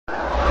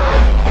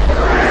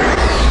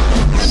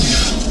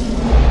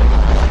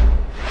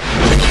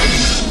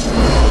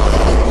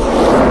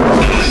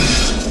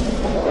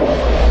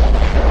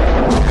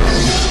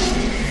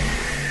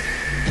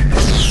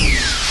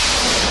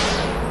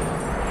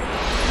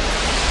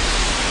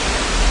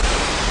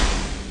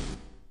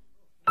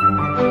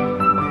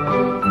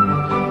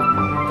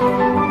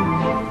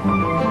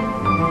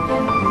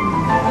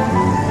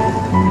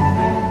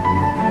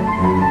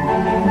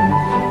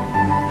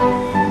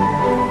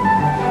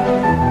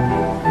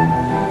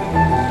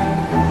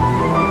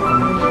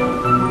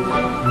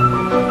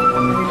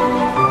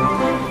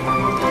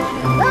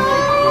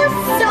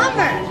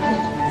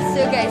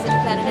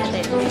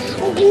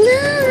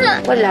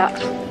Wala.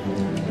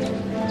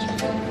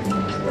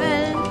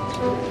 Well,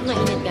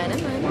 mainit ka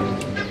naman.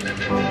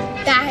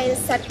 Dahil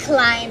sa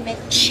climate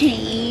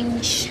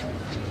change.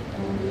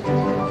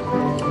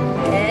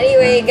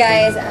 Anyway,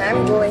 guys,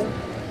 I'm going.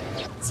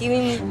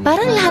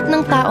 Parang lahat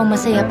ng tao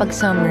masaya pag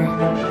summer.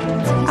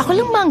 Ako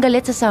lang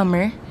manggalit sa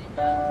summer.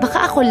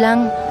 Baka ako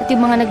lang at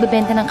yung mga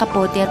nagbebenta ng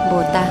kapote at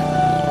bota.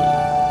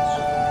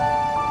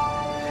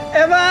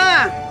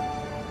 Eva!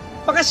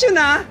 Bakasyon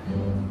na?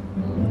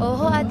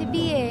 Oho, Ate B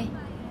eh.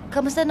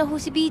 Kamusta na ho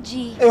si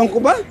BG? Ewan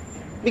ko ba?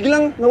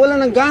 Biglang nawala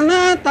ng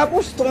gana,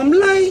 tapos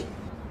tumamlay.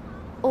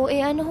 O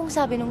ano hong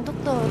sabi ng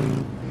doktor?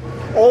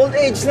 Old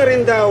age na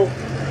rin daw.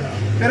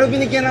 Pero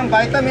binigyan ng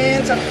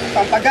vitamins at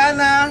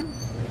pampagana.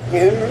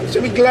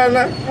 Sumigla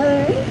na.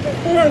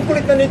 Ang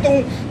kulit na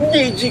nitong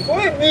BG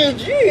ko eh,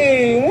 BG.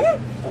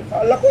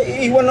 Akala ko,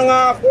 iiwan na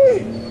nga ako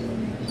eh.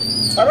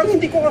 Parang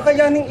hindi ko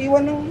kakayaning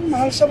iwan ng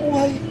mahal sa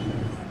buhay.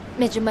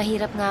 Medyo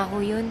mahirap nga ho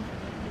yun.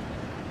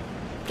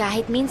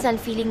 Kahit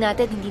minsan feeling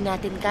natin hindi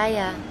natin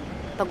kaya.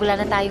 Pag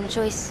wala na tayong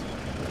choice,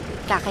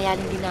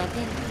 kakayanin din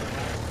natin.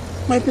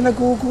 May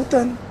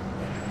pinaghuhugutan.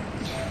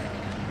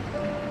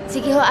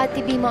 Sige ho,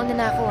 Ate B, mauna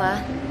na ako ha.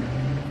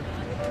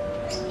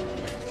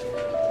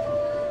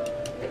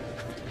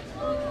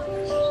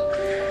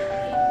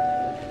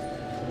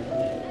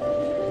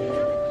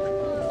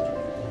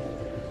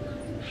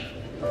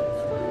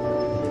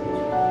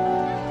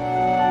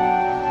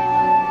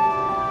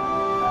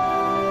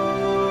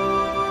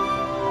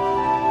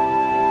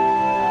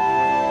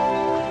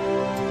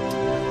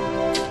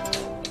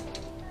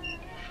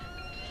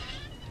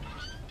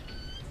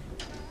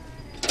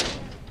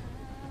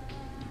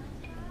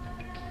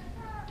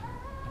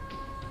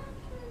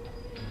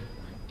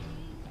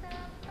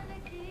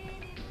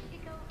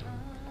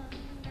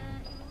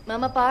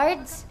 Mama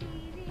Pards?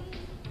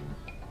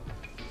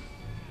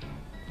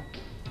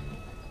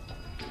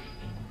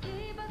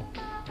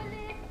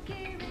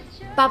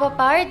 Papa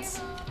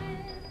Pards?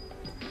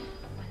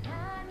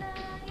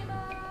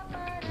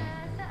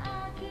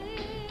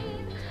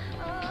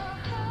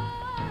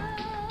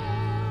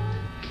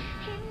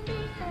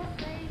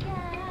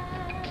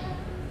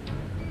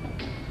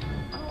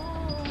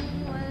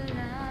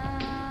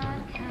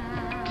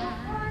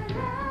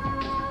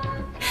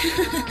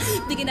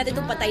 Bigyan natin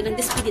itong patay ng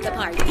despedida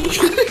party.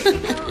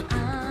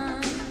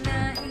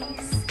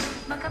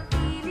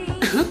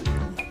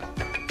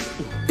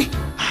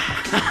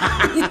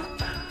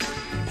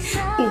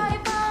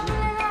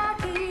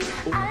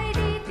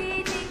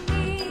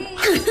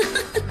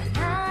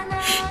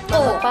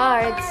 Papa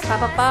Pards,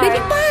 Papa Pards.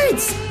 Baby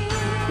Pards!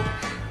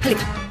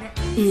 Halika.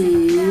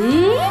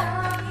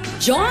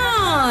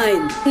 John!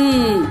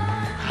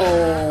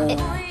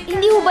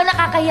 Hindi ho ba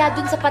nakakahiya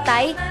dun sa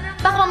patay?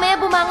 Baka mamaya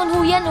bumangon ho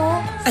yan,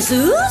 oh.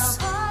 Asus?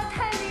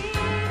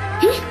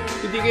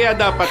 Hindi kaya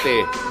dapat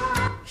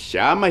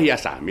siya mahiya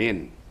sa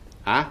amin.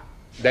 Ha?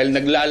 Dahil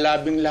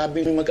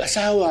naglalabing-labing yung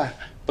mag-asawa.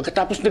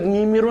 Pagkatapos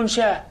nagmimiron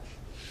siya.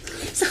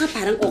 Saka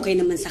parang okay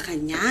naman sa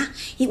kanya.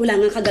 Wala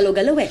nga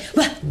kagalaw-galaw eh.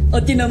 Bah!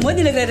 O tinan mo,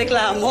 di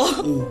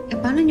nagre-reklamo.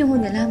 Paano niyo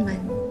ho nalaman?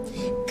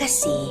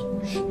 Kasi,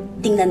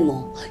 tingnan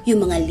mo,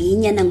 yung mga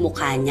linya ng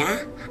mukha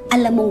niya,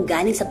 alam mong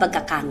galing sa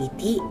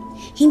pagkakangiti.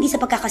 Hindi sa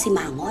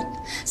pagkakasimangot.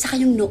 Saka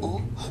yung noo,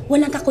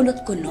 walang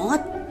kakunot-kunot.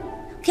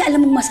 Kaya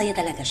alam mong masaya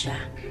talaga siya.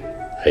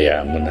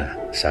 Hayaan mo na.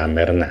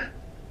 Summer na.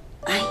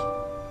 Ay,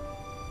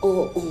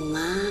 oo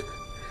nga.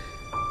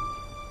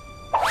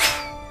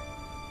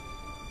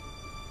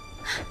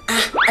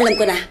 Alam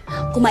ko na.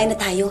 Kumain na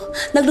tayo.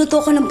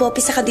 Nagluto ako ng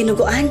bopi sa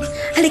kadinuguan.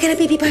 Halika na,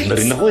 baby Pards. Na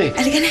rin ako eh.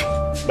 Halika na.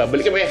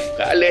 Babalik kami.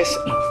 Kaalis.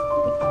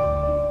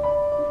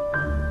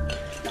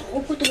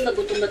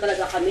 Gutom na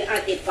talaga kami,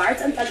 Ate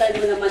Pards. Ang tagal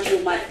mo naman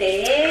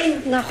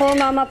dumating. Nako,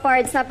 Mama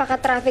Pards,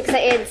 napaka-traffic sa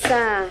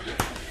EDSA.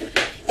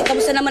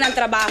 Kamusta naman ang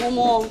trabaho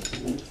mo?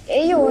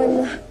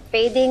 Yun.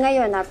 Payday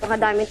ngayon,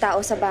 napakadaming tao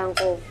sa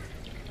bangko.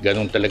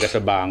 Ganun talaga sa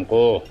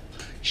bangko.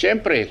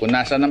 Siyempre, kung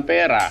nasa ng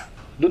pera,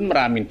 dun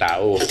maraming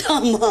tao.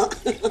 Tama.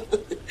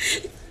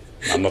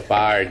 Mama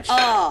Pards.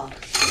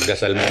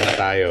 Magdasal muna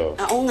tayo.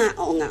 Oo nga.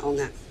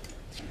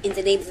 In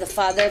the name of the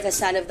Father, the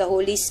Son, of the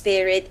Holy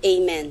Spirit.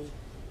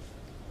 Amen.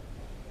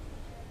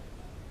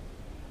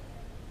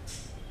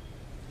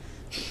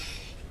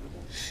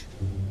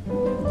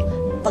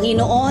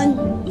 Panginoon,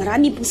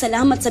 marami pong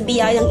salamat sa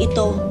biyayang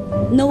ito.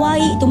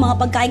 Naway, itong mga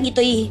pagkain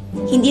ito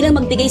hindi lang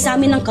magbigay sa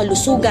amin ng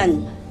kalusugan.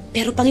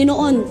 Pero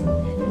Panginoon,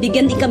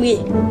 bigyan din kami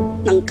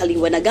ng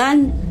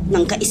kaliwanagan,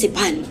 ng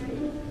kaisipan.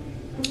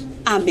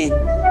 Amen.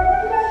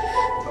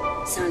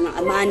 Sa ng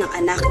Ama, ng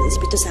Anak, ng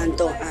Espiritu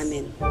Santo.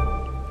 Amen.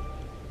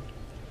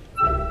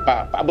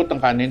 Paabot ng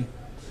kanin.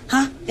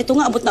 Ha? Ito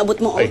nga, abot na abot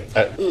mo. Ay,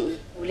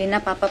 Huli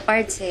na, Papa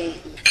Pards eh.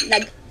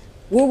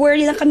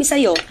 Nag-worry lang kami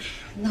sa'yo.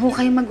 Naku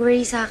kayo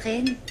mag-worry sa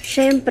akin.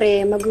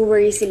 Siyempre,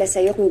 mag-worry sila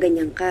sa'yo kung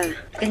ganyan ka.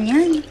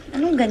 Ganyan?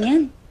 Anong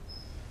ganyan?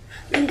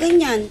 Ang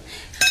ganyan.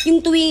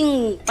 Yung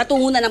tuwing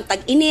patungo na ng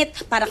tag-init,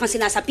 para kang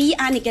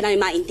sinasapian, hindi ka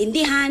namin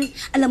maintindihan.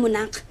 Alam mo,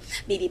 nak,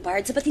 Baby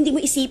Pards, dapat hindi mo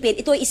isipin,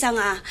 ito ay isang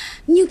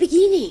new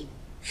beginning.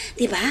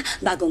 Diba?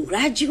 Bagong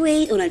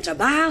graduate, unang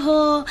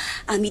trabaho,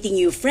 meeting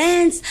new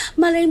friends,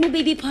 malay mo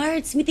baby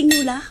parts, meeting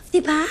new love,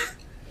 diba?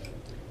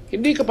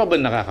 Hindi ka pa ba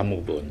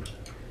nakaka-move on?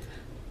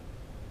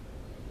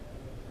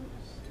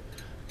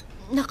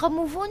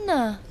 Naka-move on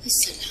na.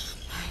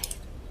 Salamat.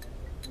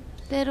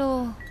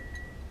 Pero,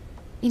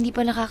 hindi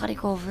pa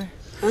nakaka-recover.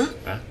 Ha?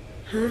 Ha?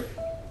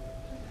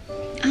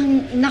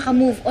 Ang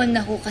naka-move on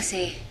na ho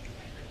kasi,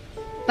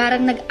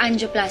 parang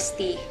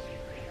nag-angioplasty.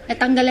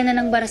 Natanggalan na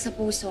ng bara sa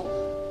puso.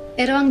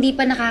 Pero ang di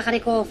pa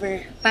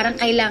nakaka-recover, parang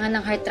kailangan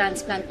ng heart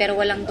transplant pero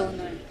walang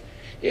donor.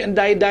 Eh, ang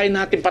dahi-dahi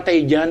natin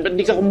patay dyan. Ba't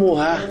di ka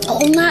kumuha?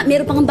 Oo nga,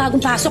 meron pang bagong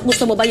pasok.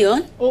 Gusto mo ba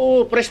yon?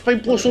 Oo, press pa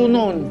yung puso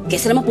nun.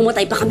 Kesa naman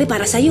pumatay pa kami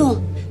para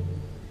sa'yo.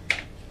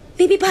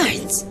 Baby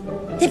parts,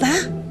 diba?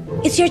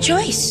 It's your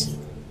choice.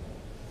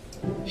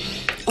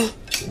 Oh,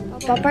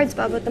 Papards,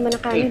 paabot naman na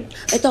kanin.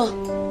 ito.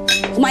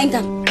 Kumain ka.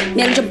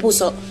 Meron diyang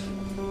puso.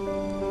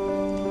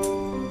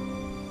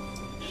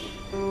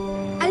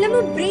 Alam mo,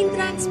 brain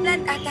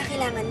transplant ata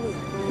kailangan mo.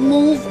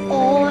 Move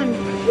on.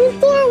 Move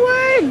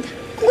forward.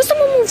 Kung gusto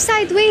mo move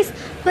sideways,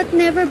 but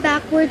never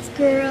backwards,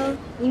 girl.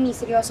 Mimi,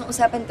 seryosong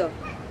usapan to.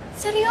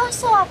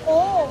 Seryoso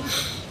ako.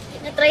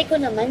 Tinatry ko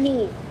naman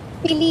eh.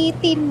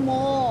 Pilitin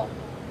mo.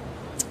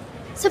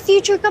 Sa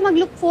future ka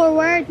mag-look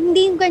forward,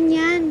 hindi yung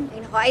ganyan. Ay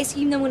nako, ice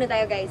cream na muna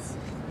tayo, guys.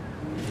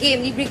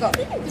 Game, libre ko.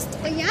 Gusto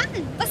ko yan.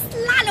 Mas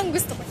lalong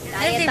gusto ko yan.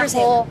 Diet Flavor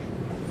ako.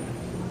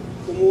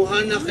 Kumuha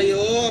na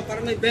kayo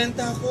para may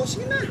benta ako.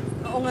 Sige na.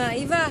 Oo nga,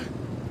 Eva.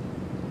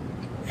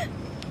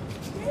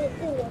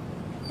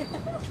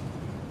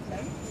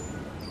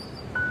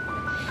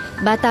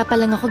 Bata pa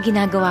lang ako,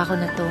 ginagawa ko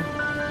na to.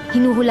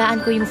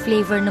 Hinuhulaan ko yung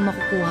flavor na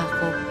makukuha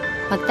ko.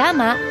 Pag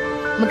tama,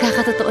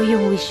 magkakatotoo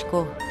yung wish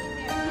ko.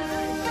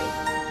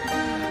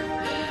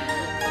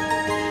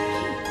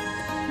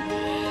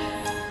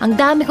 Ang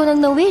dami ko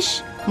nang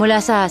na-wish. Mula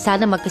sa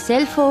sana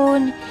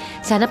magka-cellphone,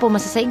 sana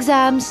pumasa sa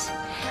exams,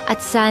 at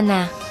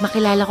sana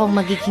makilala kong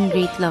magiging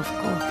great love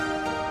ko.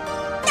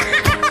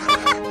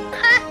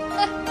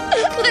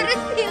 What a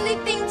silly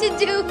thing to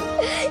do.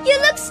 You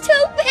look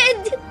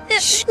stupid.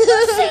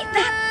 Don't say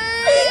that.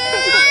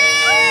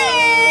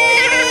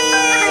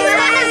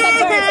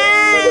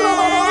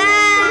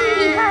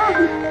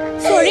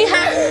 Sorry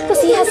ha,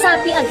 kasi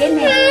hasapi again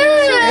eh.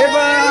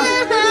 Eva!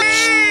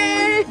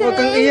 Huwag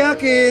kang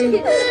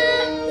iyakin.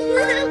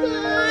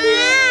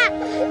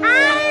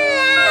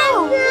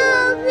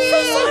 So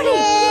sorry.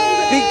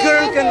 Big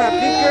girl ka na,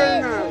 big girl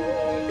na.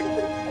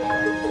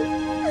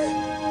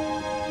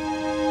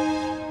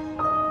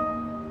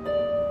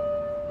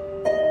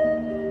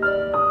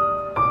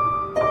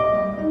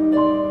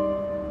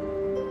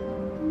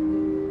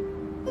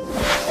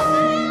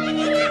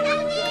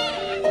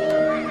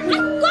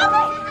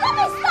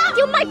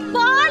 You might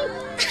fall.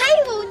 I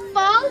won't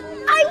fall.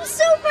 I'm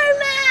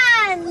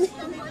Superman.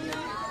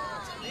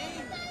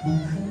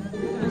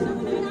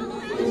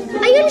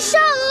 Ayun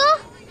siya, oh.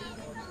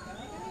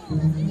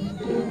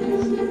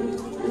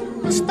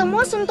 Gusto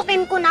mo,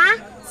 suntukin ko na?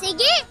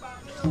 Sige.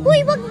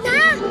 Uy, wag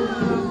na.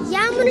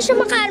 Hayaan mo na siya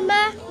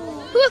makarma.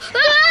 Oh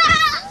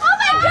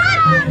my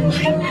God!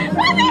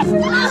 Robes!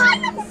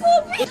 Ano ko,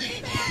 Kobe?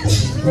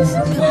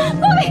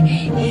 Kobe!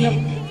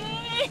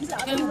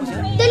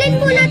 Dalhin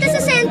mo natin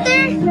sa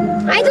center.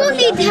 I don't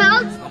need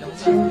help.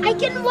 I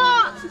can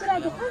walk.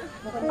 Sigurado ka?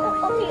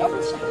 Okay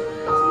siya.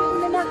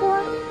 Sige na ako.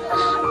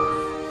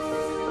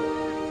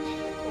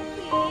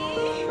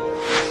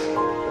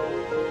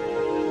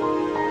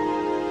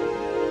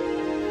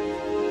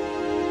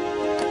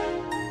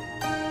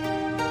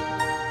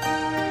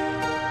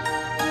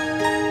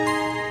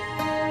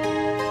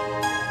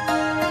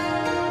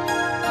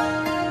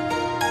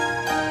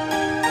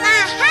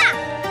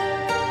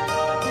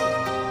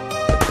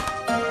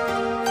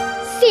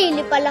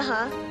 Silly pala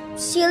ha?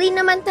 Silly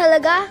naman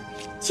talaga.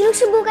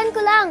 Sinusubukan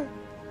ko lang.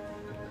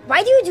 Why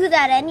do you do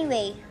that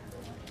anyway?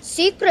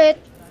 Secret.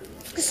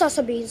 Gusto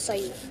sasabihin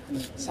sa'yo.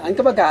 Saan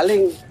ka ba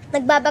galing?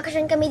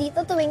 Nagbabakasyon kami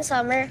dito tuwing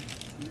summer.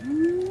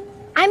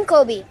 I'm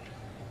Coby,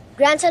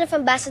 grandson of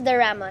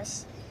Ambassador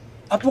Ramos.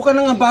 Apo ka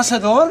ng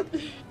ambasador?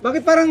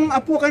 Bakit parang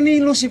apo ka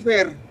ni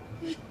Lucifer?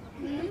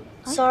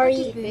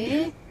 Sorry.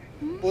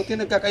 Buti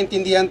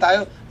nagkakaintindihan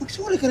tayo.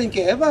 Magsuli ka rin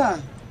kay Eva.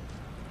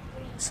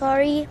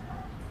 Sorry.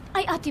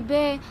 Ay, Ate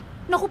Be,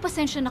 naku,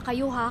 pasensya na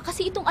kayo ha.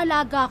 Kasi itong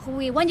alaga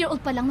ko 1 year old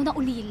pa lang nung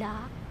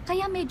naulila.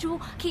 Kaya medyo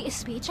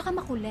KSP tsaka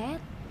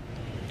makulit.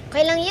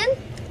 Okay lang yan?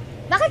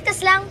 Bakit kas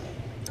lang?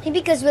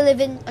 Because we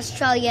live in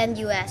Australia and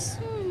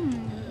US.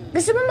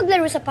 Gusto mo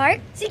maglaro sa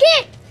park?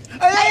 Sige!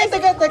 Ay,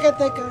 teka.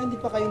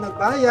 Hindi pa kayo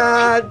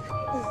nagbayad.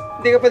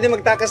 Hindi ka pwede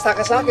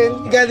magtakas-takas sa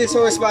akin. God is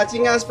always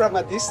watching us from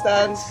a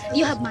distance.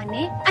 You have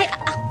money? Ay,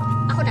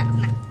 ako na.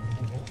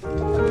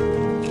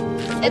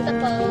 Ito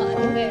po,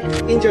 Ate Be.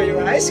 Enjoy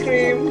your ice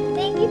cream.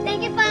 Thank you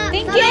pa.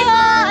 Thank you,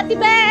 Ate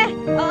Be!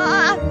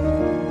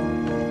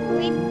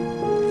 Wait.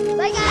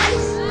 Bye,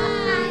 guys!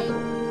 Bye!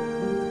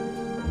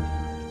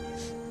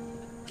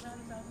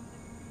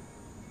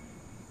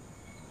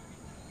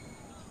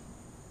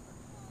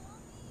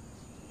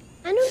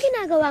 Anong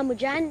ginagawa mo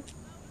dyan?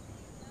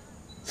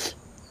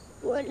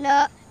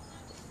 Wala.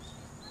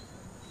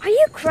 Are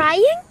you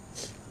crying?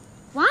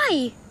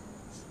 Why?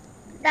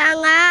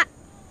 Nga.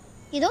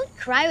 You don't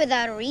cry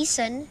without a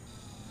reason.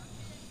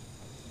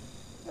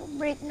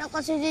 Nag-break na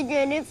kasi si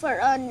Jennifer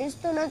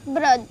Aniston at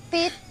Brad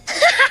Pitt.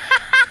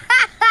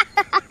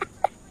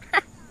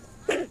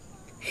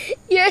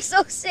 You're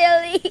so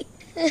silly.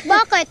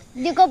 Bakit?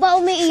 Di ka ba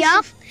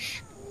umiiyak?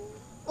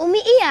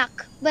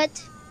 Umiiyak, but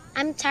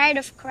I'm tired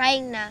of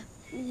crying na.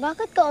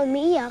 Bakit ka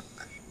umiiyak?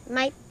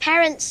 My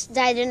parents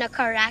died in a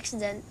car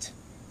accident.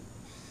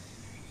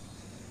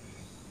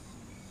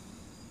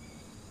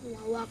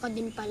 Kawawa ka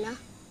din pala.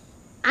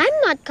 I'm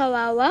not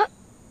kawawa.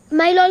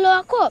 May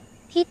lolo ako.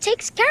 He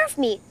takes care of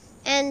me.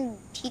 And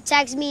he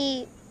tags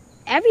me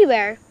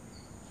everywhere.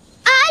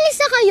 Aalis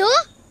na kayo?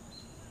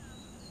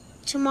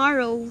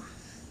 Tomorrow.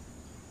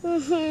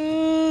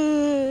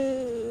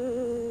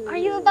 Are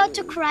you about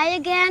to cry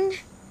again?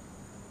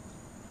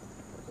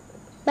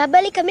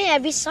 Babalik kami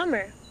every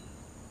summer.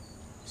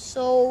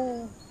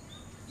 So,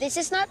 this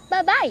is not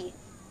bye-bye.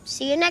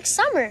 See you next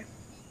summer.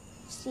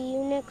 See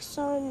you next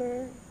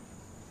summer.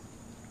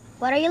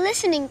 What are you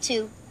listening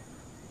to?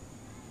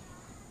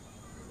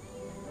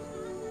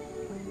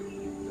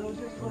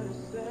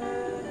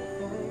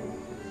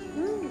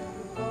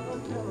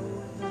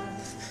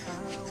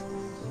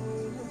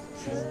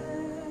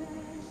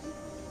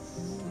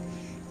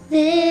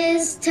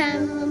 This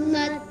time I'm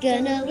not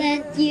gonna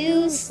let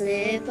you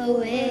slip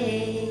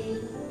away.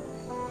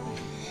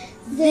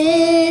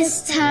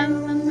 This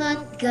time I'm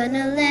not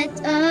gonna let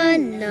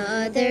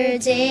another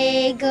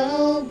day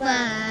go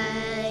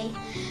by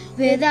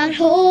without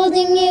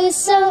holding you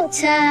so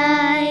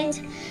tight,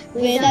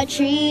 without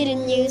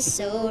treating you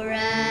so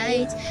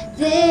right.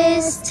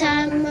 This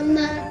time I'm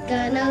not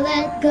gonna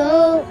let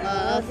go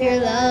of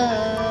your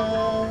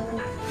love.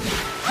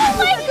 Oh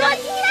my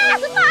God!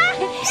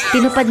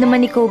 Tinupad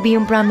naman ni Coby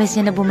yung promise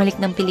niya na bumalik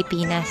ng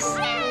Pilipinas.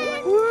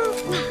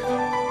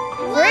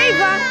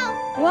 Ava!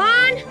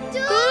 1,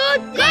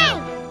 2, go!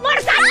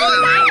 Marsan!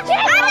 Aray!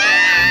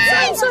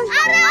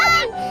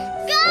 Aray!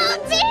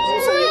 Coby!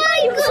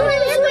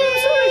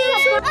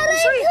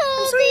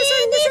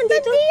 Sorry,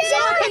 dito.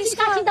 Kasi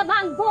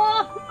dabang ko.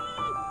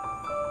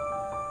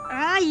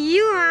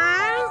 You,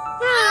 ha?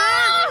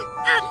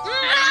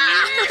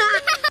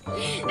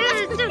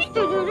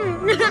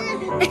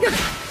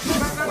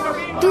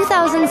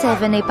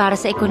 2007 ay para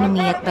sa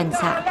ekonomiya at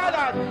bansa.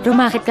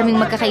 Rumakit kaming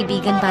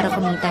magkakaibigan para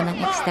kumita ng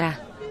ekstra.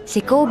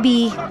 Si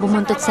Coby,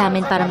 bumuntot sa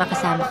amin para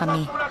makasama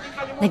kami.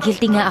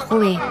 Nagilty nga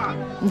ako eh.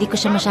 Hindi ko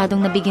siya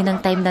masyadong nabigyan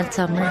ng time that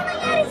summer. Ano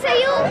nangyari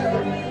sa'yo?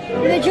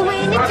 Medyo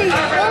mainit eh.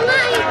 Oo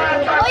nga eh.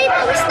 Hoy,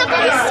 pawis na ka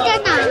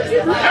na.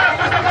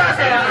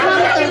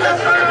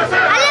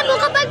 Alam mo,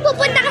 kapag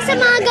pupunta ka sa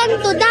mga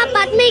ganto,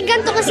 dapat may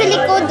ganto ka sa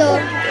likod, oh.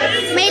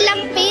 May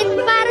lampin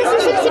para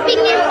sisipsipin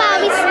niya yung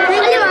pawis.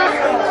 Alam mo?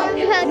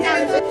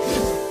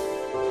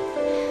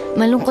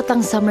 Malungkot ang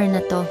summer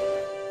na to.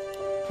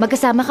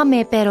 Magkasama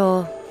kami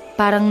pero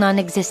parang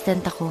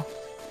non-existent ako.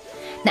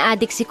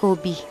 Na-addict si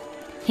Coby.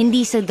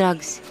 Hindi sa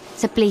drugs,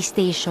 sa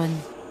PlayStation.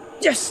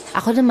 Yes!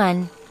 Ako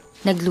naman,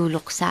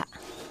 nagluluksa.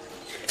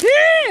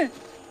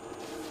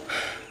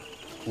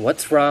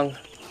 What's wrong?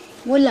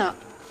 Wala.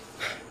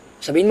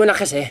 Sabihin mo na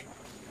kasi.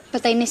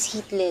 Patay na si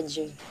Heath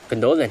Ledger.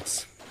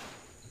 Condolence.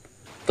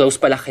 Close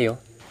pala kayo.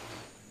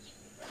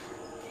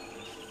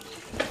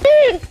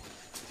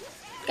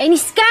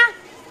 Kainis ka!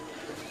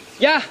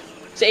 Yeah!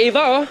 Si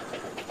Ava, oh!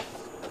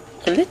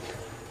 Kulit?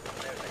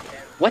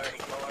 What?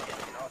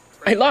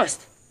 I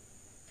lost!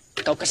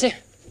 Ikaw kasi.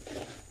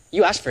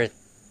 You asked for it.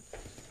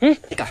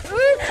 Ika.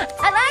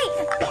 Aray!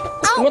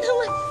 Ow!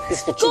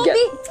 This is what you get.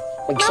 Coby!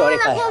 Mag-sorry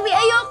ka. Coby,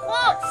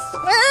 ayoko!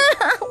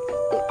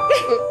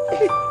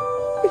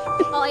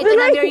 Oh, ito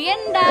na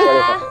merienda.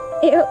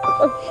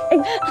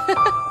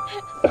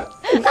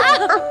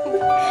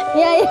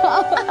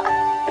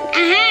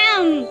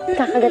 Ahem!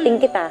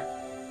 Kakagating kita.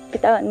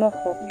 Bitawan mo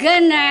ko.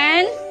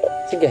 Ganon?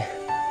 Sige.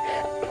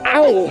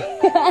 Ow!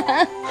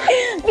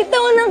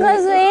 Bitawan na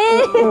kasi!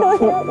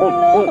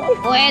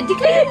 Pwede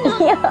kayo na.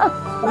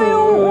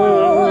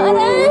 Ayoko.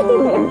 Aray!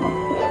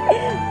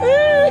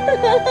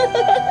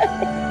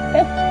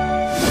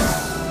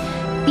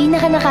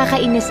 Pinaka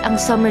nakakainis ang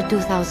summer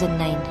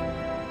 2009.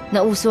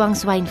 Nauso ang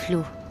swine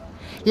flu.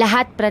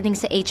 Lahat praning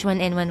sa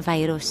H1N1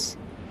 virus.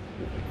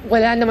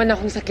 Wala naman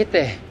akong sakit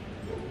eh.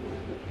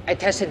 I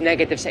tested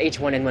negative sa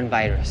H1N1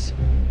 virus.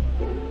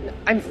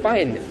 I'm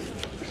fine.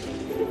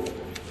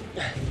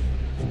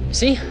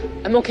 See?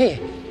 I'm okay.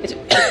 It's...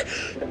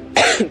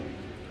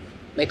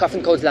 May cough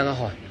and cold lang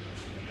ako.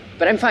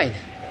 But I'm fine.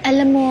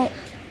 Alam mo,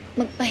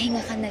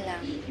 magpahinga ka na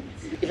lang.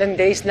 Ilang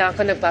days na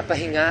ako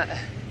nagpapahinga.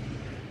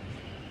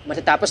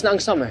 Matatapos na ang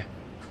summer.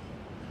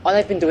 All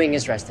I've been doing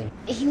is resting.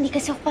 Eh, hindi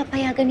kasi ako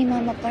papayagan ni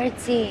Mama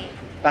Parts eh.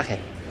 Bakit?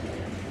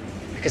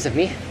 Because of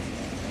me?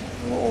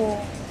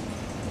 Oo.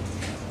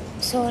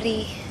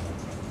 Sorry.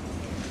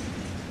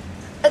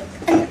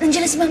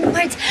 Nandiyan na si Mama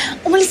Parts.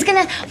 Umalis ka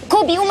na.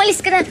 Coby,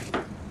 umalis ka na.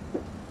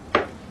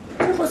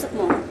 Ano kausap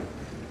mo?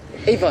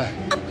 Ava.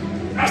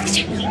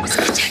 Umalis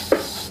ka dyan.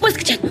 Umas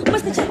ka dyan!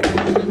 Umas ka dyan!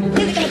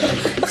 Delikado!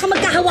 Baka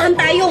magkahawakan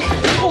tayo!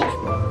 Oh.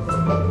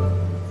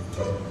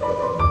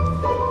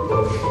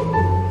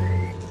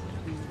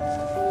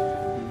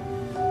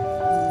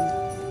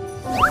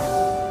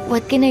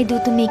 What can I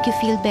do to make you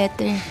feel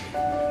better?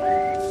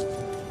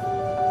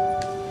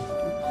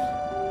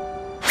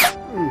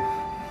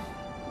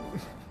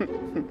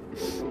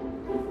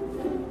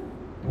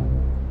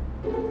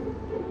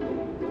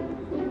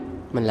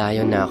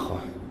 Malayo na ako.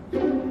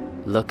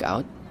 Look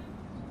out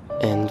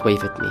and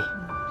wave at me.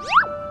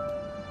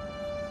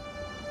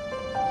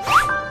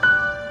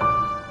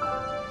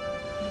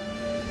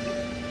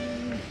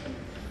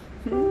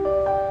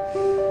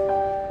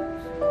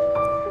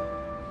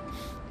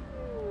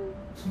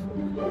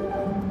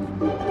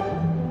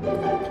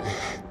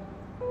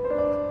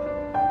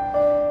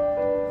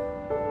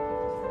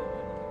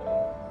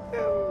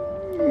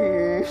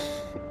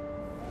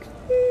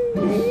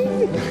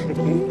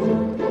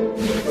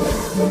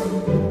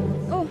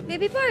 Oh,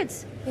 baby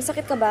parts. May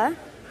sakit ka ba?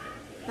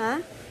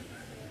 Ha?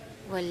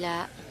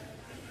 Wala.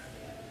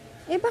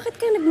 Eh, bakit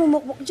ka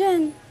nagmumukmuk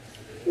dyan?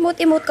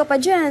 Emote-emote ka pa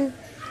dyan.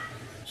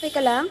 Okay ka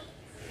lang?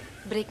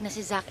 Break na si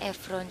Zac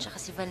Efron tsaka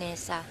si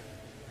Vanessa.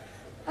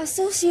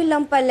 Asos, yun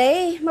lang pala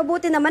eh.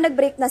 Mabuti naman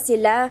nag-break na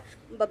sila.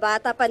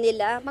 Babata pa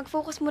nila.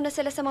 Mag-focus muna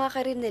sila sa mga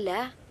karir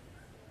nila.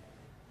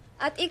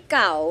 At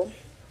ikaw,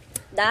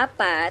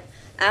 dapat,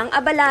 ang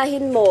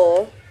abalahin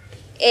mo,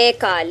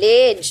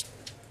 college.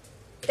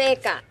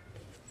 Teka,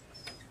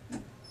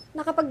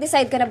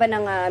 nakapag-decide ka na ba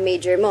ng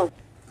major mo?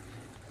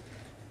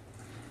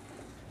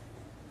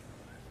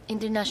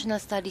 International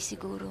Studies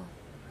siguro.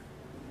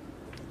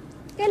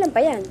 Kailan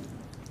pa yan?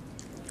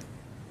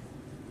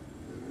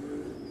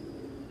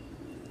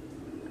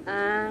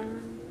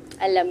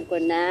 Alam ko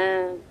na.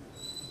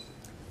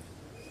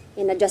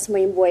 In-adjust mo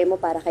yung buhay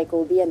mo para kay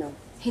Coby, ano?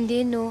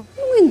 Hindi, no.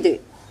 Hindi.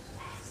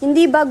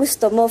 Hindi ba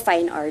gusto mo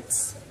fine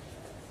arts?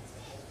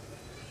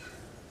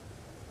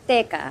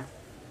 Teka,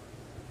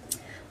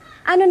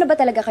 ano na ba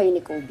talaga kayo ni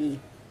Coby?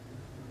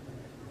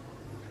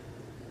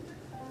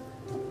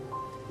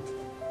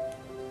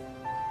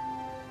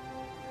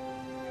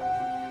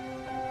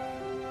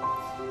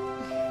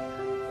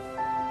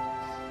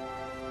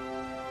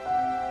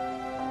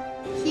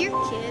 Here,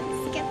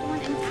 kids. Get one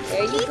and pass.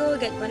 There you go,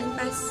 get one and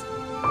pass.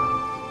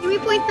 May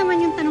point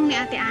naman yung tanong ni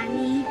Ate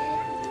Annie.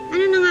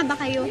 Ano na nga ba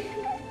kayo?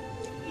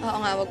 Oo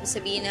nga, wag mo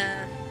sabihin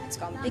na it's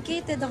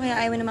complicated o kaya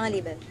ayaw ng mga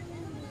label.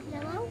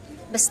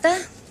 Basta,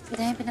 hindi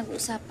tayong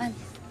pinag-uusapan.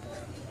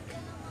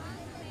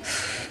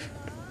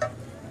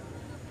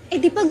 Eh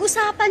di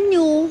pag-usapan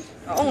nyo.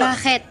 Oo nga.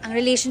 Bakit? Ang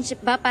relationship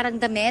ba parang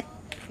damit?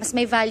 Mas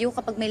may value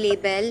kapag may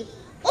label?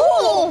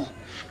 Oo!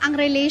 Ang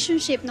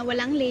relationship na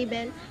walang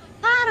label,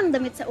 parang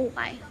damit sa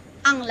ukay.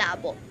 Ang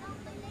labo.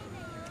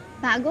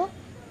 Bago,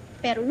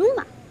 pero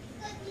luma.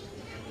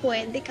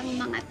 Pwede kang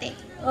mangate.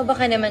 O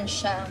baka naman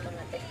siya ang mga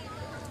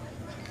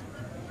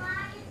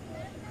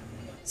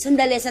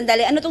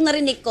Sandali. Ano tong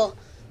narinig ko?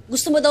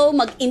 Gusto mo daw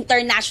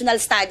mag-international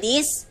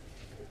studies?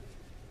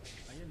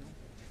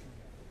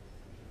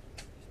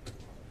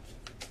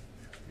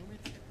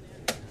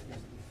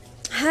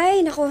 Hay,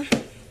 nako.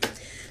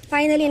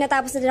 Finally,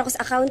 natapos na din ako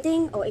sa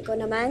accounting. O, ikaw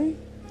naman.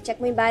 Check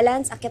mo yung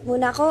balance. Akyat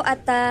muna ako at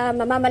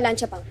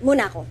mamamalansya pa.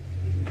 Muna ako.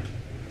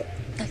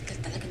 Talkal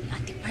talaga ni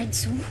Ate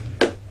Pards, oh.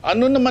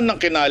 Ano naman ang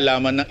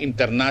kinalaman ng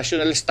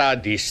international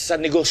studies sa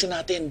negosyo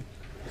natin?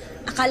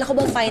 Akala ko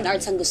ba fine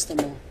arts ang gusto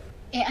mo?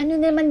 Eh, ano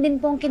naman din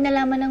po ang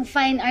kinalaman ng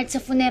fine art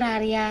sa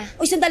funeraria?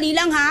 Uy, sandali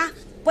lang ha.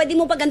 Pwede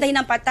mo pagandahin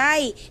ng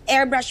patay.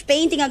 Airbrush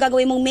painting ang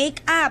gagawin mong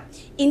make-up.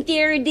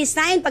 Interior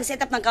design,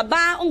 pag-set up ng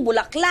kabaong,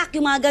 bulaklak,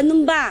 yung mga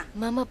ganun ba?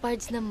 Mama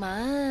Pards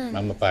naman.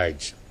 Mama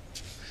Pards.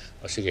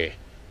 O sige,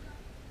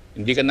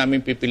 hindi ka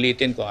namin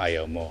pipilitin kung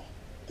ayaw mo.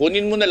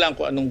 Kunin mo na lang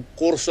kung anong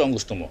kurso ang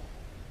gusto mo.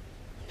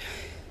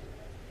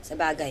 Sa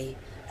bagay,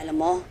 alam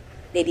mo,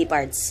 baby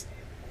parts,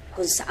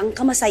 kung saan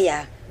ka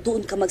masaya,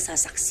 doon ka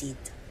magsasucceed.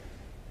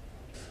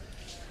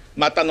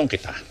 Matanong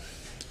kita.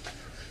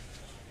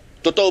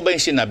 Totoo ba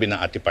yung sinabi ng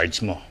Ate Pards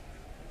mo?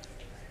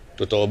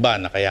 Totoo ba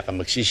na kaya ka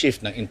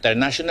magsishift ng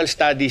international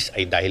studies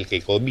ay dahil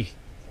kay Coby?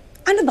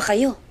 Ano ba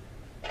kayo?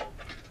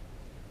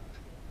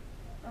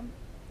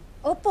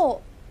 Opo.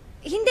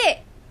 Hindi.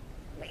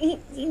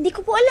 Hindi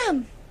ko po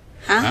alam.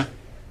 Ha?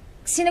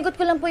 Sinagot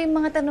ko lang po yung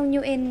mga tanong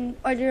nyo in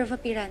order of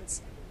appearance.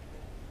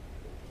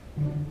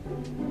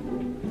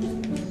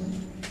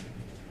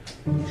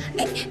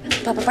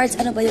 Papa Pards,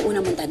 ano ba yung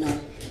una mong tanong?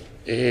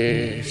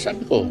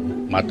 Sabi ko,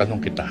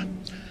 matanong kita.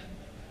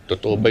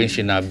 Totoo ba yung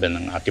sinabi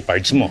ng Ate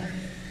Pards mo?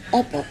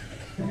 Opo.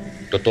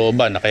 Totoo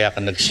ba na kaya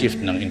ka nag-shift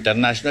ng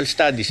international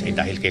studies ay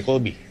dahil kay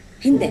Coby?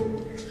 Hindi.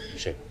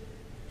 Sige.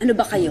 Ano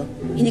ba kayo?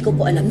 Hindi ko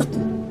po alam. Naku,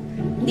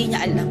 hindi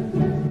niya alam.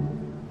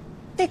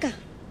 Teka,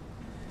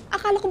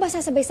 akala ko ba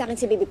sasabay sa akin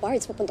si Baby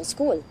Pards papuntang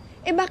school?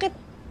 Eh bakit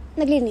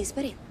naglinis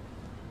pa rin?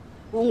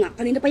 Oo nga,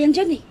 kanina pa yan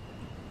dyan eh.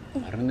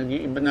 Parang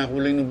nag-iiba na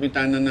kulay ng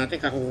bintana natin,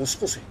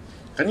 kakukuskus eh.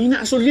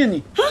 Kanina asul yan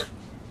eh. Ha?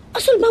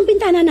 Asul ba ang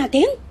bintana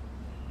natin?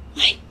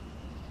 Ay,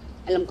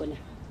 alam ko na.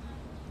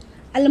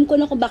 Alam ko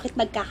na kung bakit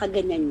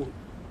nagkakaganyan yan.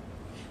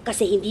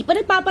 Kasi hindi pa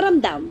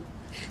nagpaparamdam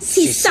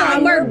si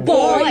Summer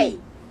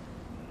Boy!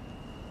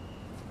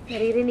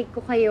 Naririnig ko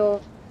kayo.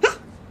 Ha?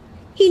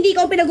 Hindi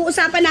ka ang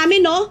pinag-uusapan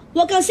namin, no?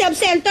 Huwag kang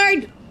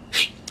self-centered!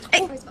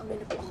 Ay!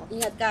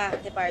 Ingat ka,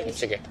 Pards.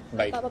 Sige,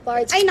 bye. Papa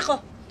Pards. Ay,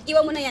 nako!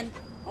 Iwan mo na yan.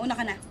 Mauna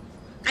ka na.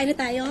 Kain na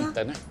tayo.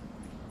 Punta na.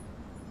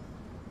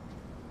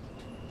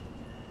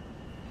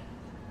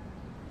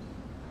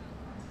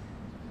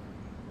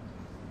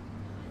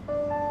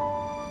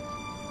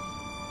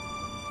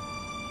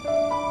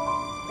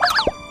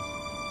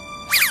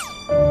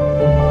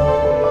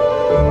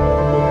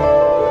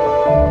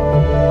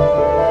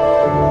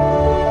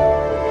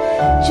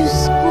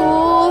 Diyos ko,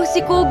 si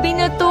Coby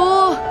na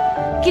to.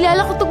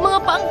 Kilala ko tong mga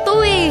paang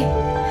to eh.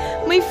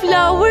 May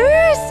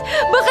flowers!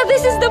 Baka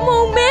this is the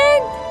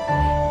moment!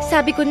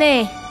 Sabi ko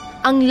na eh,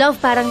 ang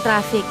love parang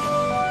traffic.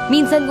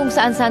 Minsan kung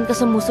saan-saan ka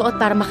sumusuot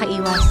para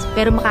makaiwas,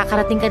 pero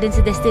makakarating ka din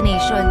sa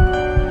destination.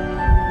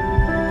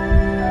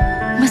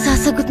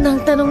 Masasagot na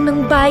ang tanong ng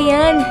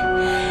bayan.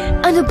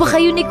 Ano ba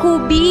kayo ni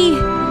Coby?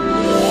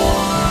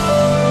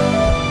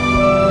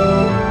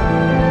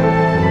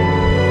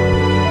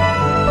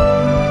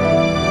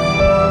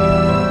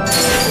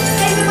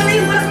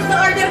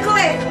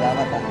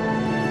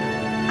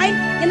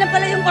 Yan na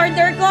pala yung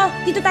order ko.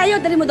 Dito tayo,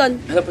 dali mo doon.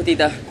 Ano po,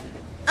 tita?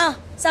 Ah,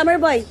 Summer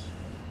Boy.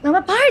 Mama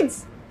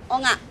Pards! O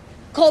nga,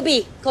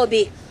 Coby,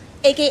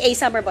 a.k.a.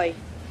 Summer Boy.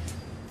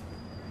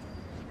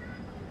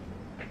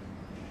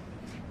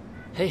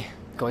 Hey,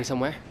 going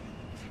somewhere?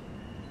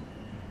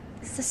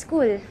 Sa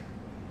school.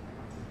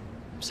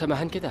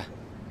 Samahan kita.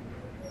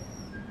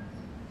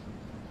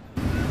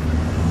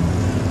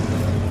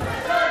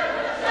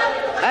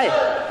 Hi.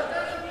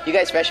 You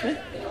guys freshmen?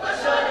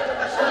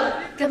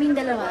 Kaming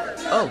dalawa.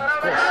 Oh, of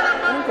course.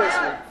 Anong course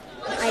mo?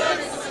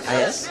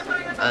 IS?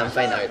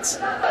 Fine arts.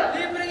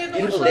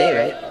 Beautiful day,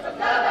 right?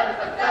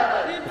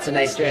 It's a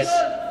nice dress.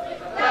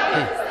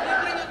 Hey.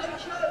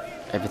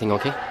 Everything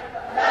okay?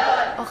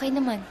 Okay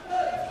naman.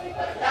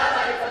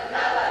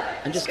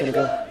 I'm just gonna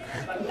go.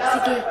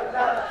 Sige.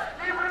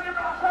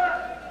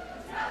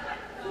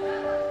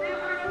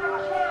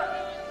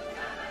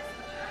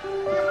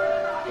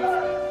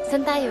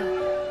 Saan tayo?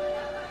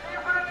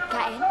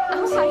 Kain?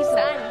 Ako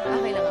saan?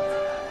 Okay lang ako.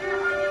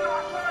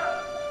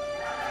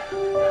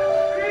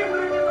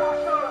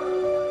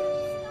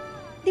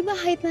 Di ba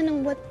height na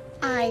ng what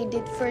I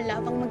did for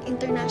love ang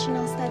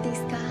mag-international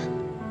studies ka?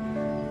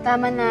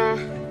 Tama na.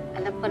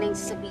 Alam ko na yung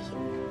sasabihin.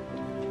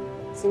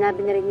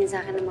 Sinabi na rin yun sa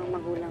akin ng mga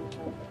magulang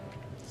ko.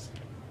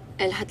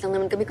 Lahat lang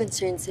naman kami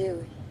concerned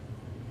sa'yo eh.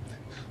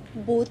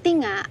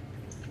 Buti nga,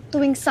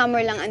 tuwing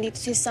summer lang andito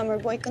si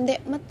Summer Boy, kundi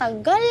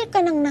matagal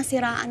ka nang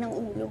nasiraan ng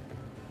ulo.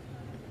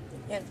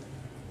 Yan.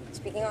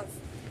 Speaking of.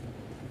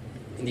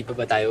 Hindi pa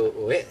ba tayo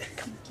uuwi?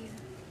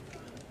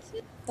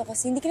 Ito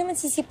kasi hindi ka naman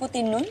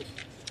sisiputin nun.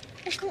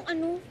 Kung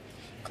ano.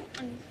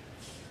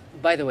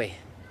 By the way,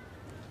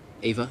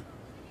 Ava,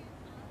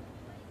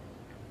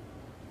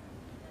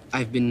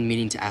 I've been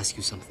meaning to ask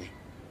you something.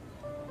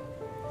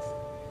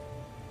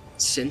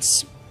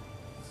 Since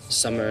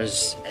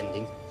summer's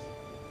ending,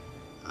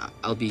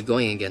 I'll be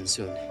going again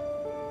soon.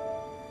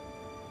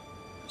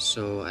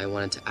 So I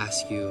wanted to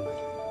ask you,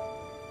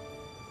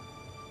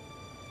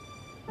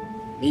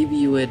 maybe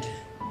you want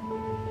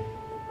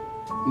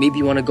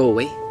to go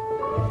away?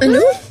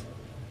 Ano?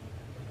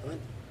 What?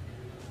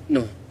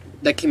 No,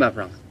 that came out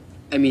wrong.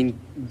 I mean,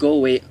 go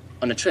away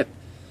on a trip.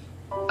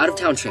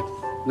 Out-of-town trip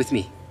with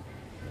me.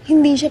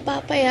 Hindi siya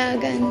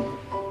papayagan.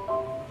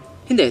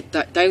 Hindi,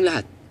 tayong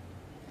lahat.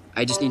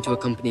 I just need to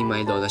accompany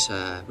my lola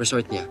sa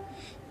resort niya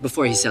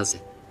before he sells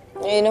it.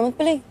 Ayun naman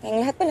pala eh.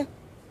 Tayong lahat pala.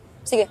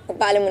 Sige,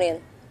 pagpaalam mo na yan.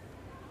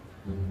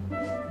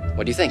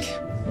 What do you think?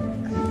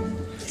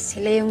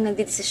 Sila yung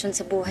nagdedesisyon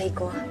sa buhay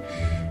ko.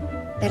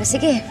 Pero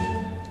sige,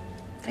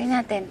 try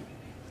natin.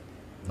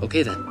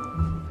 Okay then.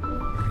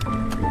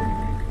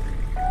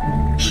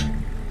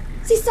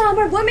 Si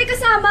Summer Boy may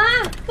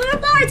kasama!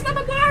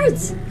 Papa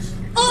Pards!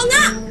 Oo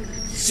nga!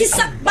 Si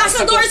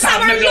Basador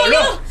Summer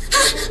Lolo!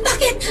 Ha?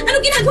 Bakit?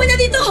 Anong ginagawa niya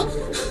dito?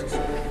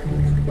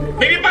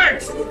 Baby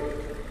Parts!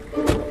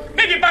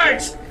 Baby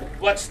Parts!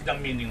 What's the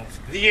meaning of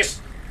this?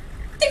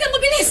 Tingnan mo,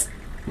 bilis!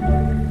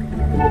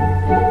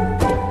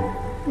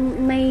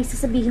 May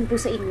sasabihin po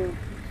sa inyo.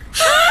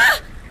 Ha?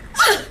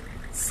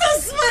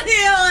 Sus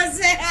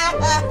Mariose!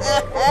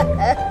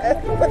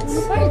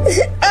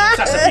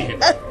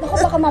 Sasabihin.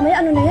 Baka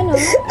mamaya ano na yan, ha?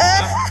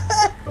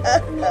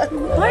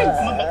 Pards!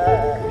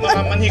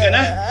 Mamamanhi ka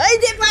na?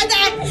 Hindi pwede!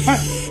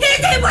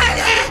 Hindi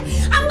pwede!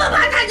 Ang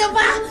babata niyo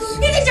pa!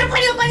 Hindi siya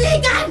pwede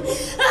panigan!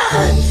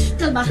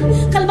 Kalma!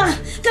 Kalma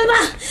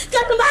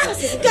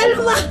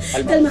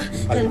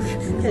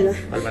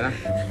na.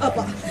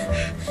 Opo.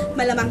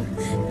 Malamang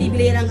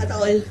bibili ng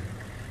ataol.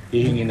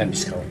 Hihingi ng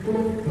discount.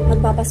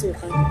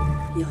 Magpapasukan.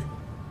 Yun.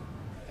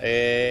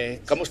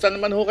 Kamusta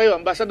naman ho kayo,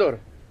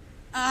 ambasador?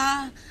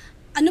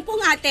 Ano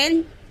pong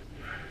atin?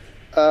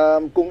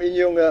 Kung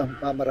inyong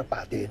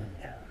mamarapatin,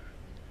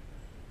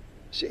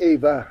 si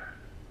Ava,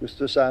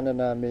 gusto sana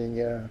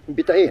naming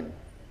imbitahin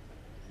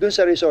Doon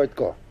sa resort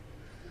ko.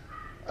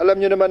 Alam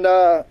nyo naman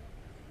na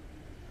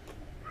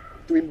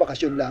tuwing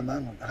bakasyon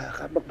lamang,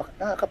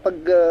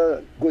 nakakapag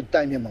good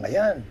time yung mga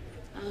yan.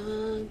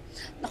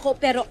 Nako,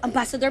 pero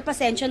Ambassador,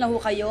 pasensya na ho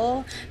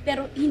kayo.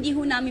 Pero hindi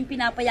ho namin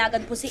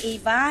pinapayagan po si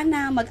Ava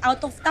na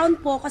mag-out of town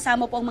po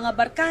kasama po ang mga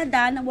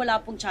barkada na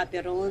wala pong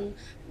chaperon.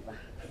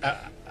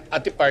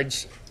 Ate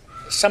Pards,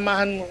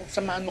 samahan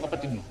mo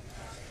kapatid mo.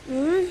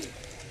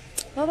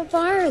 Papa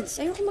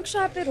Pards, ayoko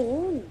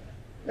mag-chaperon.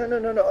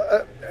 No.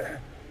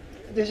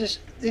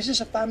 This is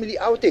a family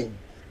outing.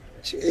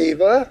 Si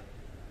Ava,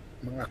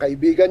 mga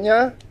kaibigan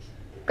niya,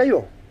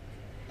 kayo.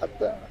 At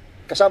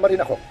kasama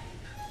rin ako.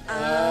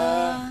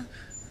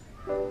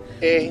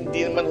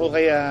 Hindi naman ho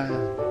kaya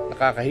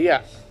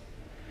nakakahiya.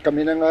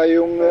 Kami na nga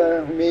yung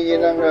humingi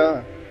ng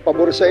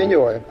pabor sa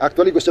inyo.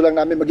 Actually, gusto lang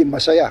namin maging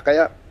masaya.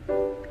 Kaya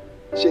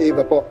si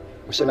Ava po,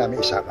 gusto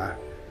namin isama.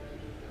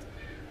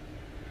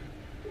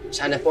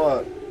 Sana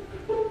po,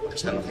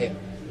 makasama kayo.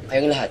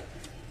 Kayong lahat.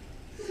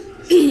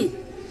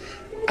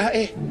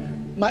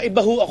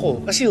 Maiba ho ako.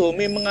 Kasi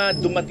may mga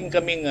dumating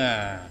kaming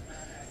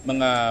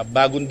mga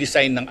bagong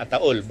design ng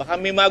ataol. Baka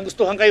may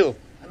magustuhan kayo.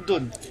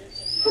 Andun.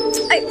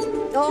 Ay,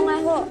 oo nga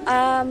ho.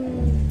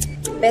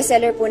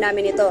 Bestseller po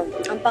namin ito.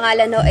 Ang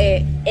pangalan no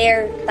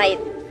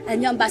Airtight. Alam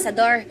niyo,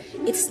 Ambassador,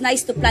 it's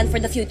nice to plan for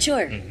the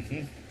future.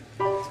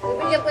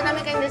 Bibigyan po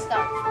namin kayong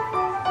discount.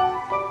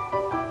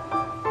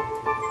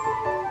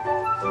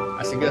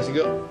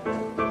 Sige.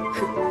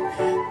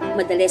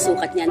 Madali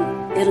sukat niyan.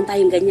 Meron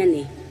tayong ganyan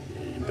eh.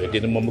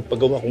 Pwede naman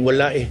magpagawa kung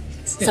wala eh.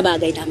 Sa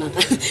bagay, tama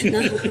ka. No?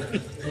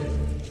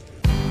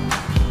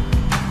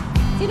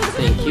 Sino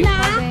gusto Thank you.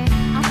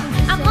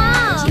 Ako!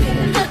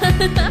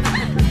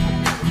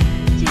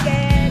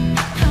 Chicken!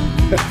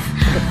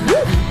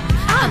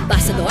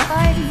 Ambassador?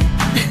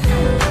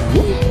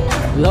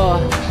 Hello.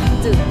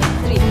 2, 3.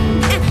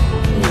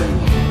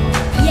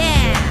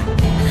 Yeah!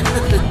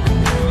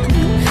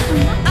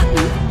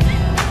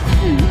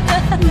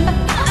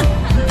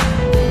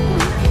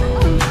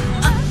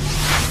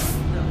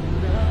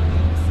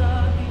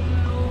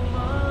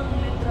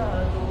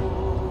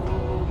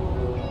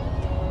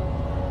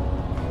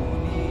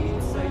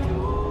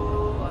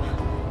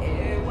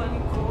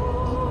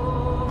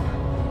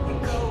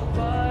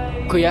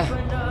 Kuya,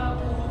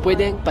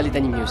 pwedeng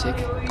palitan yung music?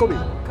 Coby,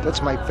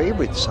 that's my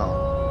favorite song.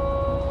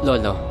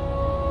 Lolo,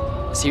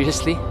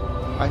 seriously?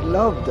 I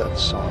love that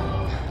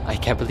song. I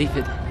can't believe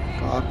it.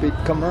 Kapit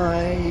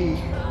kamay,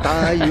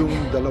 tayong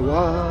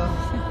dalawa,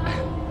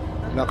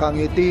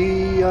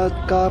 nakangiti at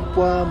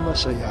kapwa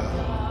masaya,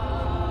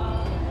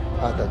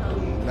 at ang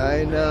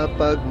tunay na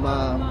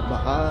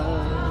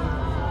pagmamahal,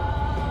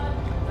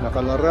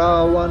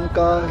 nakalarawan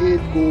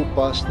kahit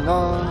kupas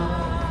na,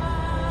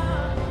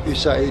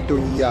 isa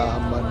itong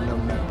yaman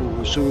ng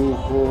puso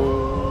ko,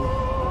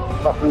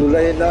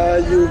 makulay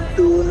na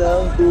yugto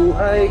ng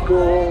buhay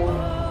ko,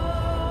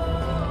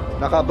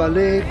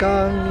 nakabalik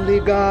ang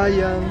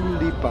ligayang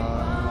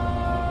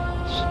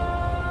lipas.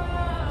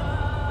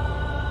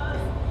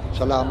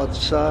 Salamat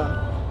sa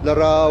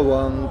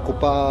larawang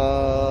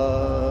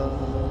kupas.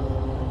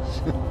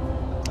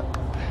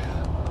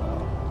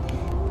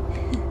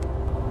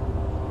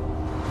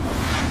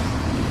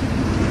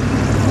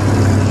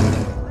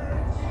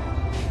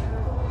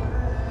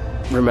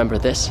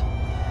 Remember this?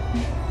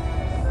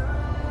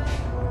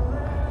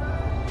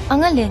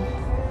 Ang alin?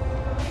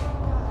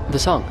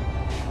 The song.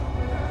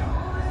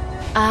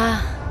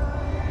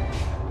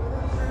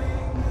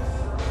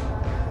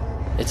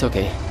 It's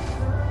okay.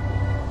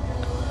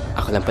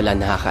 Ako lang pala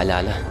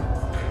nakakaalala.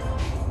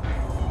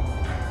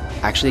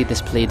 Actually, this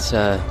played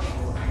sa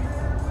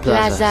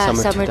Plaza,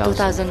 Summer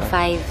 2005.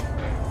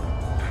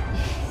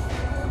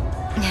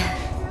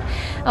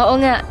 Oo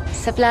nga,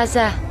 sa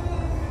Plaza.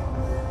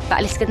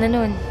 Paalis ka na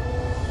nun.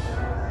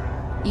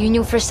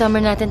 Yun yung first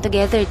summer natin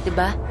together,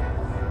 diba?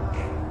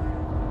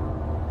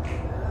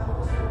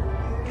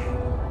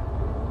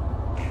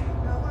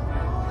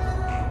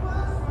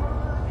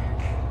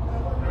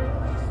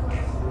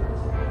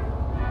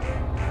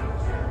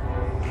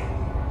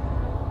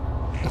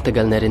 Ang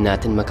tagal na rin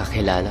natin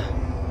magkakilala.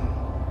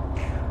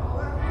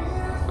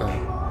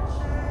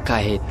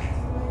 Kahit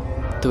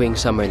tuwing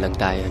summer lang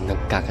tayo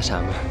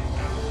nagkakasama.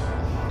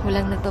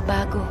 Walang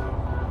nagbabago.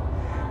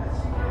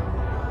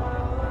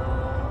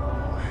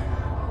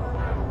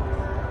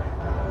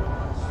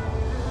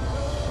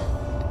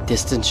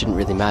 Distance shouldn't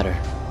really matter,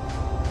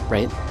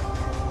 right?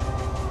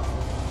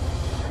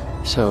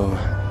 So,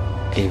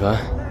 Ava,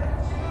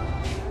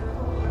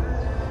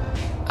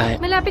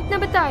 Malapit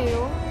na ba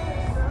tayo?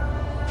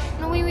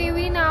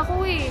 Nawiwiwi na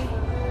ako eh.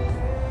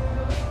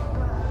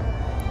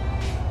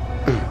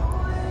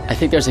 I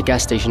think there's a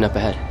gas station up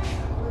ahead.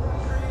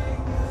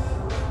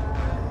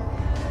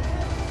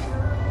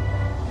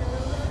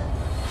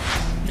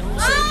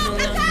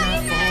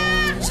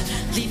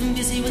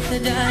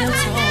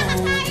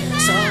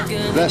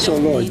 us, O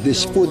Lord,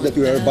 this food that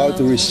we are about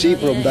to receive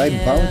from thy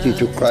bounty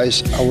through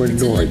Christ our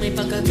Lord.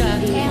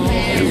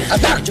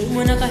 Attack! Enjoy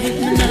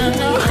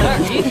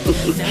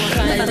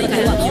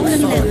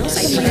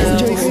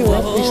kayo,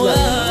 please lang.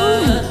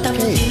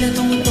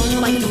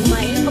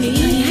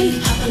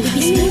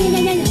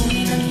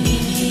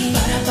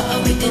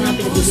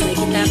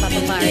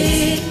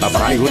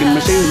 Papakain ko rin mo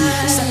sa'yo.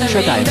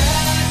 Sure tayo.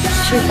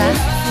 Sure ka?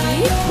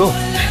 Go.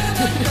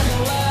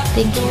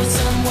 Thank you.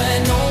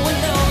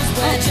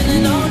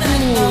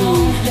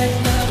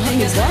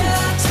 Ano ba?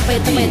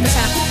 Payat na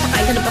sa akin.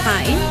 Pakain ka na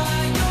pakain.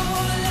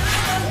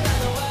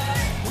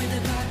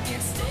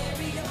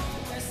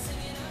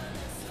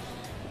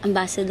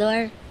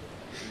 Ambassador,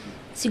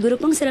 siguro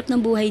pang sarap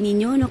ng buhay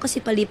ninyo, no? Kasi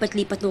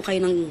palipat-lipat no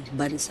kayo ng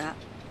bansa.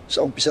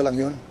 Sa umpisa lang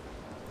yun.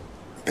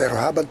 Pero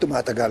habang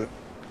tumatagal,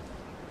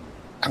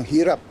 ang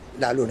hirap,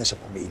 lalo na sa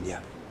pamilya.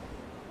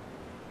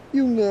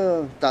 Yung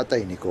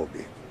tatay ni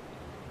Coby,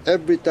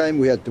 every time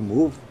we had to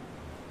move,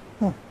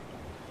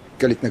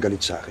 galit na galit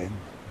sa akin.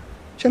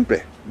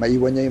 Siyempre,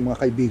 maiwan niya yung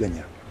mga kaibigan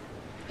niya.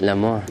 Alam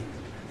mo,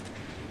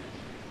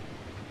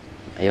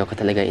 ayoko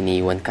talaga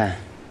iniiwan ka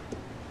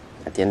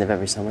at the end of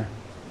every summer.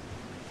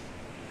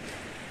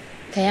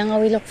 Kaya nga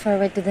we look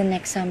forward to the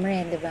next summer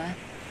di ba?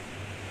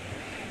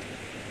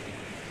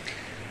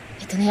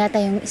 Ito na yata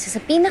yung isa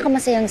sa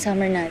pinakamasayang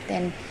summer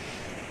natin.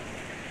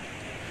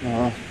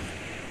 Oo.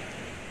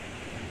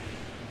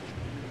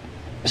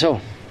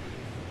 So,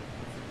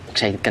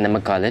 excited ka na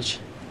mag-college?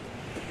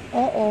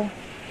 Oo.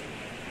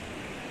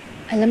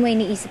 Alam mo,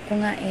 iniisip ko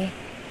nga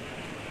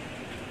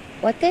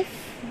what if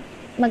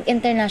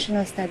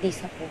mag-international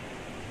studies ako?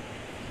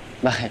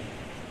 Bakit?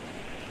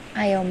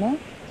 Ayaw mo?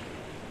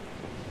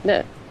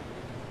 Hindi.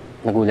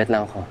 Nagulat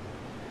lang ako.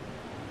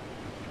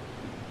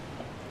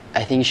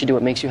 I think you should do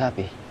what makes you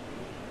happy.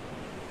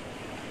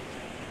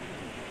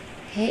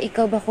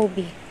 Ikaw ba,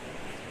 Coby?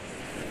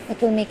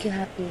 What will make you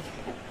happy?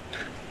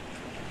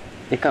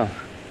 Ikaw.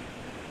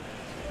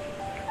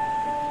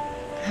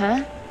 Ha?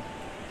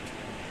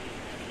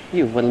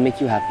 You, what'll make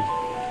you happy?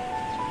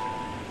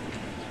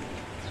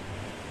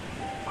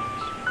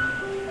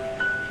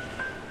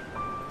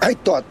 I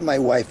thought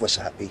my wife was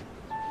happy.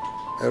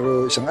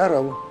 Pero isang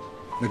araw,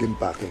 naging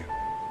pake.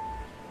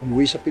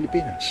 Umuwi sa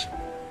Pilipinas.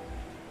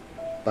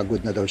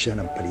 Pagod na daw siya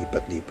ng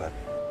palipat-lipat.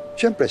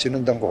 Siyempre,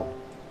 sinundan ko.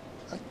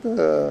 At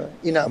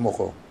inaamo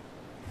ko.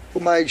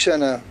 Pumayag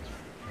siya na,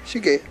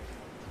 sige,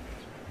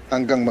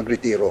 hanggang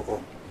magretiro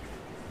ko.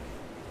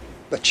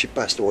 But she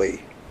passed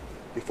away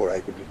before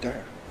I could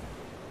retire.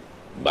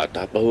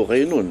 Bata pa ho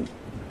kayo nun.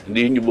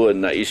 Hindi niyo ba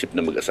naisip na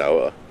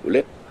mag-asawa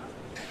ulit?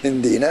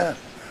 Hindi na.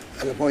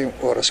 Alam mo, yung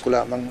oras ko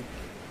lamang,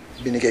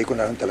 binigay ko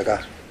na lang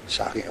talaga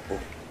sa aking apo.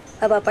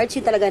 Papa Parts,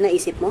 yun talaga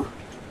naisip mo?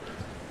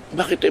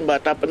 Bakit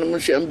bata pa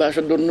naman si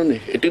Ambassador nun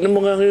tingnan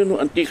mo nga ngayon,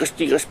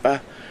 antikas-tikas pa.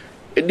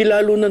 Di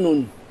lalo na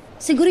nun.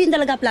 Siguro yun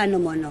talaga plano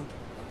mo, no?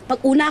 Pag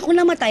una akong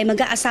namatay,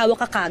 mag-aasawa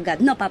ka kagad,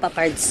 no, Papa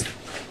Parts?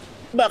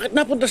 Bakit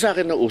napunta sa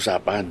akin ng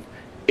usapan?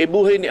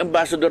 Buhay ni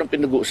Ambassador ang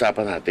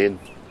pinag-uusapan natin.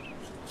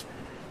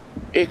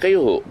 Kayo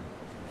ho,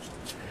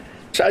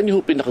 saan niyo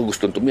ho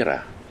pinakagustong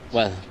tumira?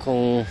 Well,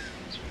 kung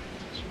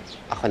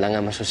ako lang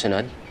ang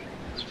masusunod,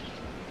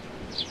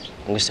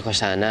 ang gusto ko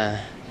sana,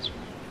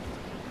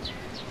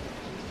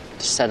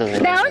 settle na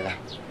sila.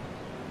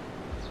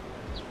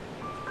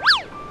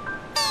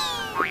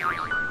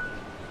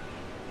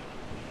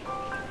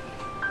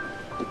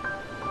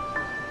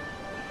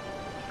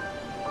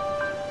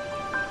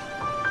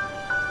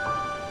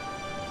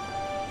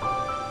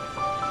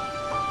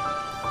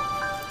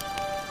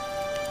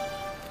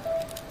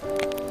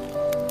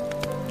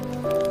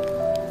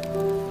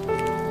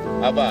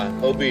 Aba,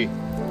 Coby,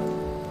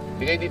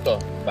 tingay dito,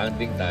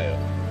 banding tayo.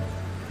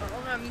 Oo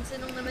nga, minsan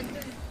nung naman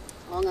dun.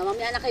 Oo nga,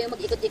 mamaya na kayo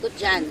mag-ikot-ikot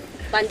dyan.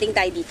 Banting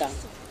tayo dito.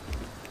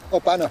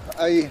 O, paano?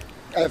 I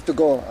have to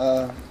go.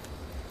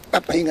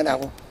 Papahinga na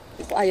ako.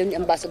 Kung ayaw ni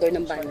Ambassador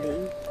ng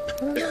banding.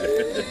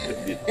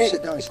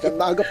 Sit down, sit down.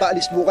 Maaga pa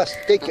alis bukas.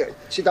 Take care.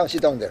 Sit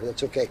down there.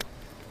 That's okay.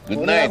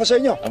 Good Muna night, ako sa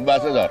inyo.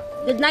 Ambassador.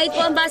 Good night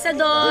po,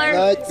 Ambassador. Good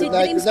night, Sweet good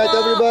night, dreams good night,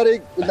 po. everybody.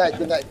 Good night,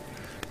 good night.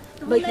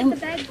 Bye.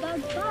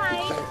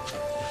 Bye.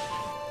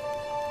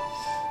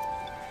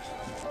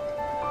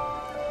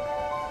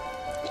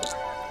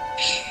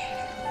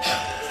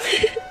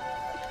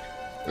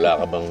 Wala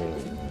ka bang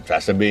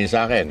sasabihin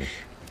sa akin?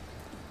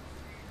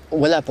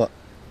 Wala po.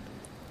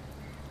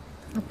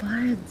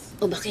 Pards.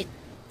 O bakit?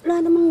 Wala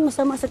namang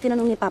masama sa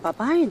tinanong ni Papa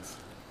Pards.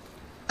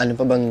 Ano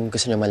pa bang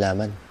gusto niyo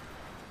malaman?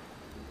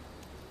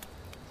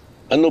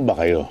 Ano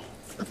ba kayo?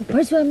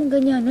 Pards, wala mong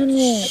ganyanan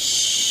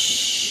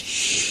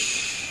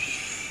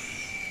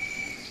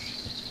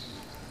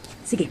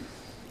Sige.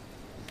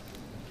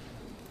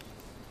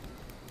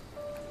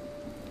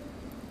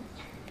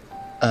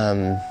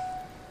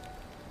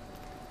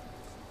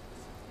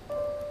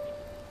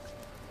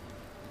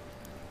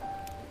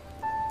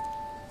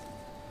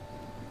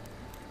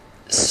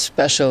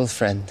 Special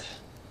friend.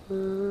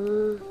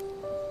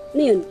 Ano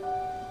yun?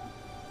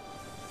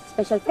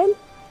 Special friend?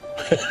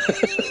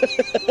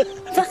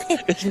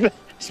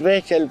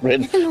 Special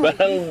friend.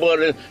 Parang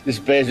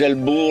special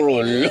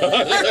burol.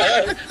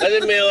 Kasi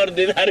may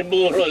ordinary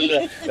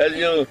burol. Kasi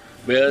yung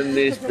meron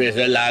ni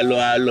special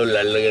halo-halo,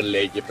 lalagyan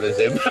leche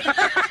presem.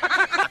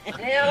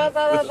 Ayoko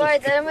pa,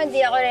 Bart. Alam mo,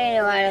 hindi ako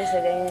naniniwala sa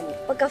ganyan.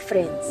 Pagka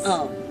friends,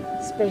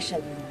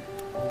 special yun.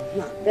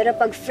 Pero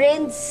pag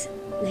friends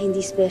na hindi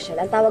special,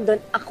 ang tawag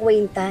doon,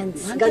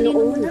 acquaintance.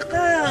 Ganoon. Muna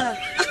ka.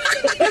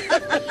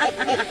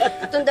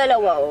 Itong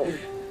dalawa,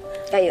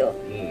 kayo.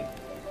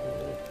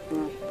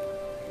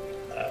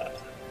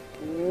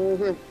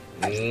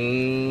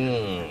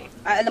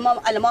 Alam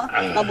mo,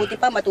 mabuti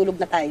pa, matulog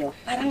na tayo.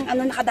 Parang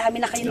nakadami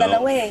na kayong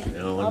dalawa eh.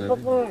 Opo,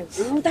 Bart.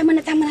 Tama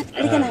na.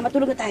 Halika na,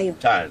 matulog na tayo.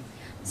 Saan?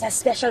 Sa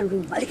special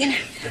room. Halika na.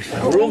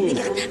 Room?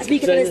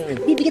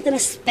 Bibigyan ka ng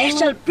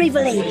special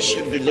privilege.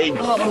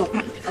 Oo.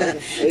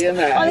 Ayan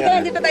na. Halika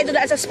na, dito tayo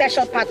doon sa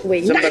special pathway.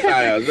 Saan ba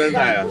tayo? Saan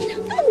tayo?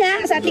 Doon nga,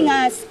 sa ating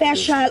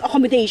special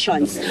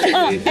accommodations.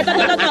 Eto.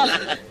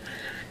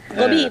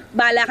 Coby,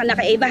 bahala ka na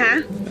kay Ava, ha?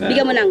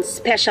 Bigyan mo ng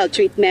special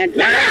treatment.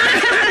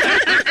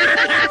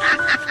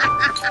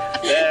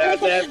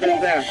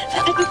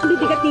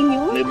 Bibigatin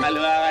niyo?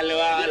 Maluwa.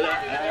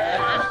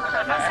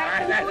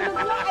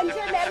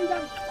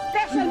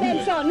 Special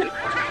mention.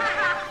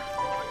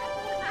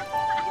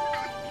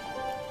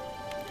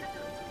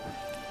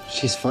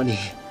 She's funny.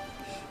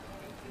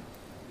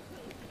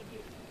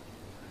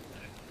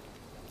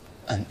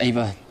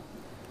 Ava,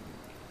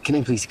 can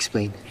I please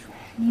explain?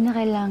 Hindi na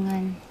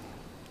kailangan.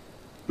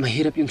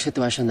 Mahirap yung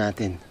sitwasyon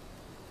natin.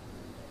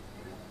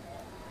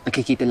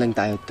 Nakikita lang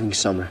tayo tuwing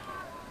summer.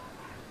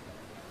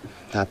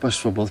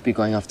 Tapos, we'll both be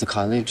going off to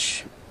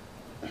college.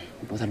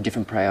 We both have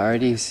different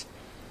priorities.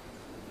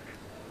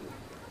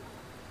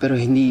 Pero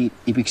hindi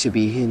ibig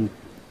sabihin,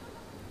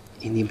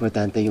 hindi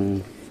importante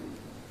yung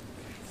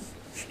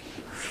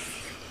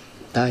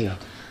tayo.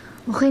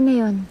 Okay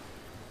na yun.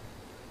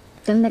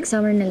 Till next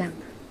summer na lang.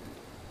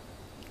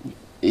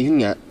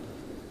 Yun nga.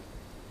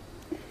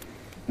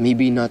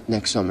 Maybe not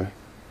next summer.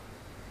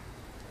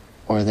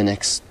 Or the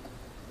next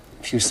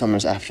few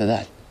summers after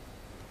that.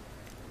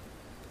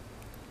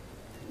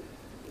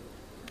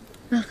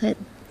 Bakit?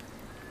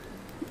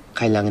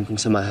 Kailangan kong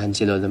samahan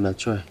si Lolo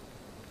Melchor.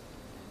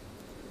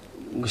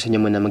 Gusto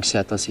niya muna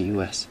mag-settle sa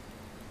US.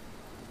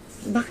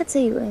 Bakit sa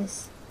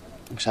US?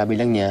 Sabi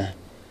lang niya,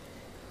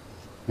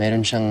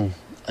 meron siyang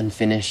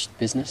unfinished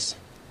business.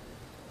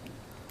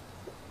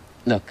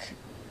 Look,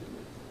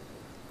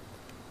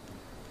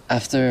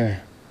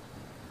 after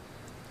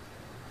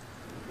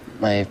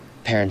my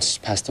parents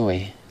passed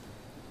away,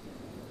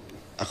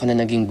 ako na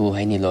naging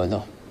buhay ni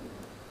Lolo.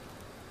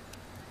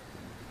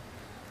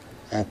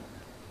 At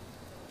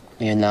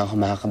ngayon lang ako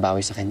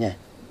makakabawi sa kanya.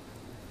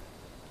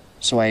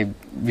 So I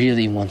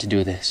really want to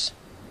do this.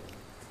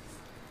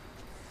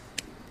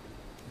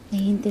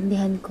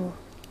 Naiintindihan ko.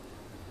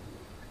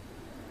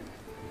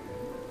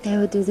 I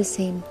would do the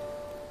same.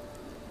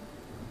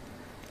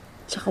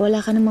 Tsaka wala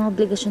ka ng mga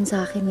obligasyon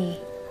sa akin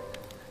eh.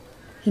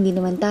 Hindi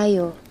naman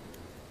tayo.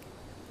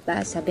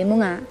 Ba, sabi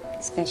mo nga,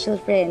 special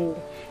friend.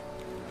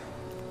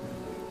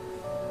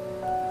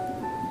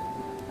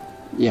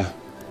 Yeah.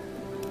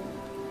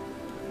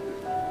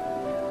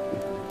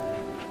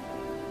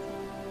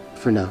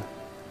 For now.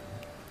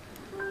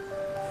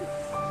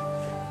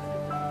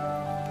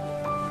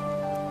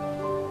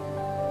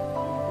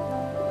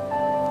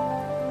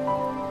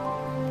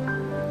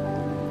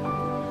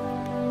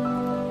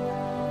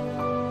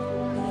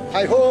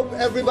 I hope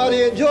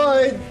everybody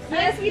enjoyed.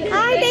 Yes, we did.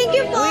 Ay, thank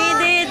you po. We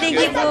did.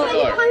 Thank you po.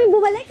 Hindi kami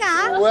bumalik,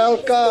 ha?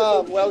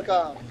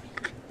 Welcome.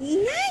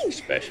 Nice.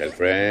 Special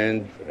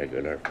friend,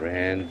 regular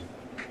friend,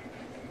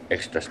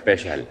 extra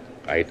special.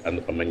 Kahit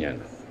ano pa man yan.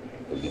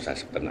 Huwag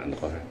masasaktan na ano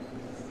ko, ha?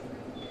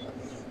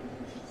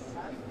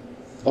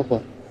 Opo.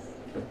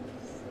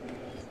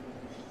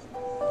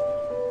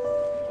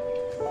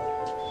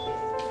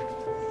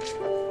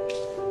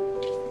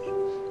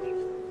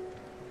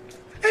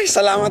 Ay,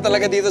 salamat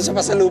talaga dito sa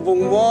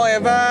pasalubong mo,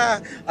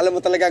 Eva. Alam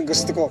mo talaga ang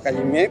gusto ko,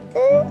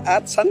 Kalimeko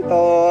at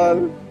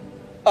Santol.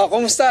 Oh,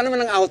 kumusta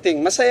naman ang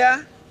outing?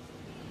 Masaya?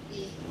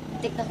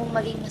 Tik na kong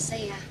maging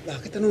masaya.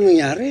 Bakit? Anong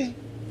nangyari?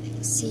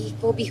 Si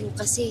Coby ho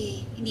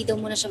kasi, hindi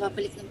daw muna siya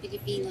babalik ng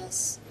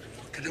Pilipinas.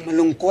 Huwag ka nang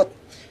malungkot.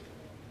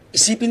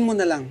 Isipin mo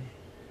na lang.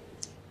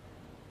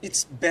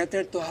 It's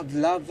better to have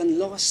love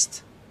and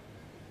lost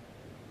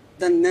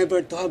than never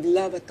to have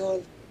love at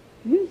all.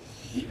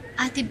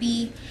 Ate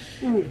B,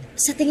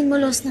 sa tingin mo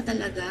lost na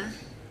talaga?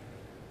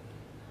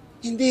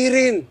 Hindi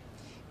rin.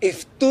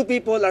 If two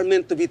people are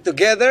meant to be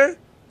together,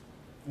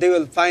 they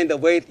will find a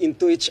way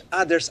into each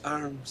other's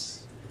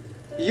arms.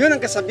 Yun ang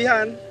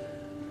kasabihan.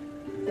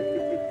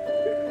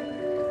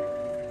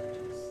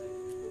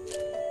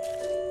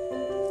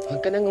 Huwag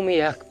ka nang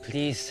umiyak,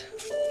 please.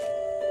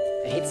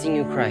 I hate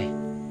seeing you cry.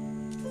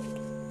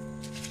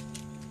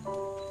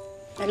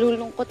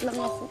 Nalulungkot lang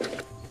ako.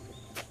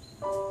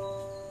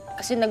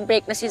 Kasi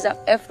nag-break na si Zac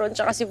Efron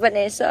tsaka si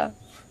Vanessa.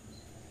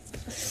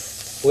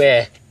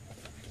 We,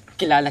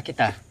 kilala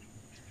kita.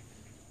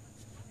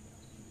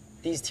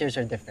 These tears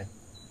are different.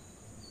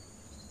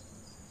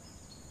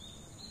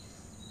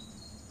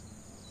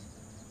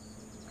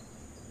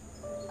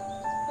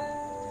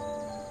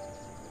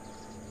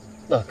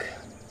 Look,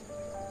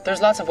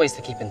 there's lots of ways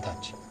to keep in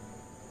touch.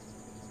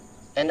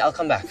 And I'll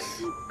come back.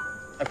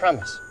 I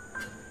promise.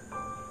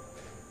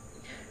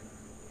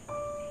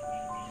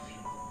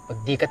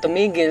 Pag di ka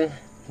tumigil,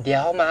 hindi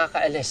ako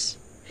makakaalis.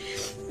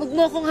 Huwag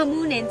mo akong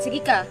hamunin. Sige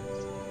ka.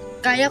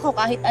 Kaya ko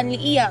kahit anli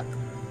iyak.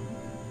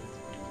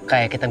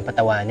 Kaya kitang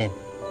patawanin.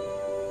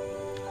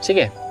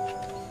 Sige.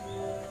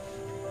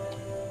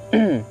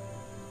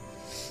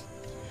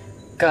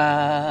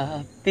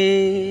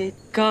 Kapit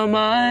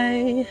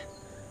kamay,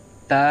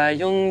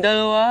 tayong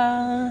dalawa,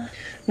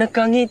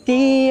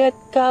 nakangiti at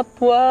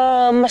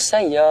kapwa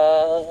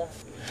masaya.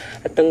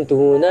 At ang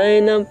tunay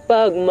ng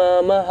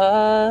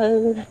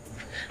pagmamahal,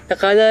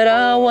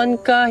 nakalarawan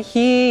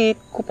kahit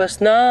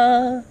kupas na.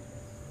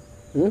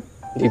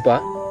 Di ba?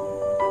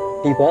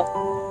 Di ba?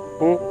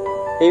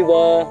 Di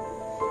ba?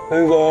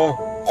 Di ba?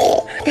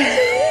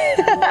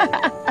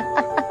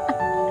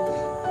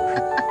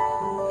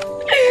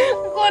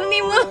 Corny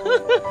mo.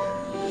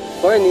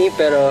 Corny,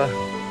 pero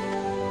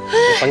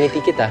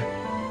pangiti kita.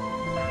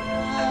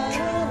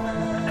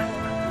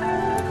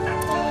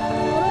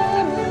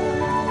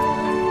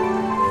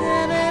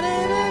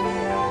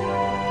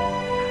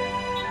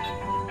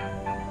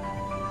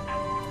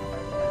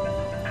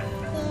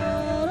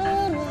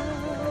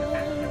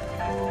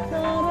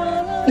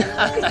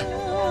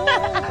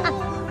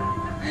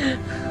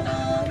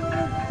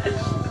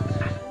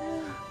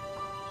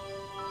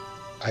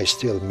 I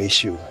still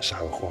miss you,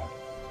 asawa ko.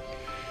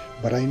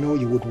 But I know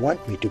you would want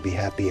me to be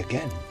happy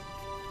again.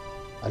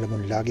 Alam mo,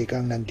 lagi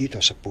kang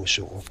nandito sa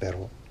puso ko,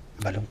 pero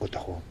malungkot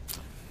ako.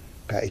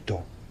 Kaya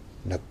ito,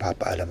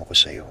 nagpapaalam ako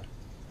sa iyo.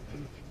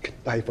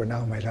 Goodbye for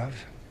now, my love.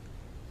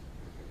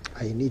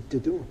 I need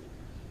to do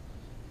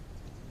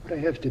what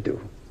I have to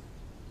do.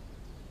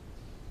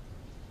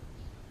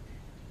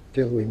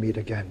 Till we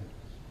meet again.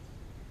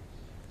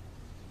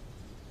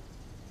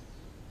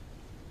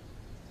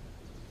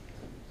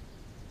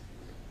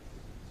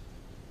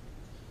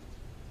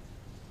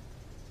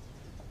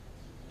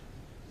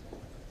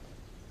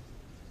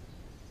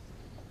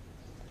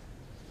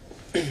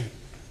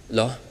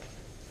 Lo?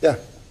 Yeah.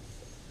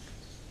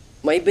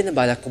 May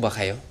binabalak po ba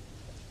kayo?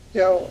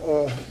 Yeah,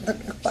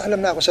 nagpaalam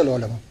na ako sa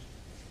lola mo.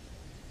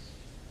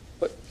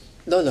 But,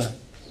 Lola,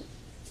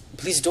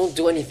 please don't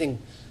do anything.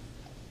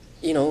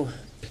 You know...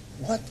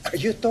 What are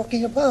you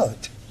talking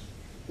about?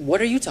 What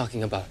are you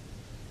talking about?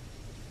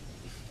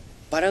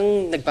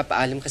 Parang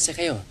nagpapaalam kasi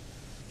kayo.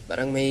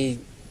 Parang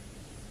may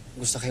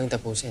gusto kayong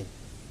tapusin.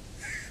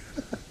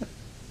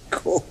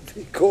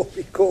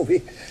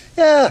 Coby.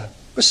 Yeah.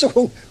 Gusto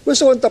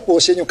kong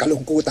tapusin yung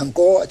kalungkutan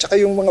ko at saka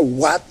yung mga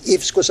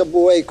what-ifs ko sa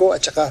buhay ko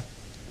at saka,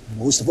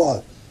 most of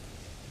all,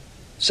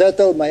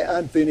 settle my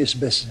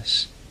unfinished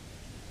business.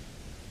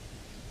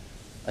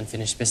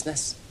 Unfinished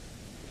business?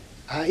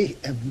 I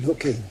am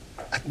looking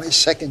at my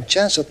second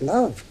chance at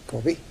love,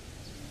 Coby.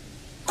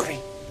 Coby,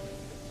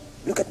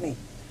 look at me.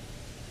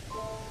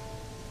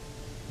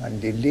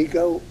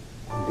 Manliligaw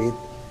ulit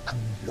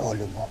ang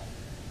lolo mo.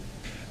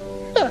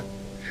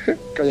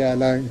 Kaya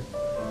lang,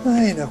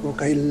 ay, naku,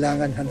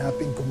 kailangan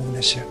hanapin ko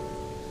muna siya.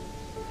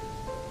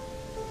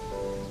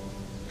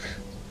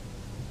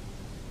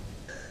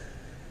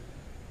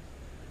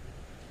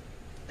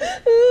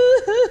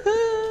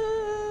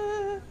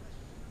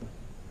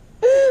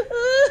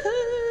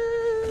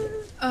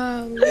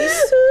 Miss,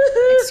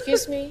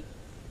 excuse me.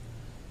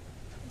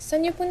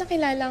 Saan niyo po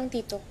nakilala ang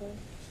tito ko?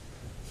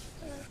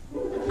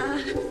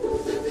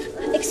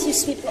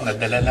 Excuse me po.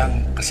 Nadala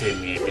lang kasi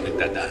may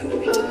pinagdadaanan.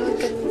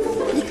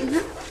 Halika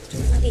nga.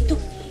 Dito.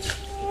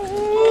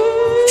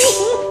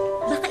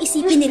 Baka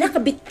isipin nila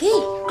kabit ka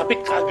eh.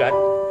 Kapit ka agad?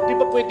 Di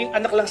ba pwedeng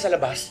anak lang sa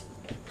labas?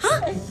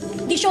 Ha?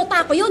 Di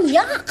syota ko yun,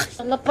 yak!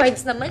 Mga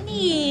parts naman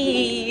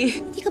eh.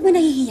 Hindi ka ba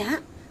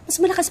nahihiya? Mas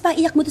malakas pa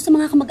iyak mo doon sa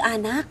mga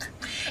kamag-anak.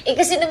 Eh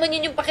kasi naman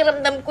yun yung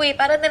pakiramdam ko eh.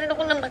 Para na rin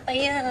ako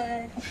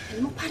namatayan.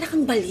 Alam mo, para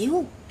kang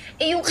baliw.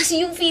 Eh yung kasi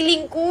yung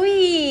feeling ko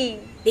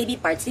eh. Baby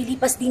parts,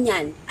 lilipas din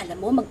yan. Alam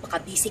mo,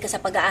 magpaka-busy ka sa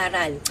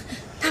pag-aaral.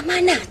 Tama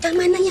na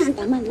yan,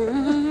 tama na.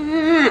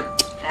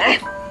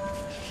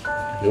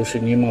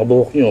 Ayusin niyo yung mga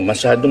buhok niyo.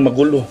 Masyadong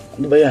magulo.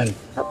 Ano ba yan?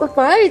 Papa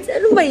Parts,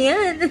 ano ba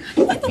yan?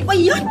 Ano ba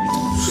yan?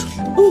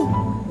 Oh,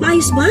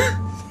 maayos ba?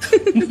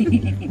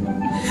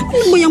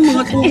 Ano ba yung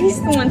mga to?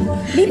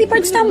 Baby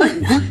parts, tama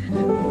na.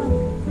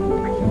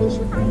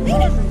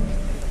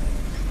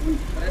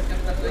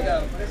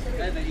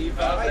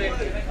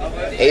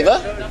 Ava?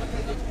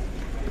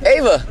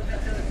 Ava!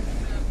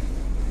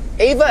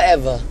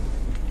 Ava.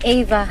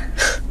 Ava.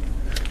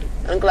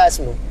 Anong class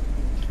mo?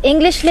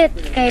 English Lit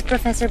kay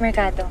Professor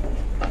Mercado.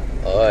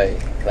 Oy,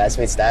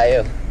 classmates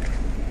tayo.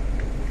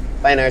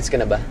 Fine arts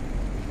ka na ba?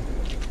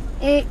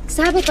 Eh,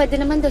 sabi pwede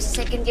naman daw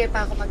sa second year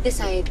pa ako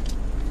mag-decide.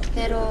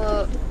 Pero,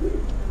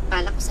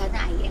 pala ko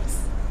sana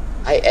IS.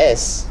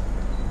 IS?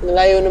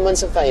 Nalayo naman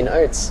sa fine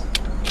arts.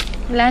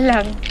 Wala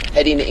lang.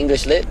 Heading na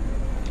English Lit.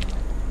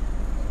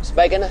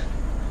 Sabay ka na.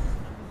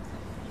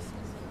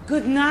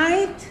 Good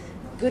night.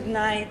 Good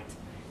night.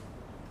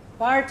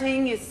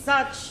 Parting is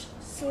such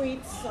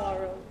sweet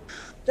sorrow.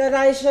 that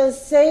I shall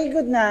say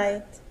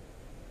goodnight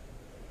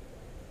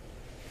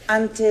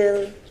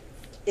until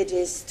it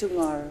is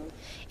tomorrow.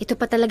 Ito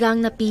pa talaga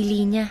ang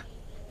napili niya.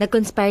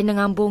 Nag-conspire na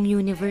nga ang buong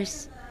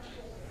universe.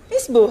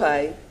 Miss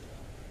Buhay,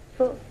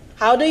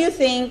 how do you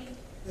think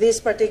this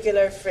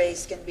particular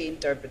phrase can be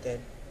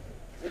interpreted?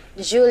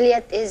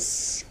 Juliet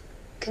is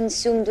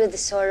consumed with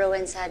sorrow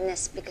and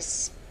sadness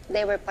because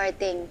they were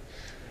parting.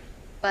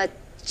 But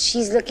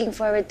she's looking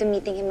forward to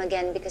meeting him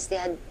again because they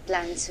had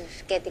plans of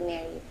getting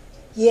married.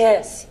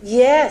 Yes,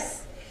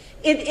 yes.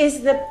 It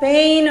is the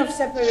pain of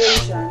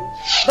separation,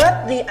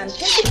 but the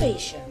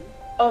anticipation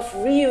of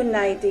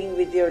reuniting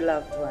with your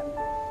loved one.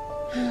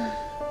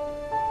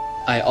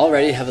 I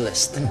already have a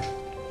list.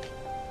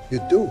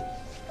 You do?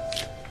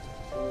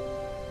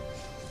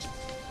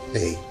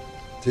 Hey,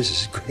 this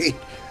is great.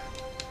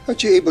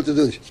 How'd you able to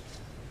do this?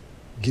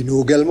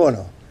 Ginugel mo,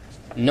 no?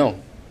 No,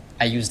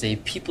 I used a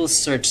people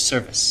search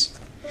service.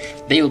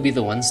 They will be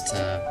the ones to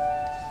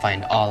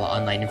find all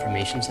online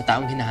information sa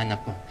taong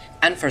hinahanap mo.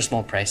 And for a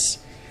small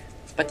price.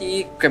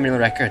 Pati criminal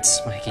records,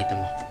 makikita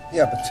mo.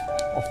 Yeah, but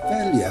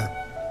Ophelia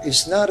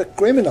is not a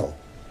criminal.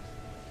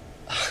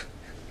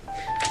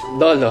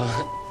 Lolo,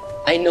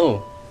 I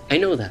know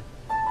that.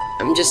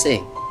 I'm just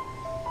saying.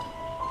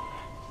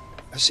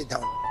 Sit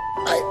down.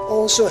 I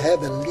also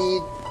have a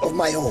lead of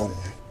my own.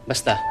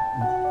 Basta,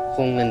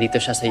 kung nandito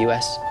siya sa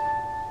US,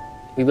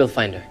 we will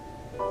find her.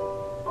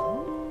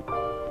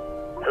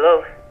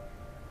 Hello?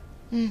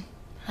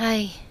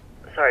 Hi.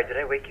 Sorry, did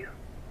I wake you?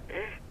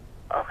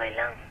 Okay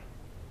lang.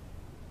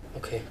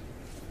 Okay.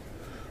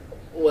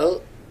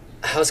 Well,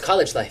 how's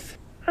college life?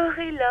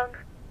 Okay lang.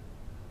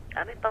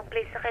 May pang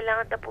place na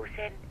kailangan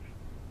tapusin.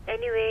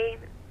 Anyway,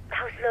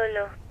 how's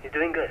Lolo? He's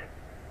doing good.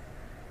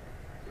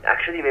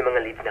 Actually, may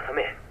mga leads na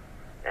kami.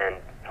 And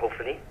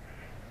hopefully,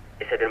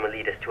 isa din will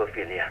lead us to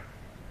Ophelia.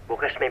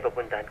 Bukas may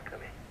papuntahan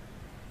kami.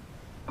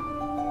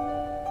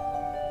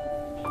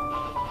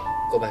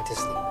 Go back to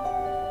sleep.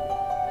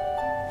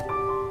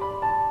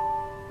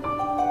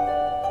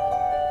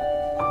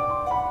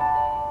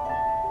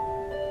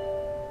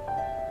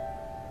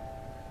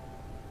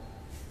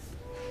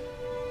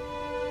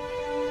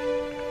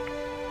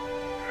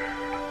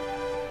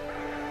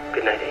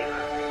 Good night, Ava.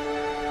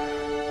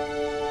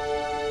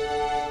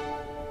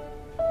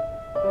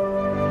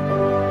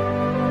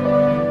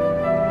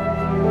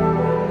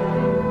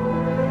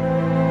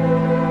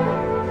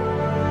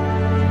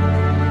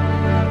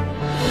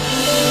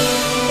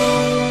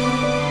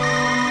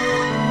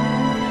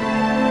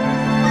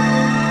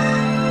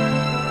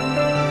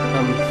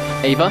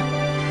 Ava?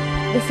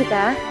 Busy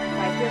ka?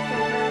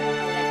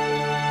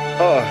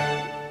 Oo.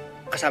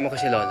 Kasama ko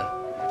si Lolo.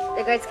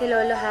 Regards kay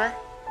Lolo, ha?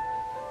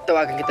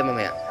 Tawagan kita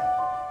mamaya.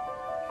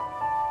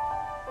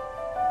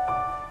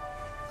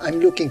 I'm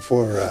looking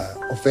for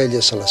Ophelia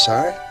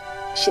Salazar.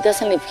 She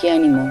doesn't live here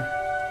anymore.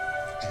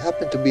 I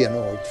happen to be an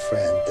old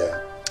friend.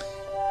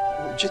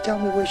 Would you tell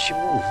me where she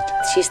moved?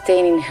 She's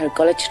staying in her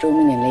college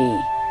room in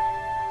LA.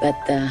 But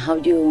how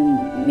do you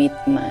meet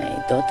my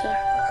daughter?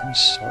 I'm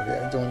sorry,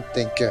 I don't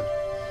think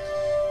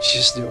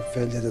she's the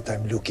Ophelia that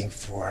I'm looking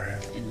for.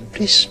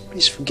 Please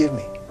forgive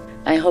me.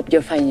 I hope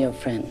you find your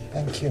friend.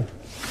 Thank you.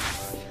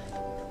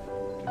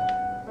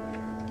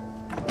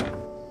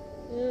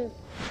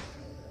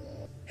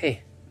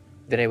 Hey,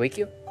 did I wake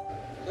you?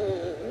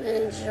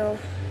 Medyo.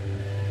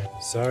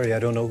 Sorry, I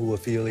don't know who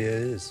Ophelia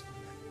is.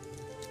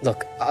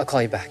 Look, I'll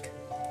call you back.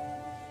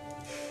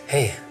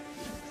 Hey,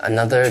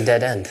 another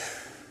dead end.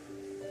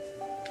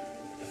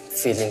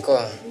 Feeling ko,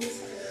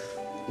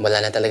 wala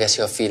na talaga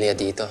si Ophelia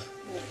dito.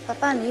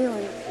 Paano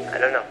yun? I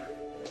don't know.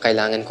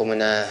 Kailangan ko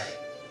muna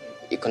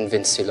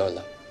i-convince si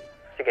Lola.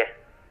 Sige,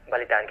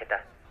 balitaan kita.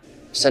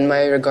 Send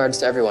my regards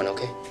to everyone,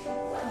 okay?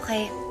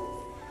 Okay.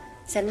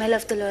 Send my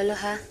love to Lolo,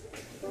 ha?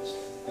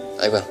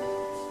 I will.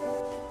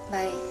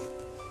 Bye.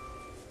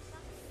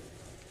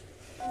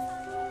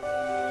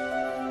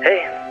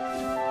 Hey,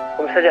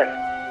 kumusta dyan?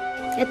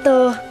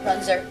 Ito,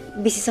 Ronzer.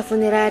 busy sa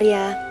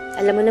funeraria.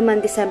 Alam mo naman,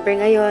 December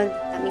ngayon.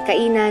 Daming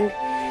kainan.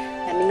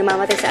 Daming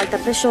namamatay sa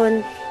alta presyon.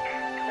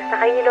 Basta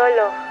kayo ni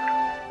Lolo.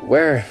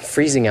 We're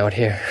freezing out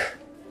here.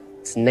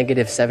 It's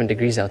 -7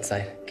 degrees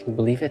outside. Can you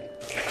believe it?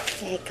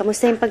 Eh,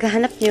 kamusta yung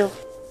paghahanap nyo?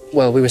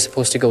 Well, we were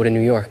supposed to go to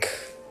New York.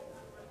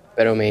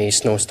 Pero may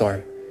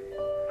snowstorm.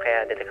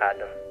 Kaya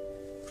delikado.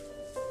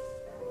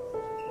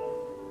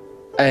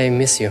 I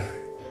miss you.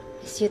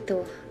 Miss you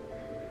too.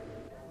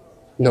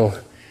 No,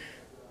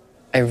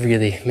 I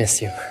really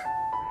miss you.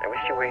 I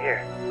wish you were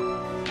here.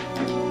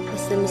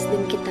 Miss na miss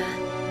din kita.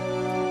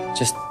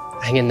 Just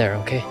hang in there,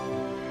 okay?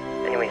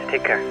 Anyways,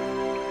 take care.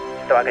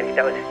 Tawagan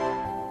kita ulit.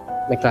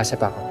 May klase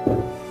pa ako.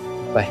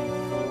 Bye.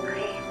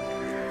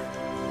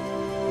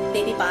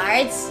 Baby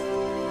Pards,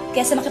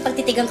 kesa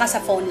makipagtitigan ka sa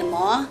phone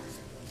mo,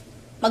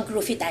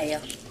 mag-groovy tayo.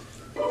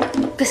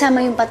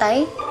 Kasama yung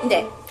patay?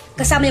 Hindi.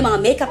 Kasama yung mga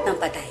makeup ng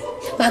patay.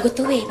 Bago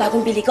to eh.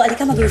 Bagong bili ko.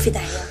 Alika, mag-groovy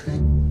tayo.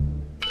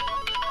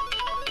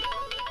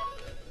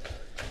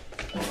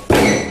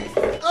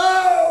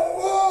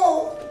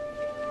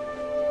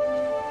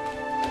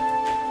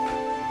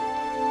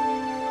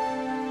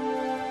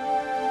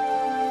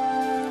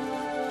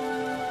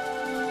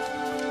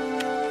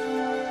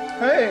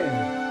 Hey,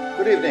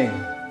 good evening.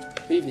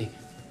 Good evening.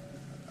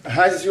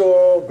 Has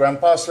your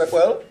grandpa slept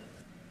well?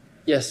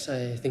 Yes,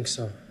 I think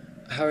so.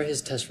 How are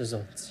his test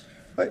results?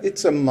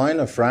 It's a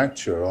minor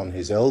fracture on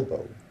his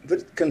elbow,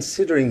 but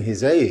considering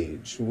his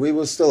age, we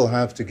will still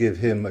have to give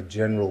him a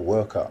general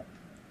workup,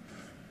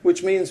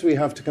 which means we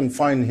have to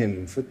confine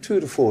him for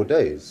 2 to 4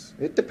 days.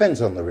 It depends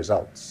on the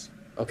results.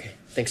 Okay,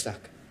 thanks, Doc.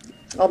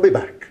 I'll be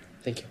back.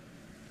 Thank you.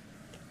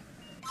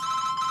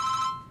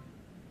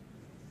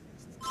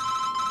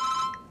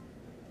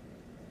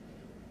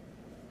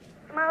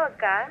 Tumawag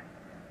ka?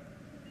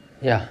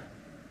 Yeah.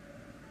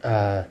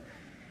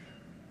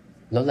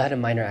 Lola had a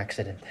minor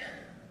accident.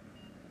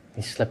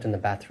 He slept in the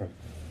bathroom.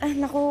 Ay,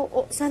 naku,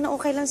 sana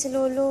okay lang si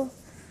Lolo.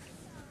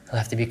 He'll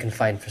have to be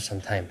confined for some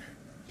time.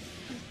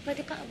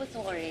 Pwede pa abot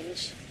ng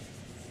orange?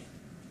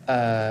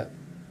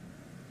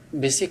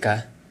 Busy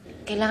ka?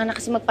 Kailangan na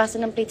kasi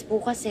magpasa ng plates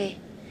bukas eh.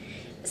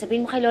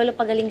 Sabihin mo kay Lolo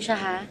pagaling siya,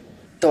 ha?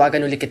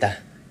 Tawagan ulit kita.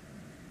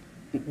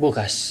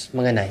 Bukas,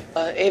 mga 9.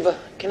 Ava,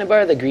 can I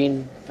borrow the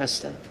green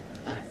pastel?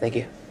 Thank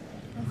you.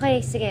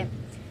 Okay, sige.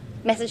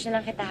 Message na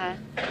lang kita, ha?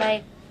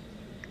 Bye.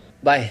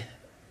 Bye.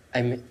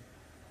 I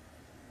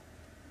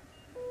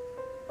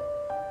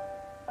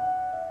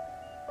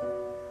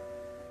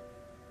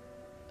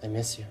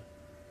miss you.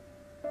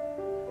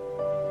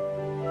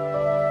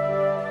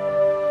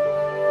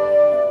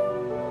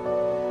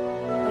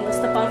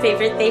 Kamusta po ang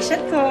favorite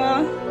patient ko?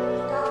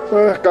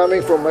 Well,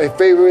 coming from my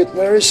favorite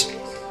nurse,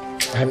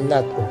 I'm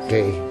not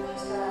okay.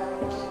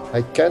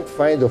 I can't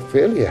find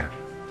Ophelia.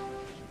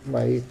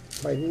 My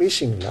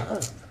missing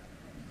love.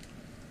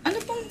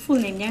 Ano pong full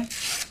name niya?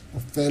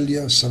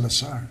 Ophelia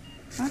Salazar.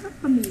 Parang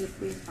pamilya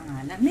po yung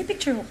pangalan. May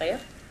picture mo kayo?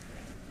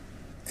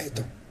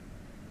 Eto.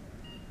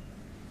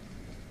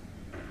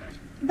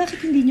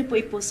 Bakit hindi niyo po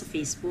i-post sa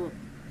Facebook?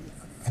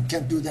 I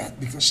can't do that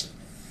because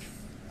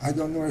I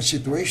don't know her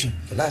situation.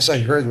 The last I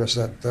heard was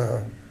that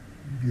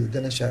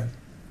byuda na siya.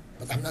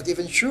 But I'm not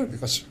even sure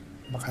because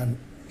baka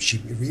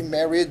she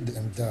remarried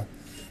and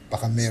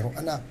baka merong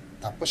anak.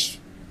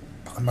 Tapos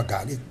baka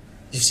magalit.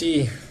 You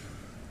see,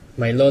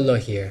 my lolo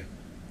here,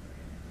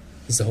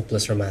 he's a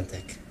hopeless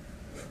romantic.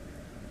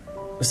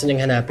 Gusto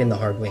niyang hanapin the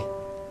hard way.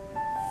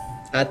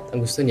 At ang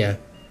gusto niya,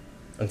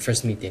 ang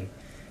first meeting,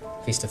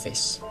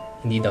 face-to-face.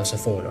 Hindi daw sa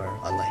phone or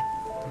online.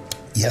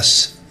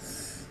 Yes,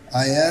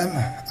 I am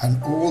an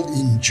old,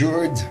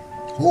 injured,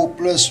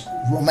 hopeless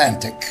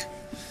romantic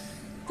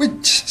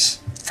with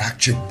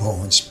fractured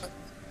bones, but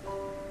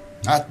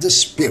not the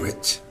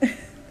spirit.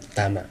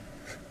 Tama.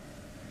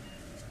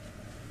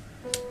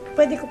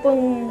 Pwede ko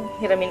pong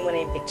hiramin mo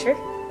na yung picture?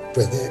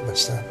 Pwede,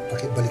 basta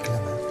pakibalik lang.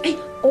 Ay,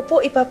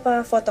 opo,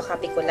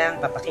 ipapa-photocopy ko lang.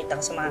 Papakita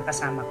ko sa mga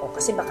kasama ko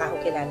kasi baka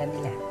ako kilala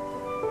nila.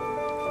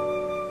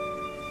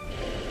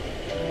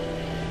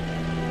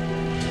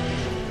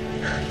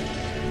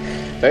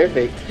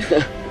 Perfect.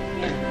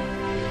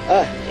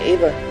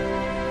 Ava,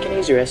 can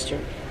I use your restroom?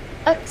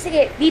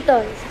 Sige,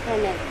 dito, sa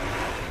kanan.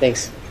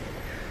 Thanks.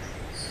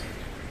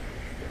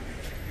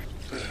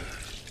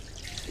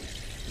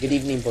 Good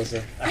evening po,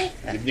 sir. Ay!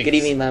 Good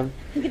evening, ma'am.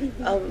 Good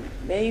evening.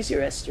 May I use your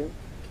restroom?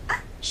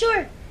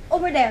 Sure,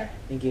 over there.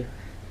 Thank you.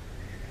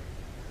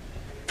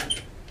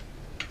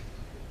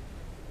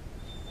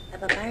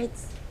 Papa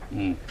Pards,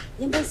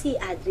 yan ba si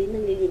Adrian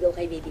nang liligaw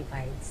kay Baby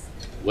Pards?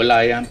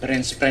 Wala yan.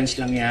 Friends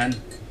lang yan.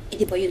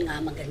 Di ba yun nga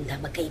maganda,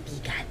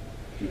 magkaibigan?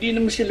 Hindi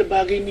naman sila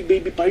bagay ni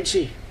Baby Pards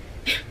eh.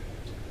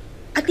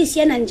 At least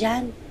yan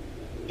nandyan.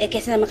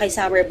 Kesa naman kay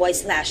Summer Boy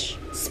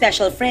 /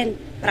 special friend,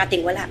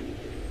 parating wala.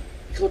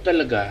 Ikaw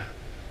talaga,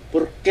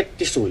 porket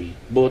tisoy,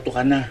 boto ka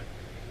na.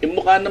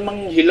 Mukha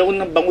namang hilaw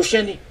ng bangus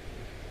yan eh.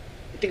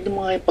 Tignan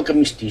mo nga yung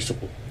pagkamistiso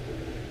ko.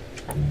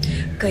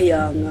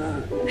 Kaya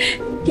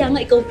nga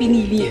ikaw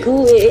pinili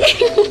ko eh.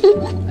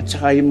 At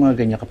saka yung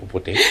mga ganyan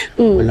kapuputi,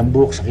 walang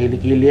buhok sa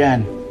kilikili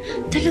yan.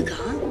 Talaga?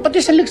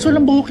 Pati sa legs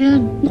walang buhok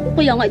yan. Naku,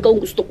 kaya nga ikaw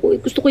ang gusto ko eh.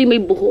 Gusto ko yung may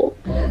buhok.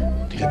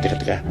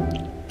 Teka.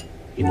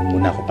 Inom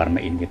muna ako para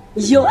mainit.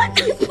 Yun!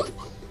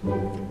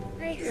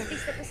 Ay,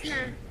 tapos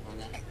na.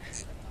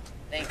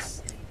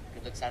 Thanks.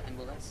 Good luck sa atin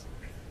bukas.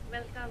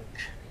 Welcome.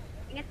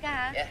 Ingat ka,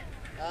 ha?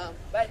 Yeah.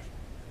 Bye.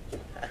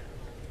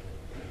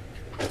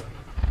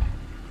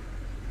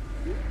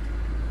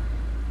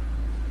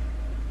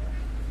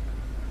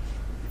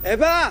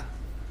 Eva!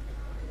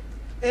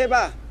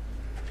 Eva!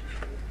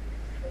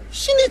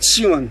 Sinits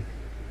yun.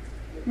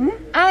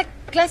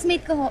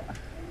 Classmate ko ho.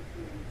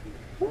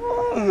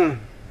 Oh.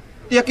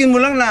 Tiyakin mo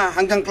lang na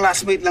hanggang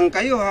classmate lang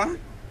kayo, ha?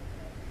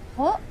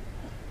 Ho?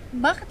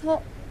 Bakit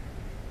ho?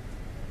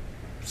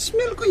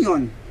 Smell ko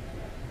yun.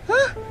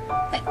 Ha?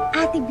 Ay,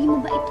 Ate B,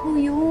 mabait ho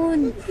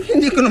yun.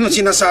 Hindi ko naman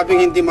sinasabing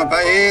hindi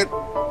mabait.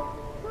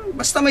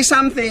 Basta may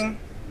something.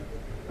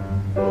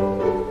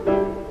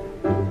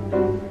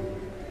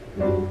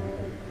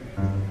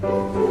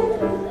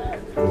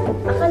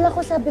 Akala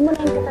ko sabi mo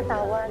na yung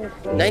katatawan.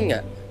 9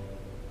 nga.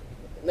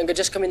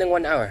 Nag-adjust kami ng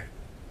 1 hour.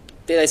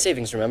 Daylight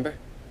savings, remember?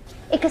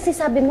 Kasi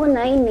sabi mo 9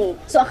 eh.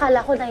 So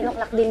akala ko 9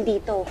 o'clock din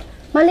dito.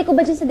 Malay ko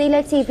ba dyan sa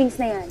daylight savings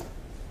na yan?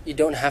 You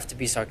don't have to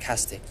be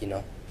sarcastic, you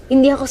know?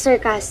 Hindi ako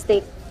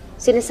sarcastic.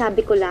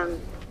 Sinasabi ko lang.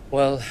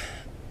 Well,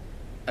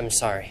 I'm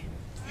sorry.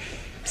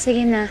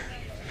 Sige na.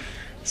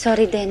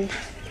 Sorry din.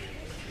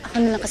 Ako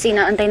na lang kasi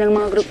inaantay ng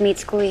mga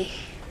groupmates ko eh.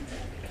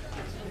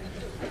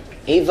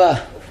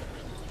 Ava,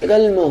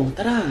 tagal mo.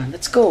 Tara,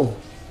 let's go.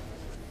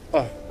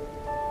 Oh,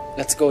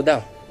 let's go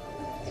daw.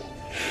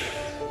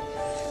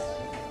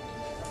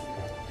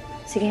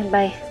 Sige,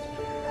 bye.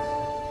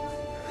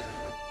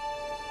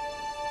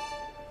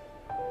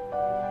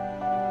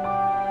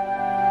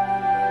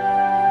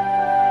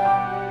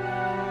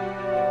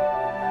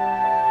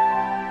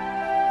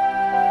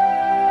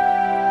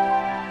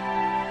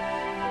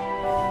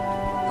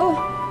 Oh,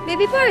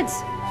 baby birds.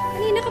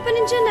 Kanina ka pa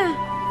nandyan ah.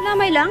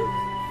 Lamay lang.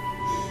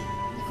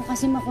 Hindi ko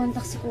kasi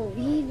makontak si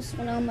Coby.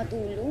 Gusto ko lang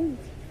matulog.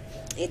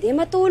 Eh di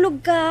matulog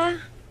ka.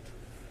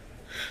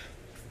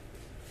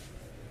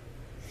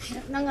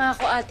 Hirap na nga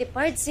ako, Ate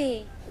Pards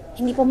eh.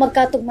 Hindi pa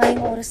magkatugma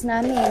yung oras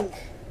namin.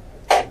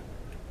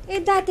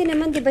 Eh dati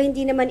naman, di ba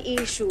hindi naman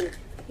issue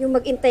yung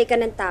mag-intay ka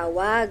ng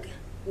tawag.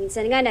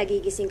 Minsan nga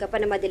nagigising ka pa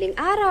na madaling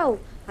araw,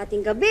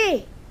 hating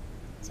gabi.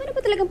 So ano ba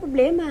talagang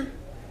problema?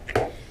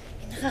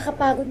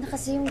 Nakakapagod na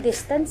kasi yung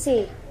distance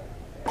eh.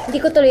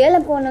 Hindi ko tuloy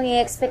alam kung anong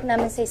i-expect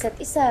namin sa isa't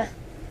isa.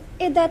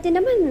 Eh dati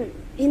naman,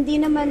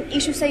 hindi naman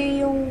issue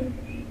sa'yo yung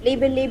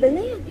label-label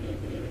na yan.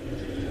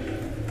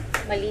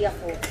 Mali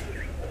ako.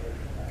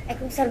 Eh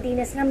kung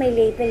sardinas nga may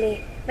label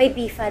eh. May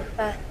BFAD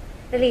pa.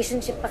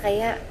 Relationship pa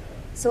kaya.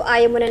 So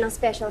ayaw mo na ng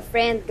special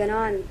friend,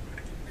 ganon.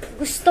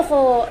 Gusto ko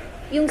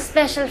yung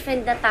special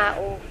friend na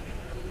tao.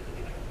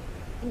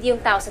 Hindi yung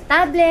tao sa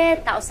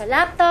tablet, tao sa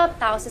laptop,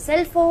 tao sa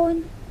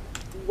cellphone.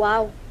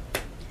 Wow.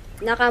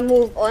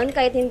 Naka-move on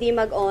kahit hindi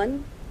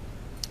mag-on.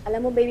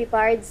 Alam mo, baby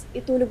pards,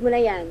 itulog mo na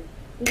yan.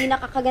 Hindi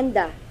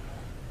nakakaganda.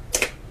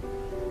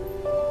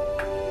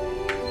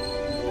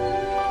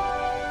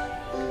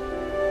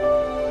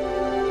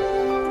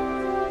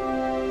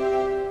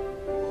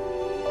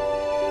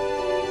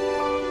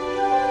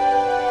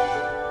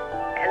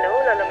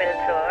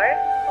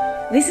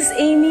 This is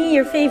Amy,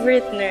 your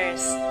favorite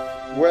nurse.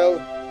 Well,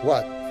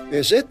 what?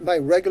 Is it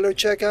my regular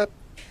checkup?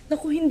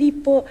 Naku, hindi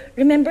po.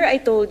 Remember I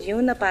told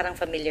you na parang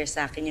familiar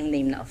sa akin yung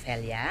name na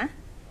Ophelia?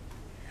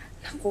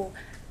 Naku,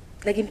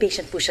 naging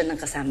patient po siya ng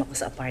kasama ko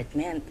sa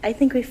apartment. I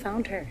think we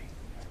found her.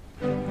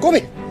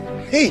 Coby!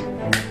 Hey!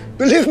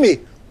 Believe me,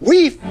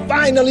 we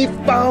finally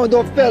found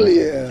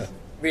Ophelia!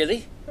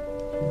 Really?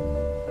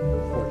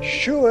 For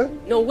sure.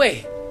 No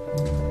way!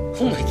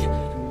 Oh my God.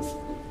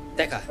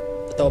 Teka,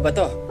 totoo ba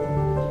to?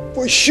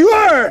 For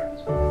sure!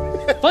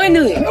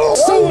 Finally!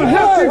 So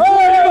happy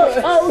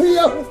for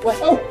you!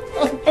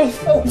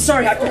 I'm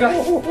sorry, I forgot.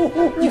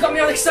 You got me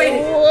all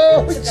excited.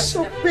 Oh, it's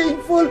so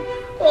painful.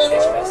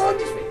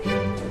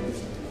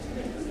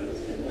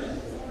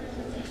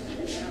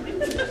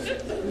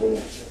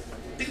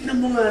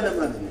 Tignan mo nga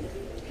naman.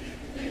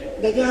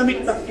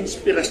 Nagamit ng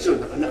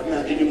inspirasyon ng anak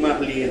natin yung mga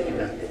kliyente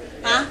natin.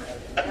 Ha?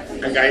 At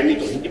kagaya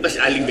nito, hindi ba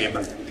si Aling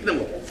Bebang? Tignan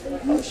mo.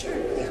 Oh, sure.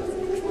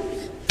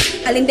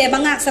 Aling Beba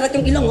nga, sarat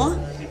yung ilong, oh.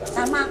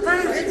 Tama ka.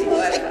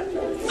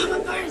 Mama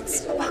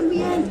Parts, baba mo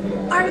yan.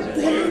 Art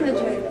yan.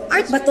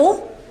 Art ba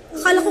to?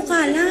 Akala ko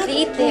kalat.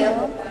 Liit eh,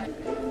 oh.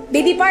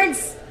 Baby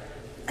Parts,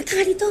 at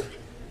ka dito.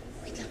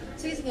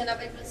 Sige,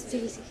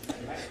 sige.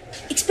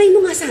 Explain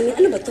mo nga sa amin,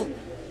 ano ba to?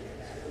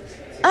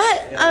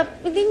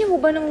 Hindi niyo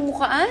mo ba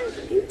namumukaan?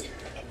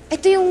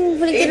 Ito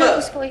yung huling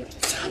tinapos ko eh.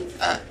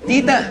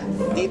 Tita!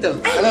 Dito.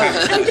 Hello.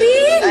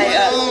 Andrin!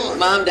 Hi,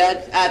 Mom,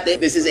 Dad,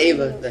 Ate. This is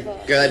Ava, the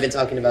girl I've been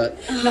talking about.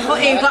 Nako,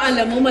 Ava,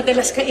 alam mo,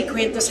 madalas ka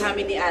ikwento sa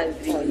amin ni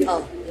Aldrin.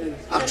 Oh.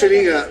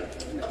 Actually nga,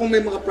 kung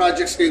may mga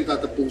projects kayong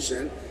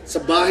tatapusin,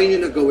 sa bahay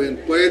niyo na gawin,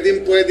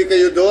 pwede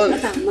kayo doon.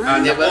 Tama.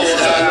 Diba?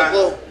 Ano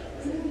po?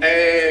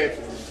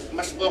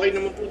 Mas okay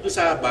naman po doon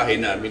sa bahay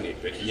namin eh.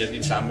 Pwede niya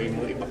din sa amin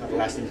mo ibang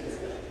kaklase.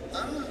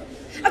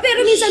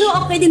 Pero minsan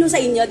okay din sa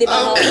inyo, di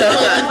ba?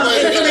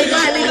 Tita,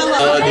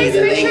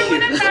 thank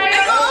you.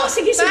 Oh,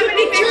 sige.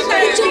 Picture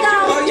tayo. Picture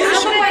daw.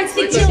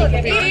 Picture.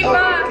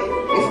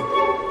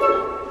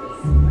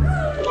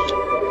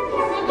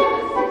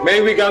 May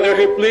we gather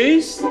here,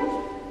 please?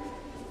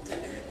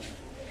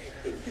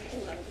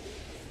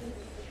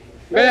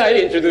 May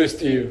I introduce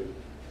to you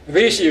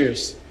this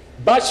year's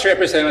batch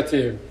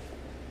representative,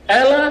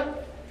 Ella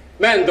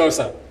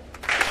Mendoza.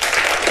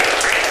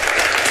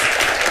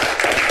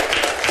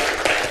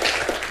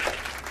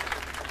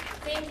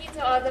 Thank you to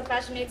all the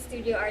passionate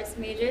studio arts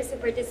majors who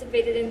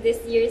participated in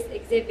this year's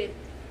exhibit.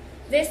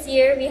 This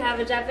year, we have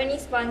a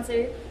Japanese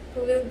sponsor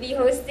who will be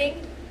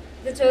hosting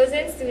the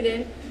chosen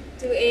student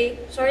to a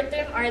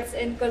short-term arts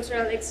and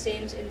cultural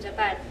exchange in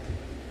Japan.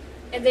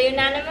 And the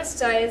unanimous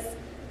choice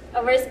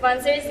of our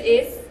sponsors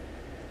is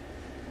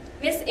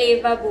Miss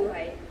Ava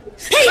Buhay.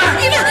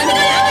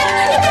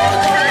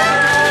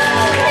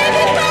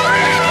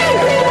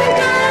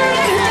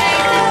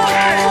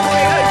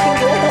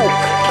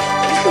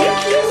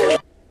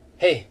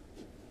 Hey,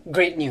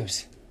 great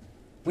news.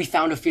 We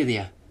found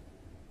Ophelia.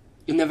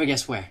 You'll never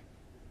guess where.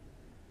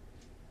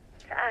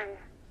 Saan?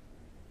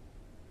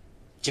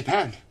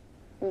 Japan.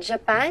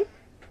 Japan?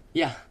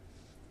 Yeah.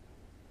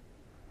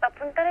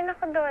 Papunta rin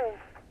ako doon.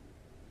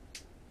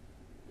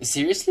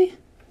 Seriously?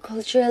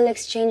 Cultural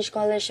exchange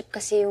scholarship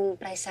kasi yung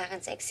prize sa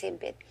akin sa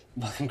exhibit.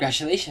 Well,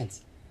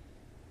 congratulations.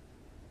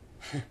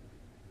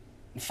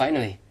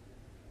 Finally,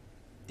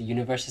 the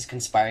universe is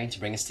conspiring to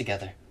bring us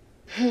together.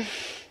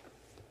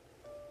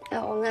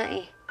 Oo nga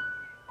eh.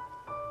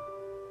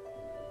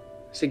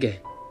 Sige.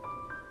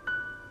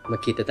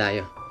 Magkita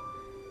tayo.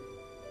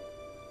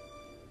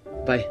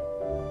 Bye.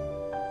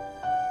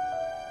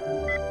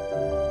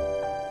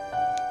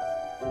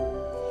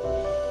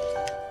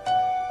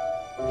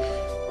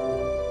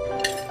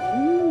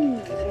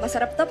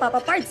 Masarap to,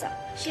 Papa Pards, ah.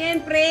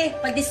 Siyempre,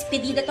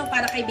 pag-despedida to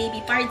para kay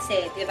Baby Pards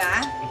eh, di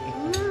ba?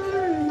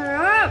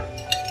 Harap!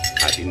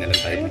 Hati na lang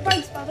tayo. Baby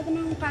Pards, Papa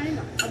naman yung kanin,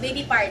 ah. O,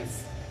 Baby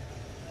Pards,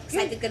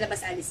 excited ka na ba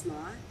sa alis mo?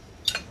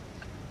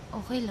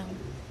 Okay lang.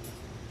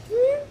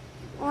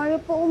 Ayaw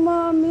pa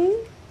umamin.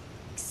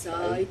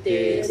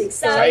 Excited!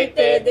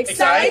 Excited!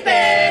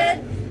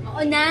 Excited!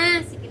 Oo na,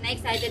 sige na,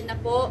 excited na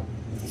po.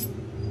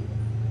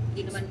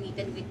 Hindi naman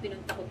meet and greet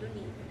pinunta ko dun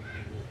eh.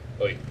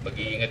 Hoy,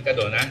 mag-iingat ka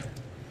doon, ha?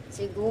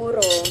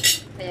 Siguro,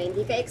 kaya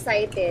hindi ka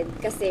excited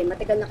kasi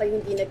matagal na kayo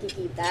hindi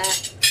nakikita.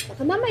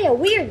 Baka mamaya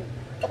weird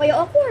o kaya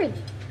awkward.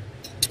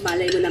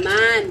 Malay mo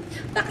naman,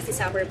 baka si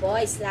Summer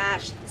Boy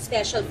 /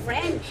 special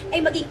friend ay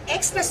maging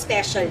extra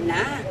special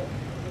na.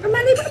 Or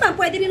malay mo naman,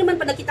 pwede rin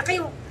naman pa nakita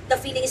kayo, the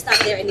feeling is not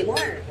there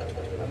anymore.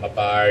 Mama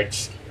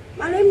Pards.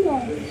 Malay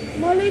mo,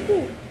 malay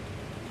ko.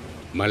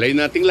 Malay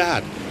nating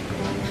lahat.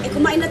 Eh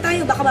kumain na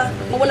tayo, baka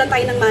mawalan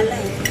tayo ng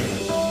malay.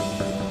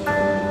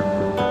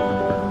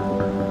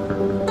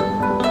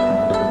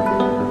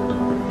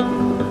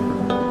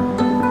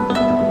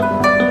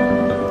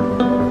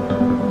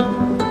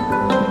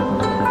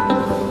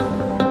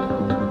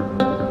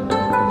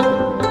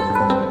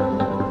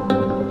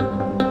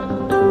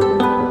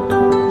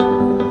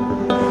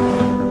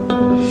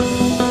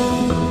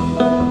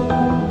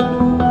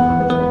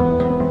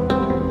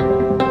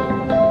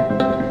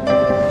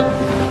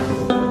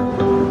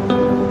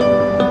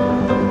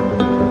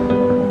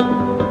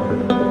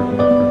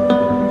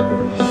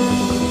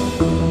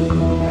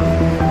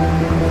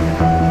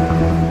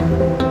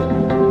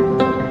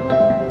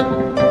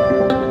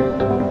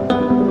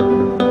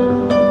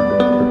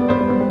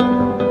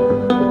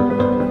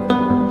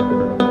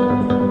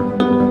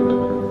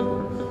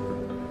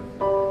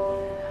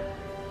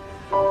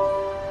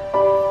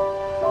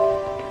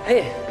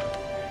 Hey,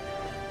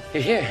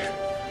 you're here.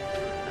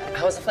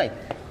 How was the flight?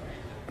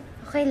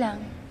 Okay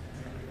lang.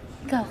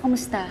 Ikaw,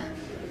 kamusta?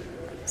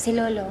 Si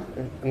Lolo?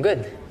 I'm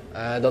good.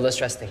 Lolo's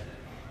resting.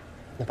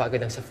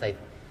 Napagod lang sa flight.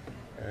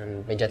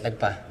 May jet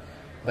lag pa.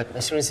 But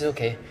as soon as he's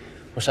okay,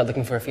 we'll start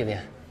looking for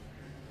Ophelia.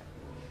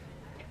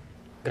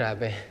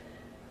 Grabe.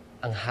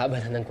 Ang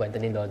haba na ng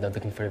kwenta ni Lolo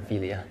looking for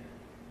Ophelia.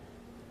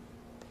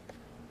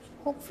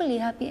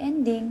 Hopefully, happy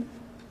ending.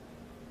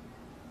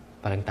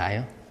 Parang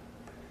tayo.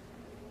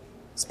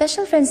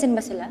 Special friends din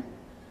ba sila?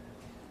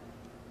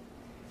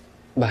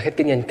 Bakit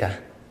ganyan ka?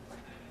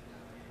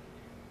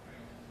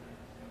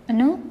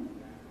 Ano?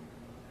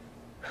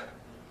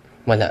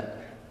 Wala.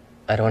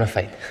 I don't wanna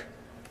fight.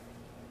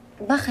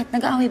 Bakit?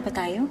 Nag-aaway ba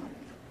tayo?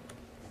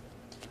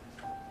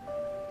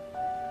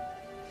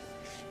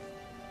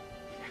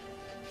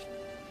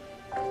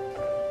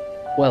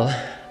 Well,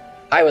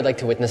 I would like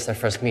to witness their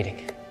first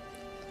meeting.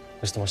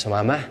 Gusto mo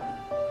sumama?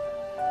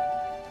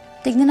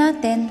 Tignan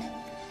natin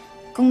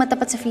kung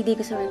matapat sa feeling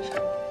ko sa Rachel.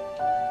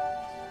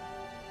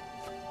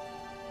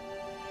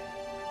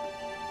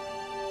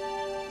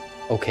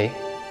 Okay.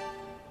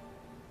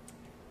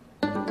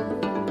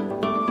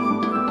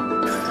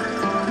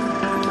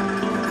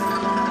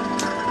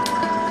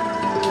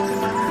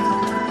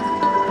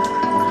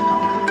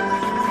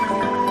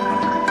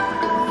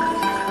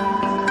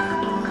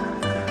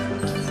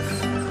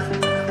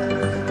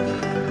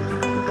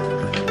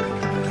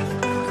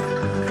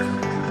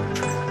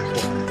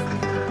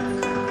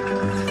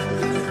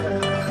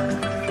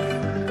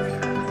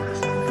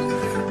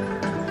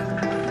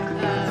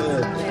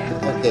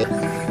 Okay.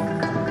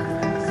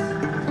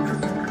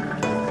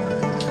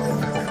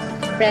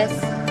 Press.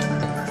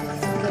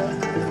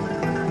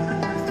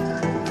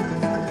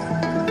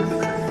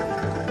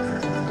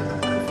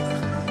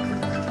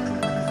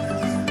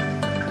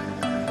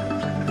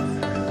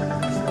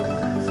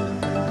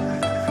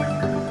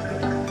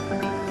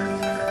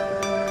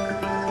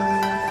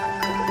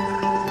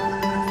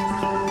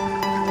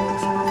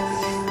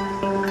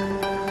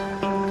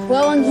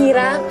 Wow, ang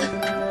hirap.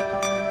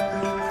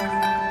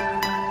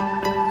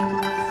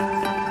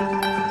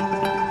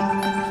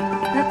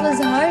 That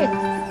was hard.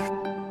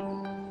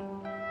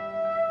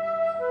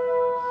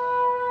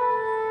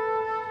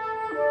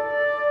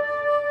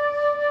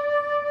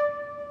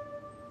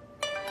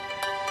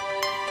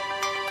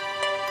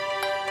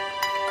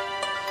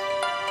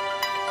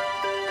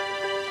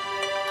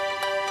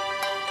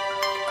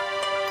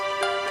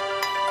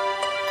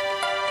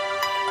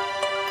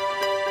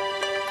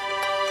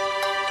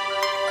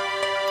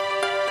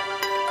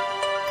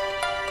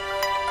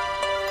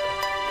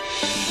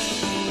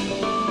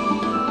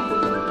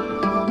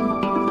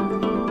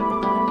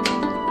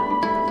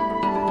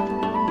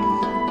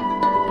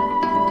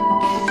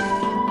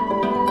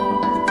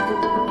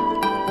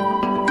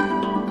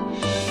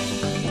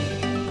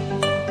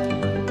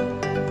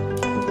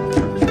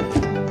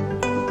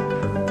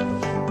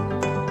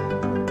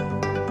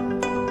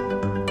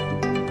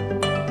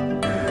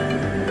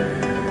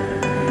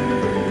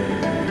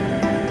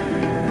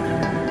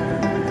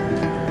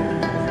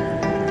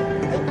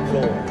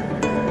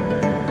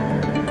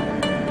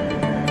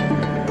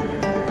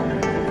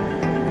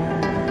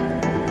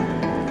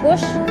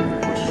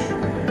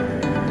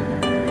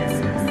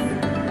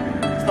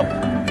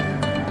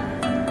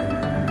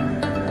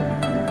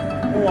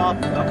 up.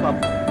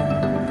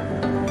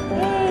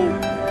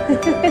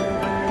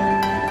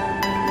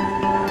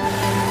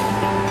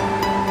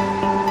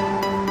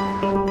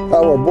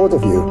 How are both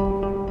of you?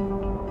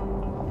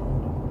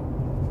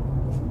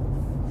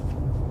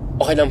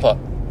 Okay lang po.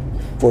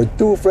 For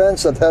two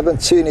friends that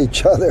haven't seen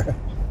each other,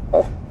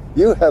 oh,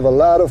 you have a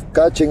lot of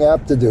catching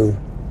up to do.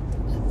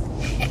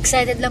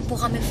 Excited lang po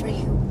kami for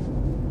you.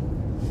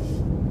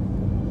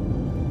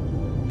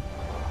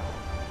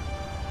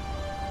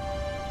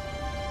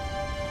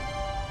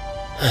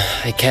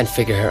 I can't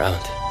figure her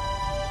out.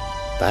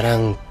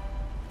 Parang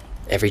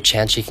every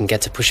chance she can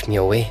get to push me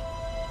away,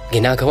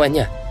 ginagawa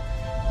niya.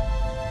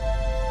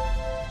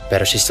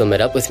 Pero she still met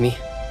up with me.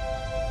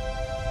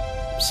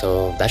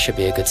 So that should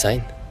be a good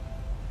sign.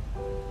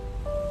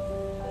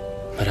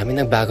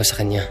 Maraming nagbago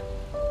sa kanya.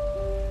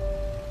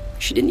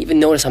 She didn't even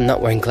notice I'm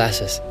not wearing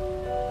glasses.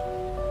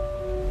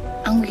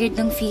 Ang weird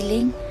ng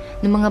feeling.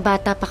 Nung mga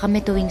bata pa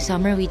kami tuwing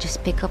summer, we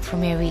just pick up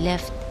from where we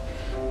left.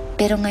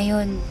 Pero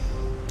ngayon,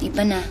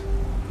 iba na.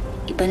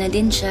 Iba na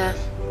din siya.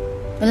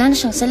 Wala na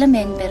siyang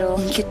salamin, pero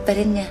ang cute pa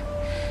rin niya.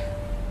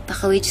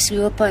 Baka we just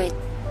grew apart.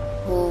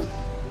 O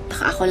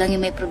baka ako lang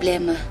yung may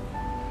problema.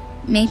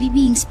 Maybe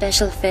being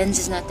special friends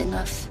is not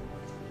enough.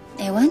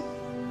 Ewan?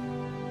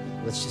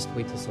 Let's just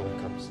wait till someone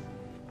comes.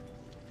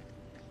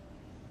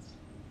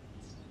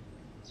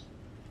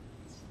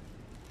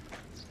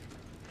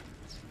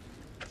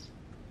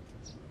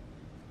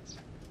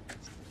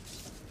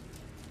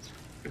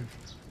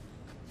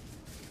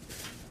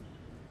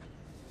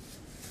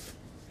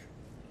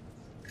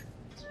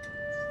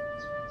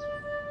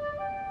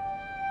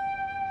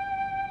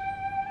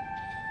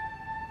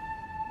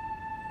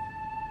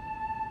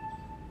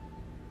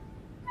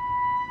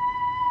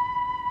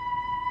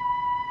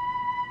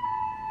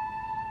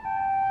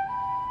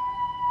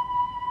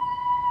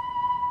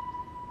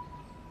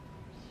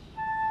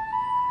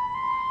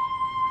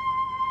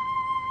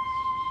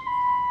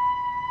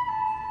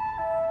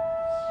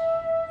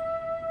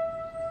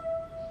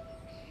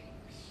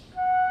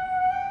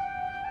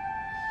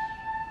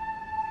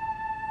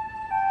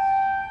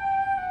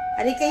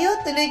 Halika kayo,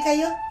 tuloy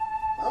kayo.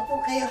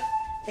 Opo kayo.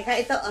 Teka,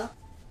 ito, oh.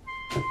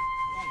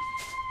 Yan.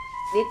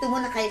 Dito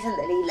muna kayo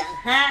sandali lang,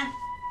 ha?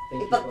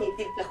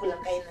 Ipagtitimpla ko lang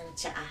kayo ng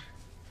tsaa.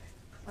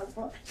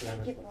 Opo.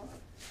 Thank you po.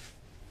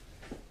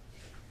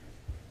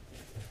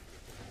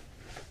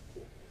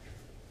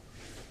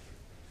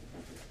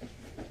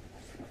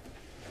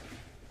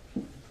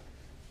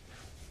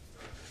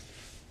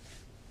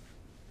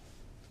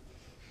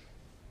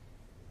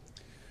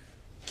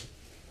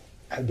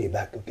 I'll be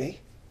back, okay?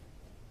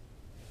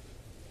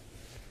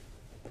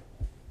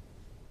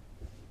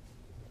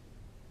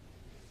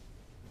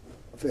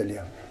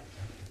 Ophelia,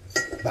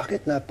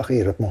 bakit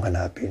napakahirap mong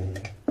hanapin?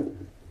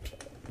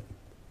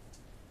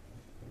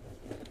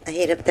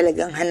 Mahirap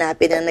talagang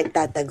hanapin ang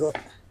nagtatago.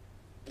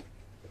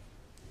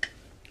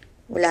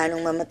 Mula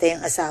nung mamatay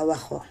ang asawa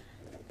ko,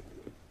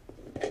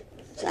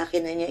 sa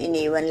akin na niya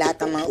iniwan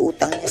lahat ng mga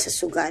utang niya sa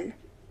sugal.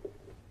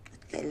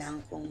 At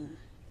kailangan kong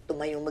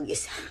tumayo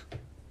mag-isa.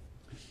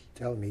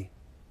 Tell me,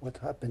 what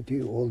happened to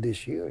you all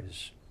these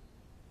years?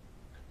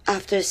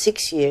 After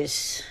 6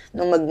 years,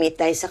 nung mag-meet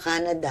tayo sa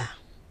Canada,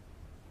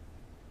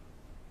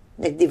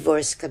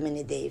 nag-divorce kami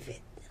ni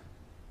David.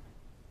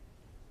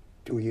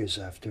 2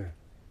 years after,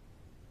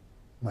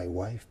 my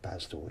wife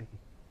passed away.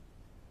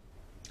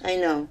 I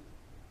know.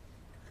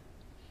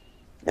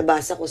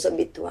 Nabasa ko sa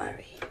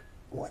obituary.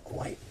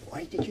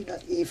 Why did you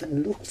not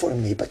even look for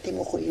me? Ba't di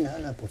mo ko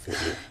inahanap,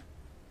 Ophelia?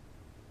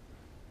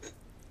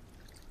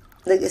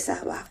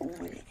 Nag-asawa akong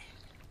muli.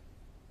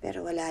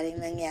 Pero wala rin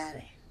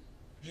nangyari.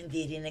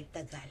 Hindi rin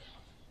nagtagal.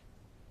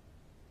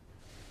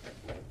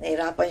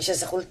 Nahirapan siya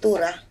sa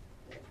kultura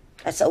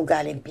at sa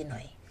ugaling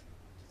Pinoy.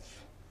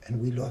 And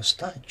we lost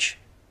touch.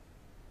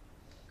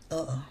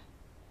 Oo.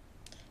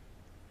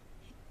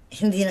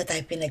 Hindi na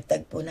tayo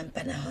pinagtagpo ng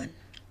panahon.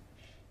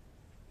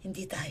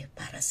 Hindi tayo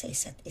para sa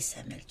isa't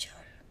isa,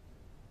 Melchor.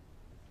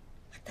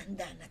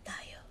 Matanda na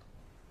tayo.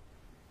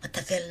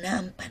 Matagal na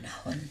ang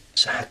panahon.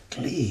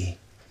 Exactly.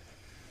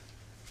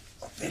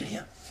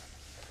 Ophelia,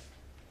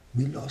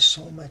 we lost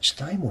so much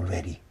time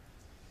already.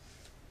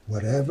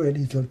 Whatever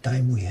little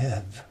time we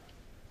have,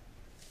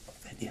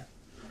 Ophelia,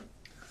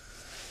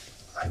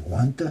 I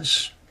want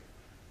us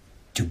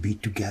to be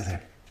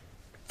together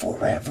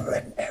forever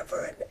and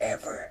ever and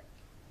ever.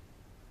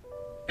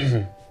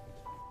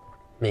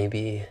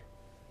 Maybe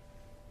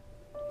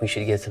we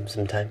should give them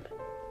some time.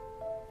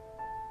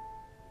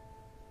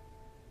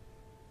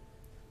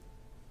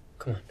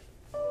 Come on.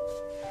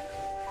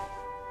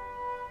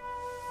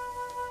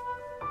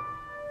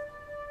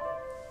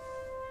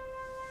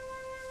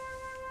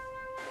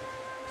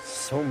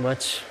 So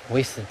much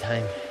wasted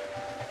time.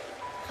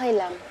 Okay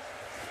lang.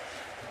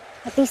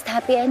 At least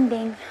happy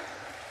ending.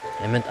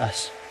 I meant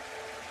us.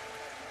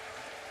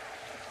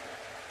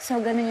 So,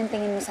 ganun yung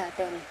tingin mo sa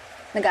atin.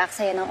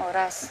 Nag-aaksaya ng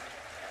oras.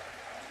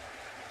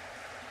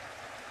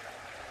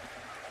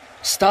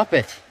 Stop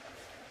it!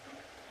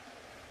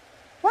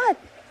 What?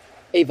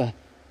 Ava,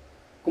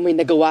 kung may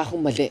nagawa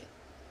akong mali,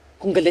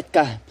 Kung galit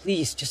ka,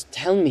 please, just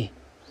tell me.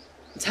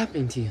 What's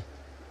happening to you?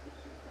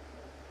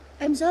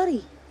 I'm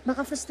sorry.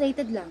 Baka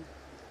frustrated lang.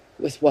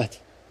 With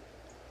what?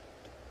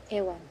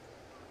 Ewan.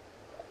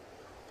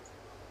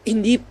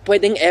 Hindi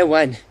pwedeng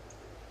ewan.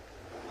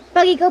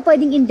 Pag ikaw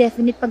pwedeng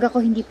indefinite, pag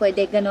ako hindi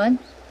pwede, ganon?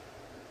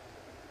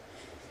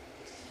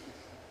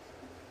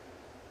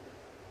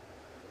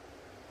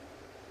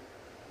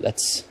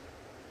 Let's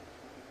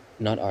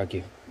not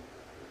argue.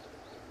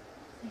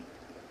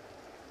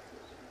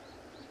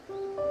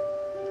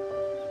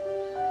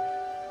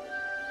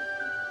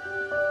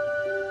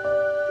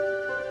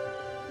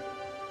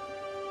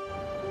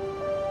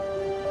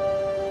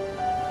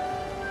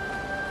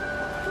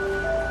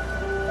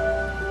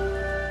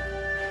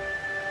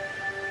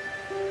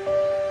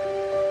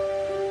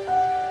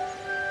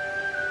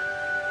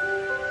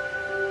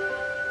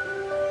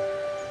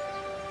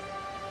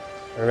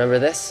 Remember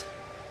this?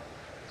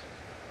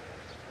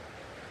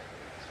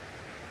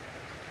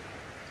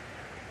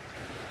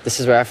 This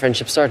is where our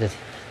friendship started.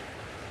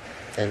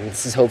 And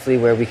this is hopefully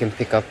where we can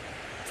pick up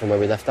from where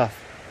we left off.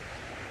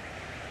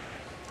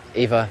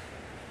 Ava,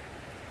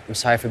 I'm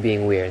sorry for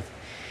being weird.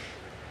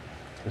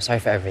 I'm sorry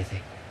for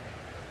everything.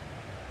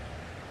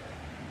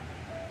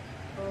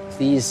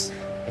 Please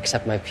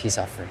accept my peace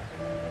offering.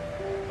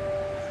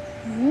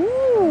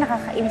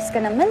 Nakakainis ka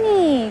naman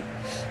eh.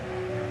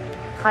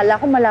 Akala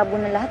ko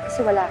malabo na lahat kasi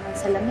wala kang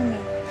salamin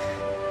eh.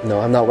 No,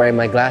 I'm not wearing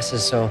my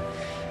glasses, so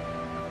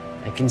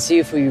I can see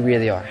you for who you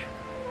really are.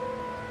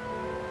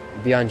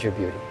 Beyond your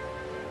beauty.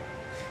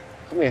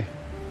 Come here.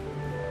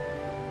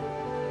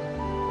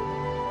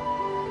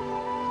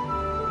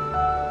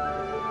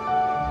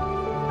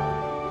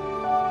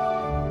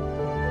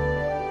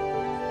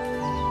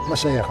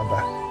 Masaya ka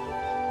ba?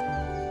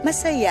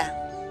 Masaya,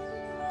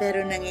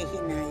 pero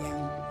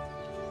nangihinayang.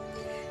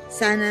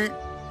 Sana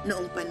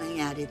noong pa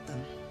nangyari to.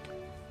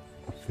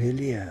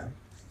 Ophelia,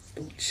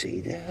 don't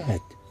say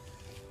that.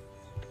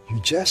 You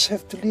just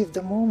have to live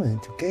the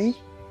moment, okay?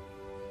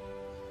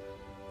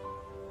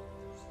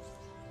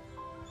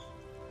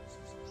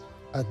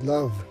 I'd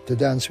love to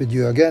dance with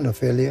you again,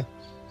 Ophelia.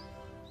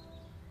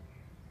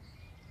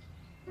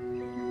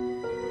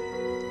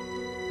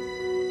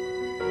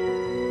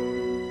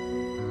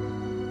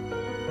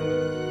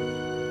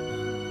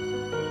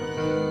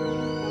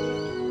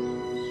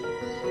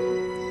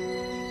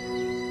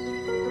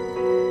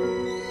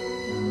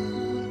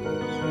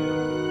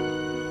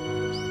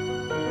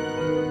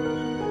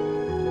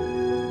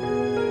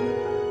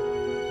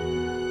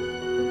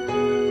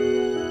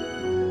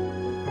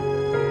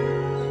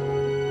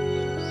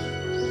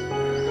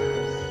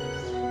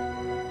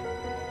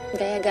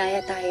 Gaya-gaya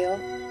tayo.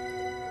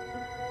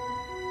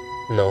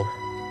 No,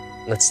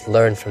 let's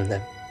learn from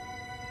them.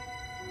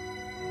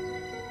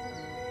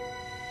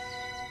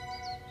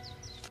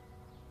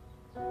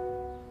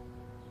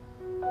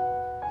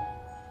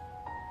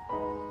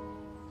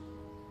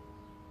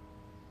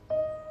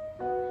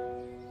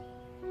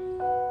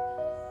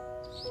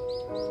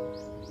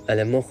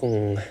 Alam mo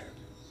kung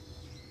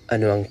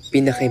ano ang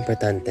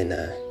pinaka-importante na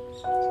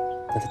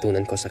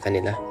natutunan ko sa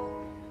kanila?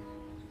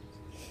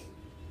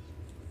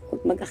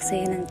 Huwag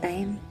mag-aksaya ng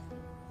time.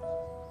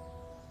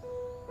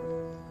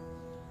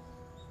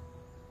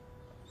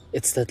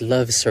 It's that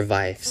love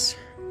survives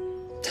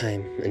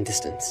time and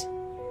distance.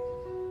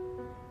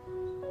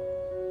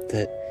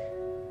 That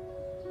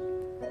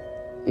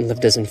love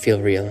doesn't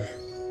feel real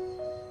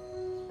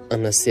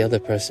unless the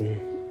other person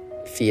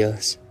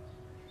feels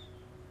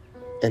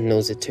and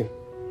knows it too.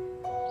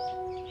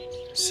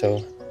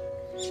 So,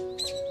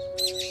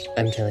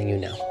 I'm telling you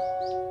now.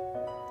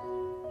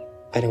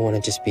 I don't want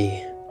to just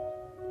be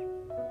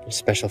a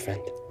special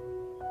friend.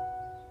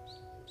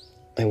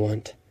 I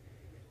want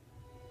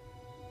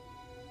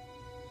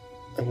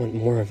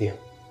more of you.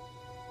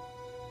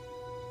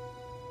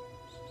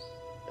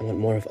 I want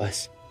more of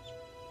us.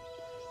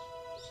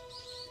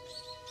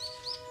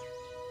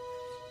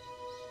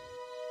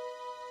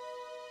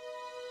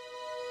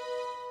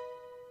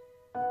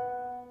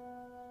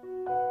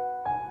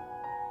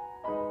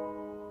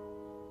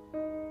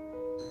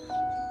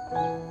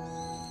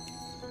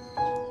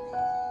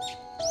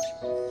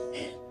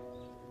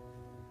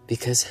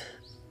 Because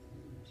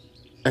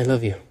I love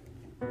you,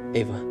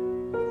 Ava.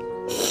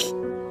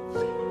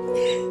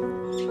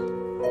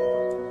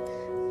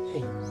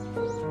 Hey.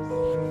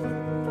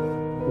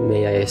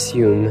 May I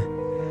assume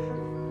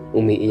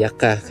umiiyak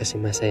ka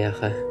kasi masaya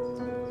ka?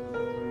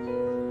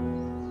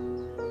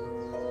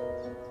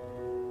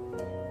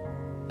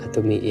 At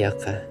umiiyak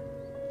ka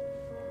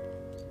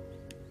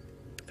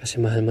kasi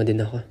mahal mo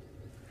din ako?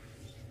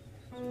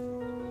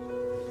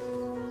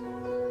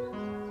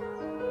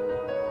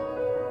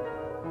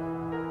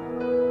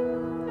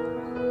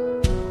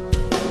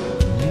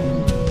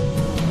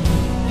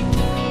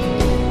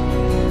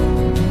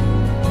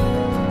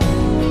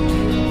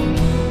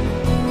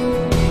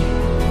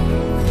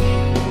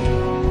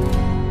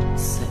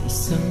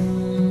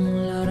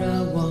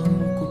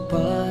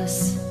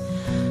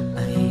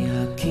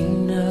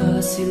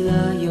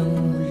 Silayang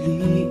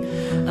muli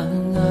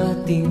ang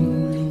ating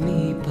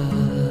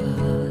lumipas.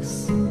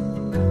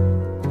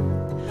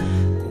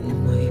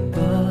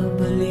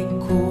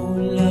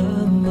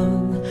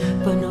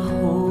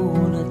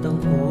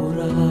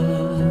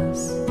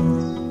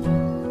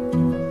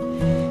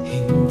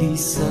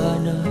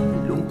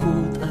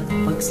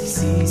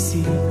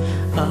 pagsisisi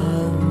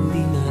ang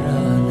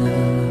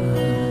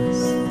dinaranas.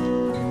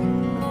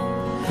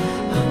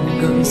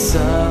 Hanggang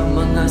sa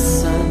mga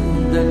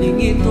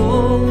sandaling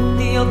ito,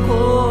 di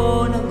ako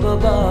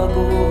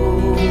nagbabago.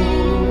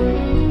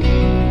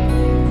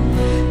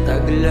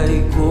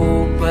 Taglay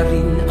ko pa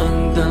rin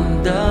ang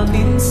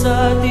damdamin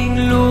sa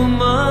ating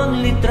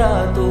lumang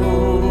litrato.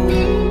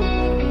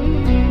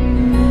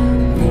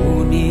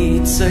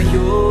 Ngunit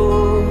sa'yo,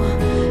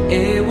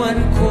 ewan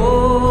ko,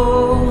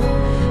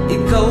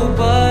 ikaw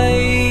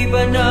ba'y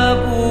ba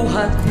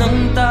nabuhat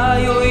nang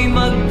tayo'y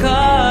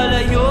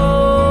magkalayo?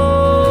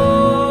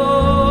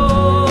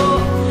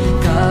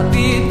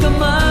 Kapit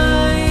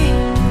kamay,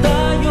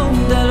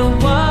 tayong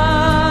dalawa,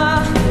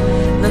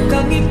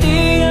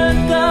 nakangiti at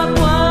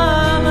kapwa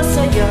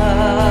masaya.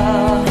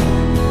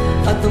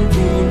 At ang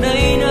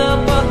tunay na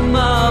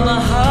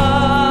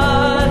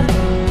pagmamahal,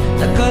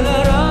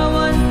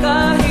 nakalarawan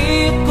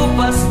kahit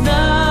kupas na.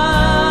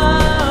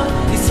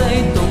 Isa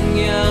itong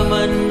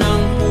yaman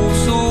ng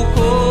puso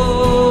ko,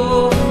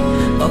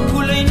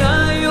 pakulay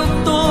na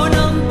yugto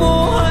ng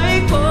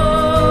buhay ko.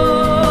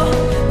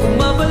 Kung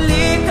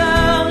mabalik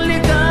ang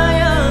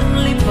ligayang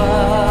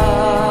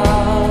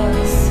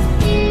lipas,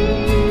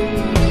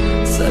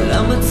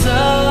 salamat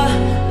sa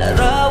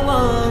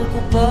larawan ko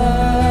pa.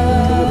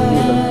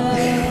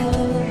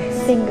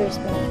 Fingers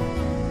mo.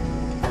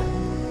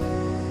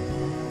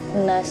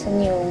 Kung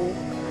nasan yung...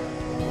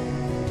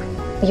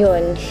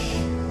 yun.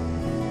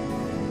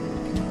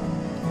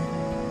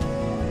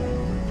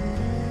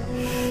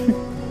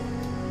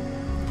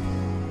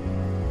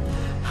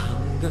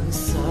 Hanggang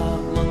sa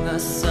mga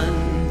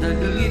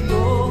sandali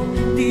ito,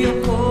 di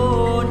ako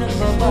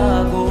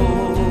nagbabago.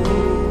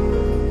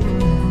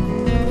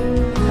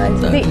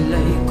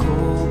 Taglay ko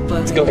pa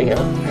rin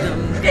ang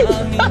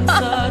damdamin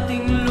sa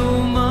ating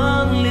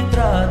lumang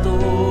litrato.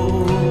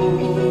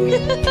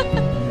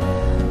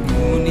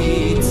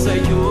 Ngunit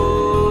sa'yo,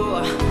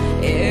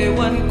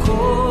 ewan ko,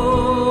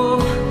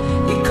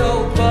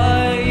 ikaw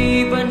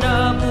ba'y ba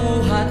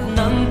nabuhat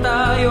nang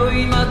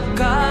tayo'y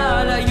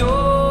magkalayo?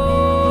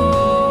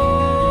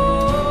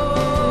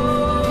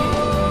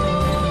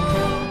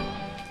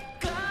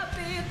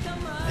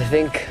 I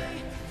think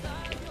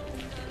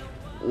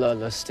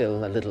Lolo's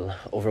still a little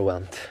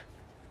overwhelmed.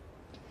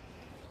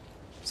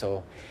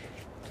 So,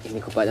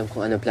 hindi ko pa alam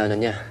kung ano plano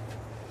niya.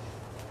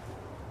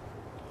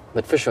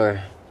 But for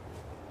sure,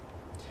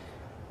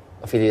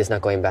 Ophelia is not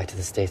going back to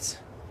the States.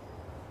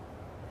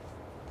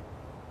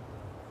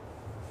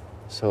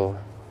 So,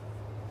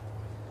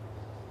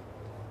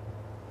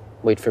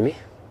 wait for me.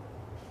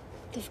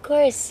 Of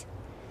course.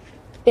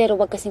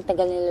 Pero wag kasing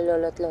tagal nila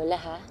lolo at lola,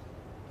 ha?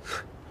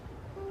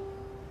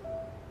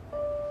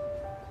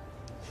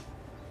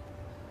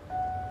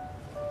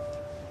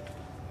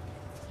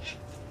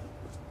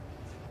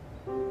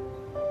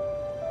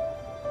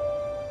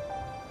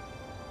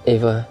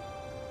 Ava,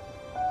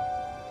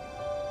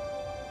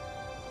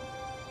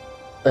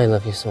 I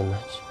love you so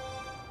much.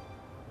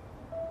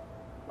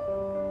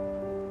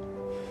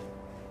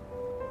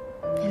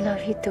 I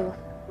love you too.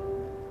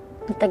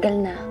 Matagal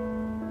na.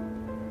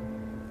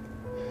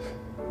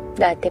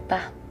 Dati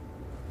pa.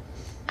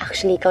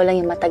 Actually, ikaw lang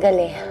yung matagal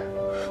eh.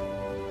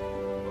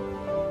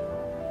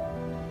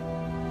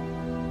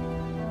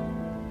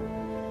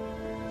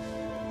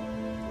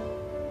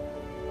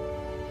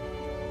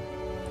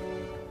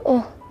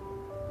 Oh.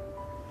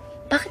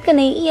 Bakit ka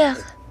naiiyak?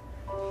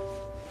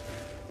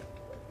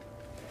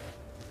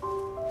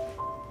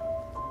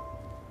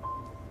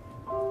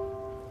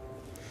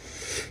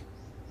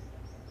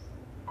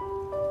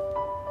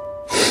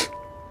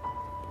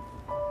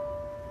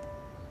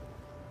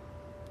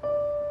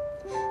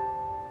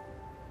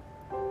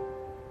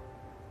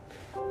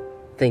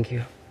 Thank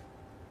you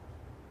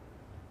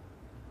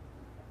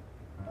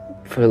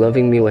for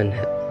loving me when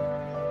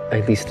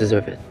I least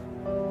deserve it.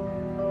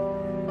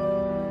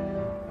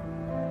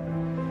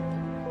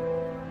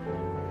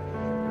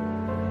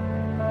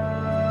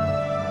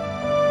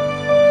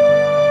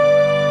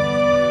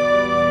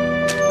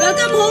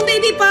 Welcome home,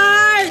 baby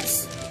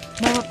parts!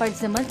 Mama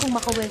Pards naman, kung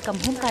maka-welcome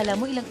home, kala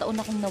mo ilang taon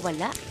akong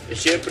nawala. Eh,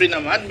 siyempre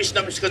naman, miss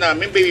na miss ka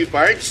namin, baby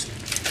parts.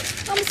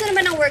 Kamusta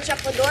naman ang workshop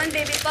ko doon,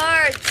 baby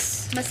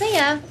parts?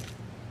 Masaya.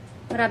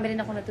 Marami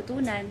rin ako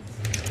natutunan.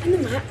 Ano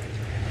nga?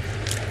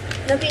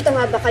 Nakita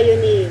nga ba kayo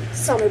ni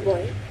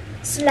Summerboy?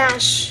 /special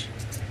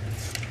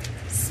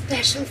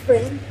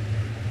friend?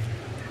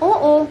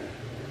 Oo.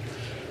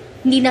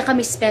 Hindi na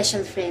kami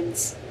special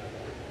friends.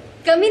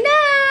 Kami na!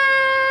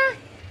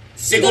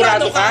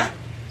 Sigurado ka?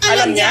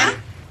 Alam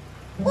niya?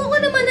 Oo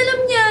naman, alam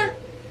niya.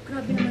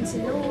 Grabe naman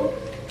sila, oh.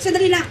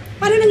 Sandali lang.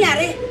 Paano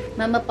nangyari?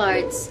 Mama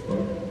Pards,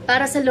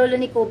 para sa lolo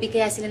ni Coby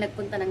kaya sila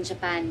nagpunta ng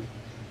Japan.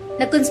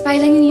 Nag-conspire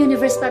lang yung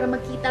universe para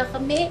magkita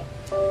kami.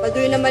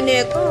 Padoy naman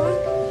nito.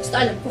 Basta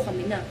alam ko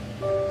kami na.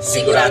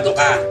 Sigurado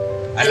ka?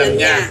 Alam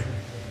niya?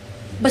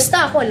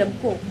 Basta ako alam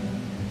ko.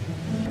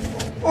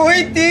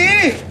 Uy,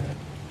 Ti!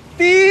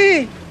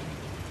 Ti!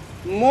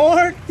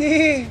 More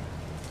tea!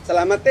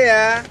 Salamat, Ti,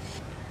 ha?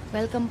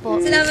 Welcome po.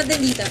 Salamat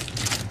din dito.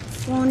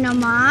 Oo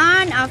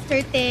naman,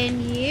 after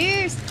 10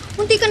 years.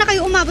 Munti ka na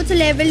kayo umabot sa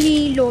level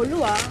ni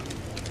Lolo, ah.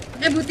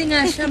 Buti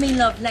nga siya may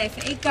love life.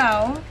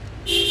 Ikaw?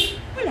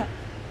 Wala.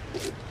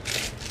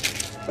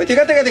 Oy,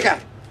 tika.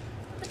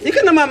 Di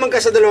ka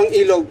namamangka sa dalawang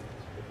ilog.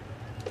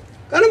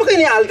 Kano ba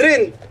kayo ni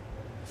Aldrin?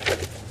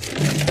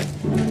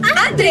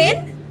 Aldrin?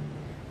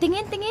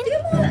 Tingin. Tingin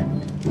mo nga.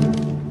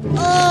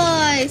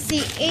 Oy,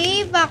 si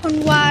Ava,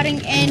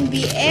 kunwaring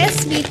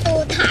NBS, may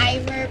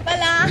two-timer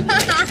pala.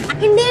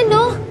 Hindi,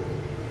 no?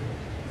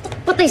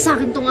 Patay sa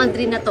akin tong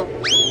Aldrin na to.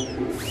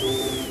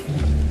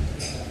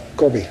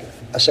 Coby,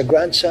 as a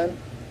grandson,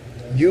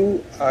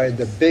 you are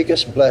the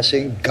biggest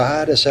blessing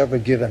God has ever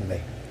given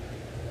me.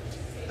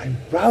 I'm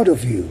proud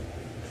of you.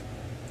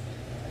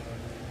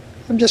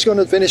 I'm just going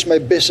to finish my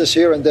business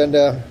here and then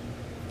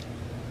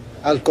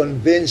I'll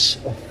convince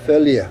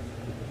Ophelia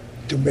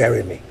to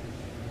marry me.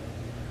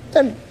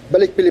 Then,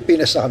 balik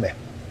Pilipinas na kami.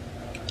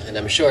 And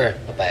I'm sure,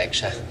 papayag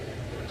siya.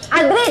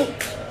 Aldrin!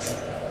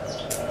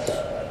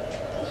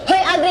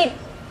 Hoy, Aldrin!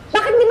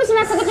 Bakit di mo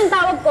sinasagot yung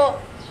tawag ko?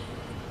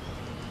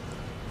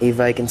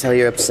 Ava, I can tell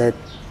you're upset.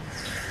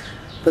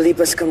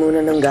 Palipas ka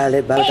muna ng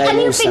galit bago tayo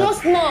ano yung mausap.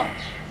 pinost mo?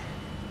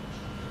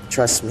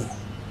 Trust me.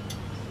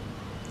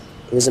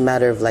 It was a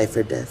matter of life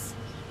or death.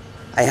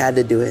 I had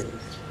to do it.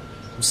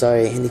 I'm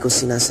sorry, hindi ko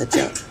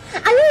sinasadya.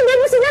 Ano hindi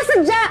mo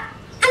sinasadya?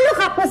 Ano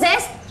ka,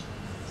 possessed?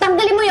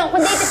 Tanggalin mo yun,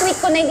 kundi iti-tweet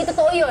ko na hindi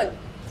totoo yun.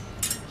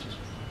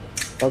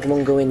 Huwag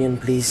mong gawin yun,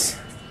 please.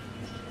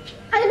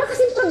 Ano ba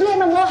kasing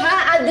problema mo,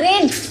 ha,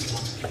 Aldrin?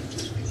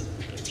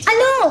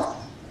 Ano?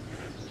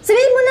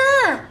 Sabihin mo na!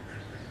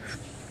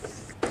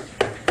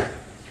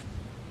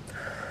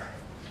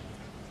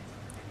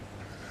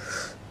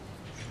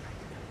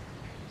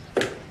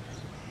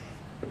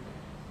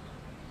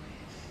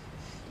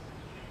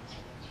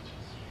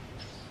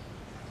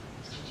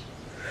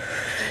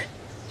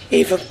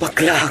 Ava,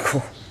 bakla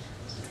ako.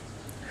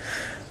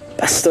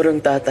 Pastor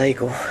ang tatay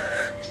ko.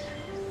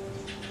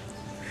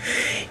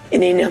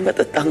 Hindi niya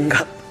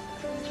matatanggap.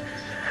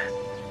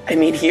 I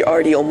mean, he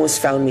already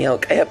almost found me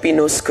out, kaya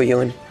pinost ko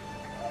yun.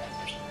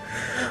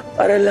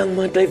 Para lang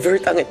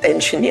ma-divert ang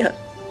attention niya.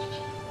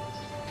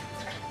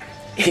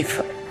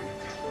 Ava,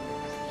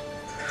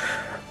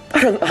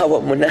 parang awa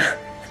mo na.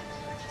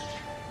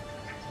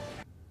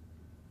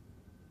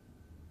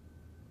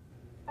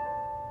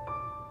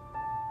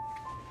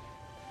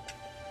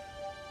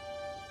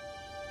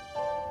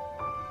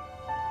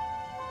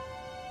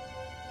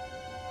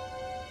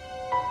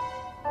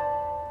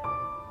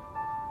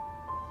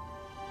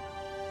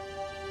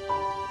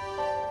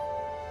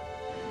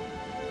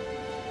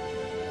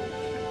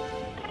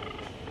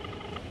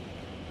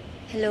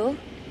 Hello?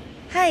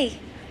 Hi.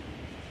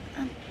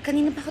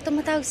 Kanina pa ako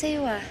tumatawag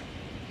sa'yo, ah.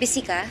 Busy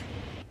ka?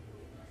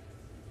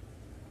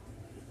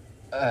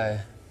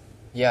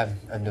 Yeah,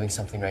 I'm doing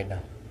something right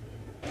now.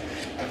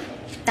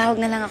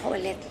 Tawag na lang ako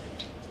ulit.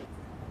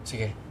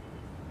 Sige.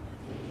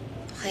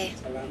 Okay.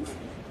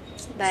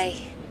 Bye.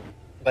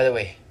 By the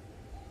way,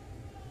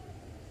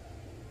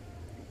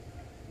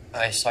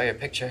 I saw your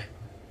picture.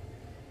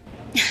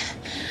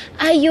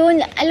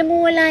 Ayun! Alam mo,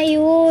 wala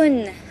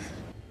yun.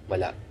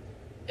 Wala.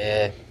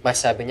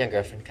 Masabi niya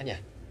girlfriend ka niya.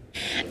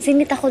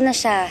 Sinita ko na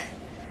siya.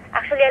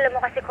 Actually, alam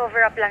mo kasi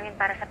cover-up lang yun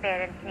para sa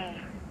parents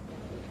niya.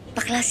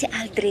 Bakla si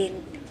Aldrin.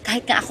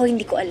 Kahit nga ako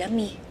hindi ko alam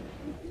eh.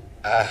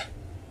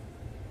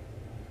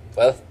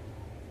 Well,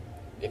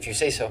 if you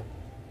say so.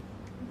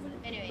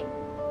 Anyway.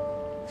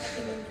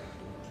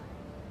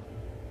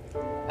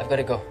 I've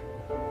gotta go.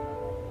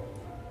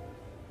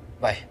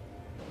 Bye.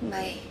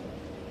 Bye.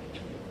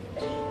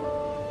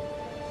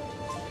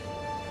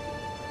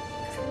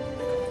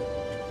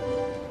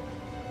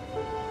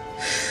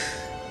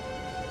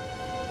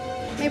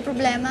 May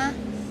problema?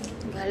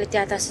 Galit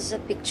yata sa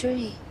picture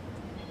eh.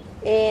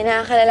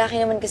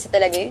 Nakakalalaki naman kasi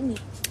talaga yun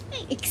eh.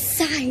 Ay,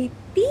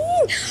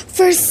 exciting!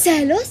 First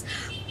selos,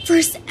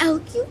 first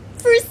LQ,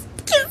 first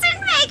kiss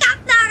and makeup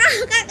na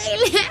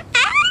kakailan.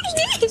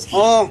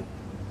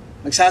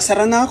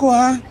 Nagsasara na ako,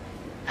 ha?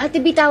 Ate,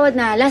 bitawad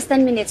na. Last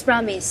 10 minutes,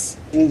 promise.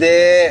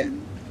 Hindi.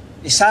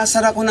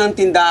 Isasara ko na ang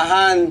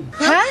tindahan.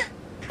 Ha?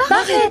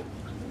 Bakit?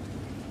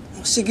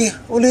 Sige,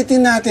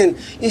 ulitin natin.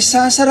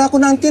 Isasara ko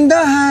na ang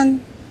tindahan.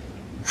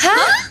 Ha?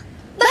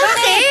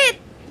 Bakit?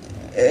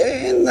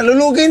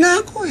 Nalulugay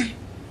na ako eh.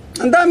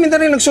 Ang dami na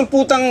rin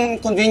nagsulputang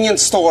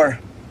convenience store.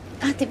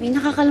 Ate B,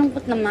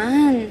 nakakalungkot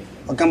naman.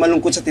 Huwag kang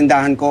malungkot sa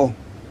tindahan ko.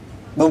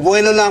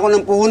 Babuelo lang ako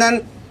ng puhunan,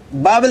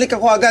 babalik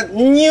ako agad,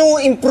 new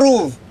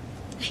improve.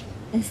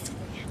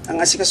 Ang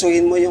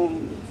asikasuhin mo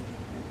yung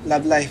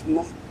love life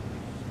mo.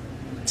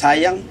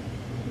 Sayang,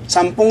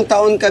 10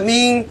 taon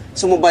kaming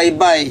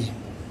sumubaybay.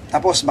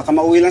 Tapos baka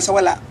mauwi lang sa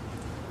wala.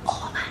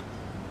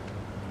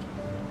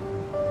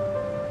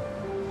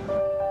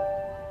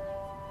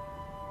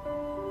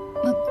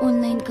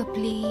 Mag-online ka,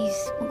 please.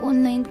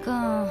 Mag-online ka.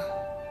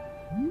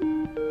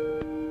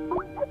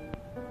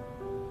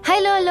 Hi,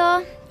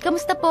 Lolo.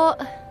 Kamusta po?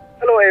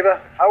 Hello, Ava.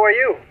 How are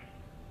you?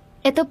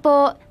 Ito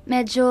po,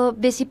 medyo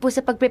busy po sa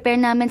pag-prepare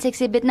namin sa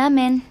exhibit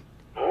namin.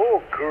 Oh,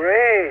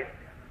 great.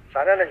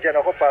 Sana nandyan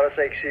ako para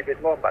sa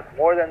exhibit mo. But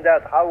more than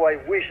that, how I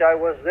wish I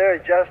was there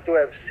just to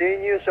have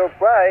seen you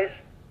surprised.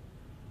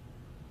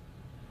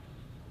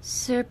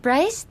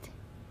 Surprised?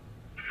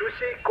 To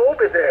see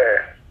Coby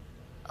there.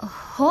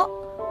 Ho?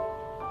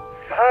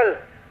 Mahal,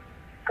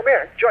 come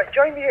here.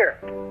 Join me here.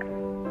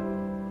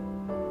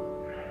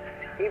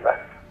 Eva.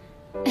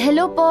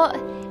 Hello po.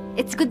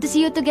 It's good to see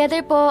you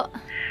together po.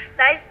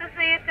 Nice to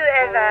see you too,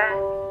 Eva.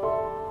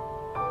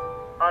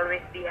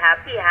 Always be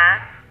happy,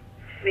 ha?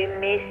 We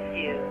miss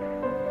you.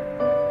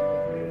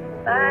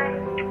 Bye.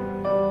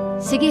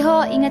 Sige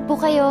ho, ingat po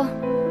kayo.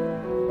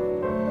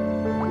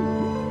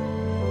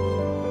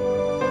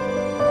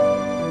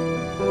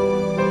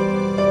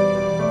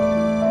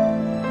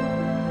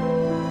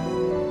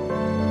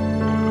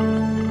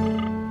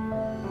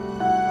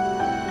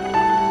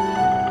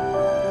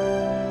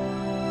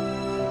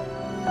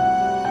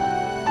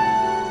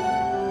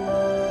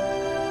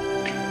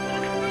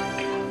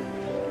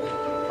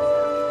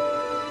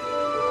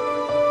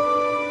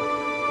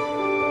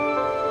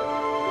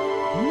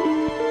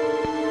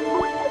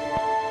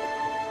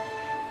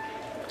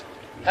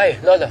 Hi,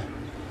 Lola.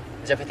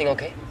 Is everything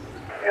okay?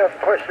 Yeah, of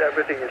course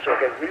everything is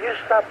okay. Will you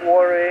stop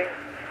worrying?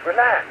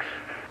 Relax.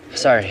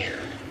 Sorry.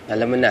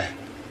 Alam mo na,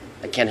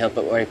 I can't help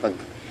but worry pag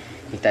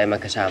hindi tayo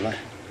magkasama.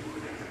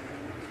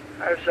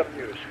 I have some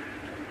news.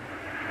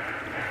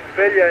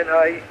 Ophelia and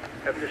I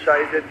have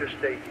decided to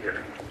stay here.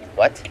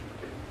 What?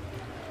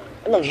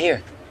 Anong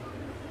here?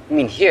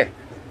 You mean here?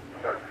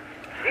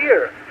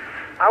 Here?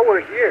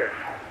 Our here.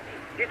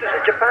 Dito sa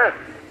Japan.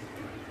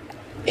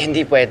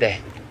 Hindi pwede.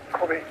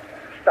 Coby,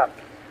 stop.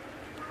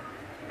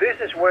 This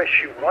is where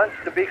she wants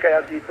to be,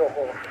 kaya dito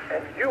ko.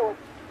 And you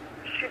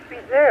should be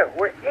there,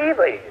 where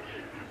Ava is.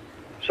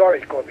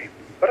 Sorry, Coby,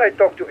 but I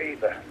talked to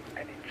Ava,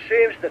 and it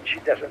seems that she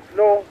doesn't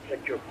know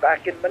that you're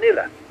back in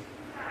Manila.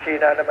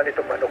 Hina naman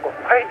itong manok ko.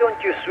 Why don't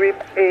you sweep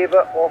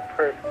Ava off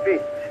her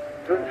feet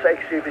dun sa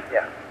exhibit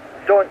niya?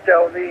 Don't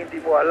tell me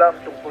hindi mo alam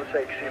tungkol sa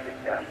exhibit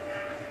niya.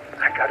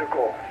 I gotta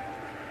go.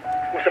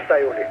 Usap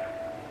tayo ulit.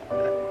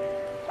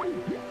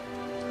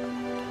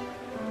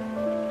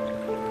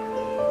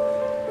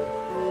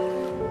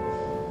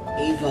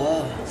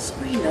 Ava,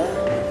 sorry na.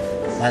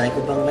 Malay ko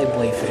bang may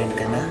boyfriend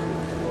ka na?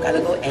 Kala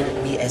ko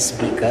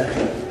NBSB ka.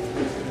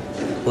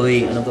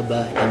 Hoy, ano ka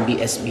ba?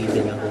 NBSB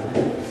din ako.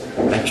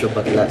 Metro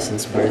bakla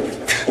since birth.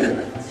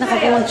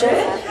 Nakakuha siya.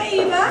 Hi,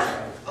 Eva.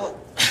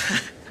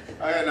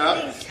 Hi, anak.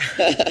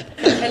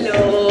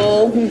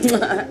 Hello.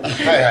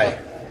 Hi.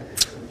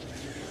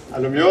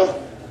 Alam nyo,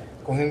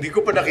 kung hindi ko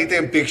pa nakita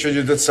yung picture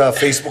nyo doon sa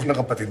Facebook ng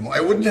kapatid mo,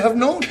 I wouldn't have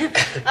known.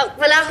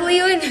 Wala ko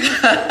yun.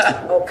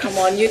 Oh, come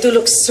on. You two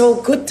look so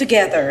good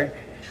together.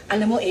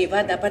 Alam mo,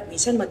 Ava, dapat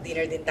minsan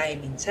mag-dinner din tayo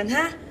minsan,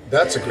 ha?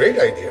 That's a great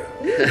idea.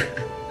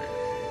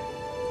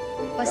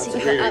 Oh, sige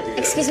po.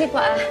 Excuse me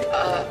po,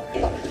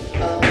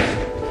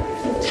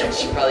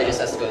 She probably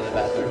just has to go to the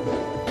bathroom.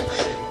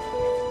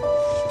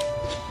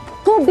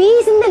 Coby,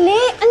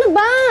 sandali! Ano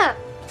ba?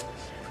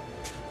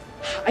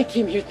 I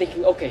came here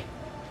thinking, okay,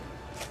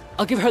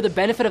 I'll give her the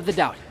benefit of the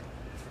doubt.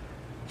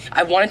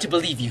 I wanted to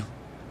believe you.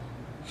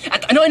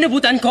 At ano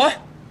inabutan ko?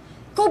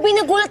 Coby,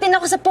 nagulat din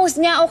ako sa post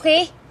niya,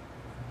 okay?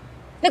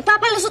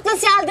 Nagpapalusot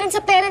lang si Aldrin sa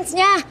parents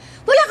niya.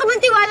 Wala ka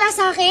bang tiwala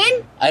sa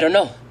akin? I don't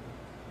know.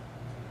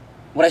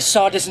 What I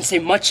saw doesn't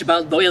say much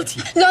about loyalty.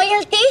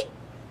 Loyalty?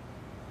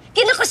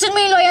 Kinakasyon mo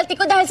yung loyalty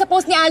ko dahil sa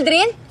post ni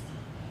Aldrin?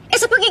 Eh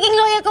sa pagiging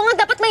loyal ko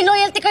nga, dapat may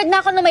loyalty card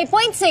na ako na may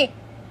points eh.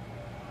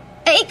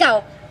 Eh ikaw,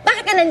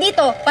 bakit ka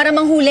nandito? Para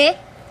manghuli?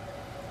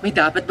 May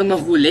dapat bang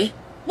mahuli?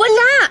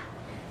 Wala!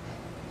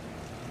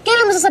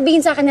 Kailan mo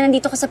sasabihin sa akin na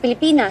nandito ka sa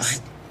Pilipinas?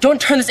 Don't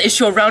turn this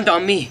issue around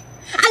on me.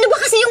 Ano ba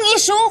kasi yung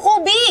issue,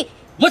 Coby?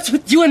 What's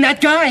with you and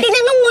that guy?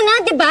 Tinanong mo na,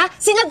 di ba?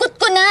 Sinagot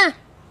ko na.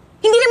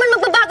 Hindi naman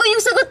magbabago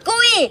yung sagot ko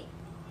eh.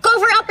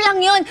 Cover up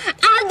lang yun.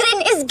 Aldrin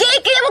is gay,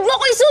 kaya wag mo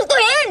ako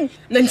insultuhin.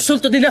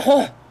 Nainsulto din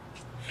ako.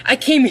 I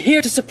came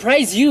here to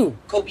surprise you.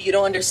 Coby, you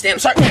don't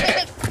understand. Sorry.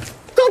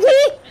 Coby!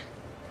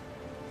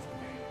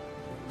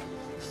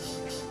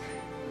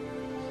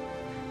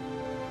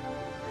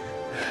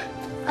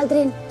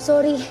 Aldrin,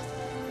 sorry.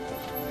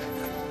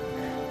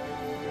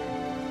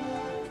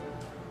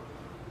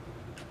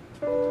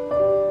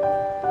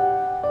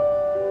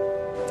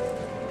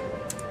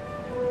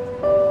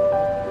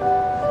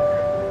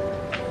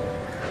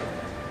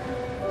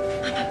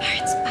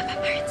 Papa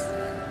Parts.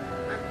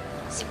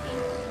 Sige.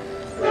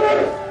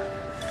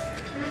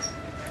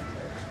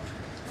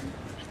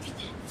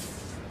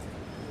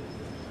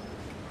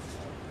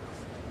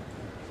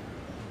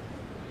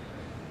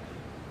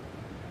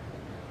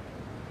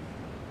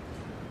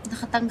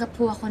 Nakatanggap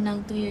po ako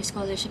ng 2-year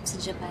scholarship sa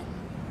Japan.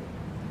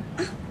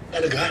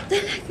 Talaga?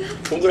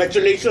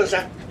 Congratulations,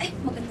 ha? Ay,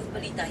 magandang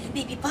balita yan,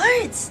 baby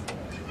parts.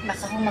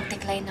 Baka kung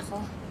mag-decline ako.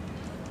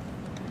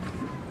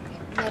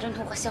 Meron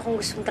ho kasi akong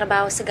gustong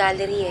trabaho sa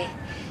gallery eh.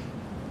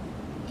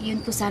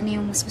 Yun po sana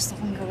yung mas gusto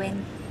kong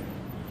gawin.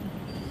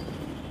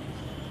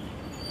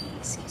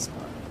 Excuse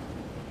po.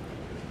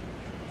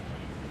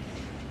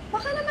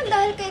 Baka naman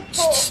dahil kay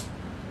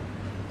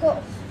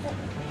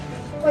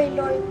kay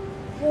Lord,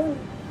 yun.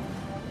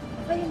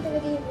 Baka yun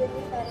talaga yung will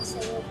niya para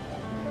sa'yo.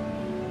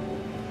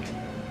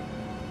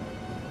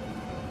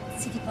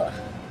 Sige po.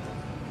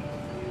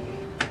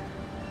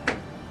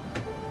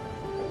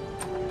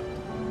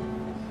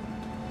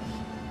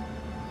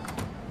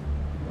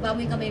 Bawa mo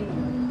yung kamay mo.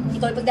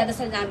 Ikaw ay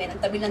pagdadasal namin,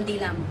 ang tabi ng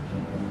dila mo.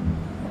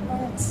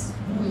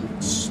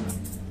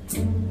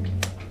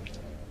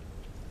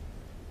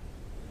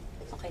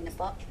 Okay na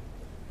po.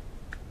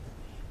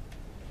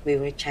 We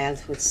were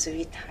childhood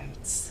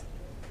sweethearts.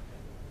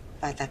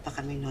 Bata pa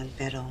kami noon,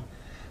 pero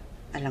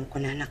alam ko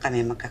na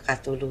kami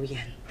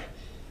magkakatuluyan.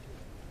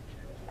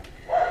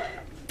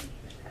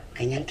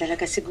 Ganyan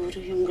talaga siguro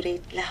yung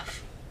great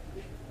love.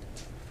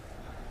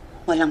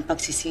 Walang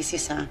pagsisisi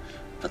sa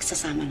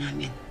pagsasama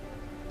namin.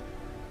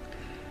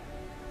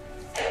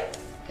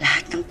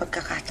 Lahat ng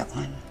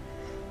pagkakataon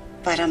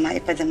para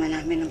maipadama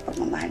namin ang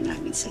pagmamahal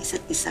namin sa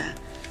isa't isa,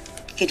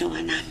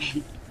 ginawa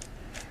namin.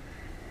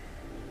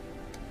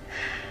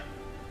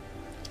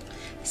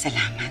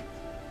 Salamat.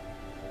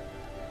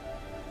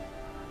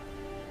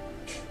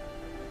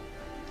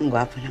 Ang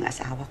gwapo ng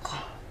asawa ko.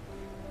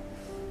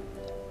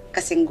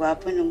 Kasing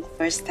gwapo nung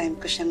first time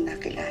ko siyang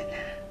nakilala.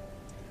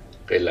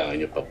 Kailangan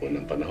niyo pa po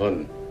ng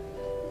panahon.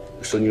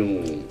 Gusto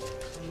niyong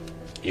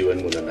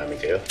iwan muna namin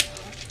kayo?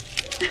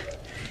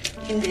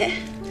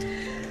 Hindi.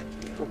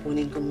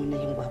 Pupunin ko muna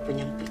yung gwapo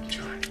niyang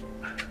picture.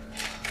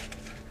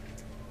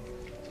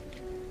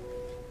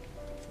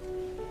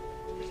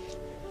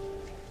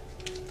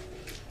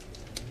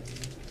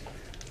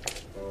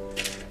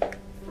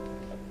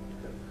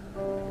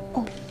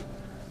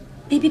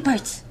 Baby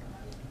parts,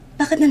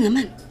 bakit na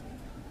naman?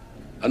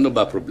 Ano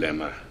ba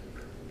problema?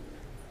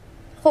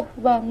 Ako po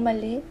ba ang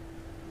mali?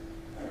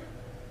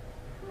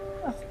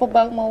 Ako po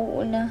ba ang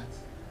mauuna?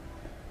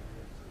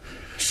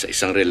 Sa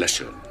isang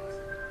relasyon,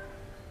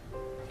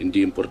 hindi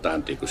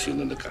importante kung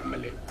sino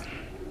nagkamali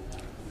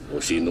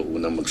o sino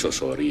unang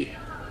magsosorry.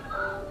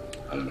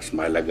 Ang mas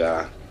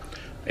mahalaga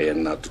ay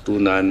ang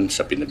natutunan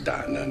sa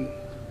pinagdaanan.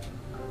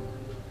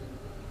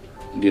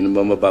 Hindi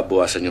naman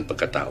mababawasan yung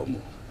pagkatao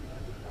mo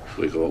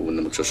kung ikaw ang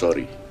unang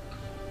magsosorry.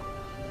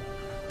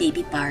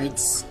 Baby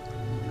parts,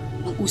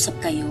 mag-usap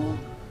kayo.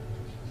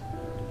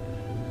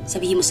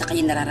 Sabihin mo sa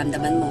kanya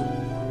nararamdaman mo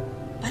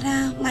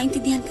para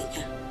maintindihan ka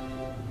niya.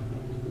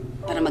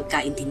 Para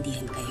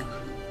magkaintindihan kayo.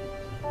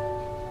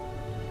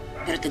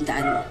 Pero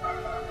tandaan mo,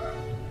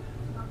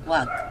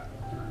 wag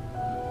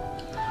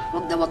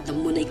na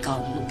muna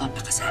ikaw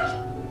magpapakasal.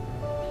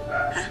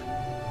 Ha?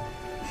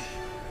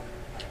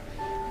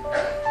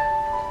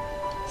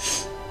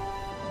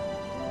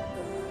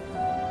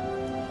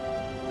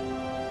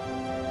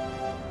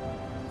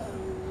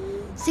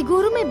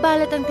 Siguro may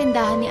balat ang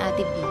tindahan ni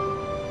Ate B.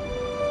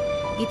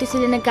 Dito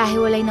sila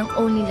nagkahiwalay ng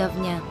only love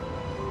niya.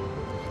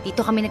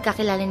 Dito kami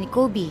nagkakilala ni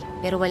Coby,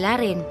 pero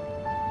wala rin.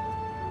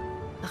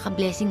 Baka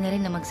blessing na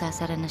rin na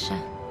magsasara na siya.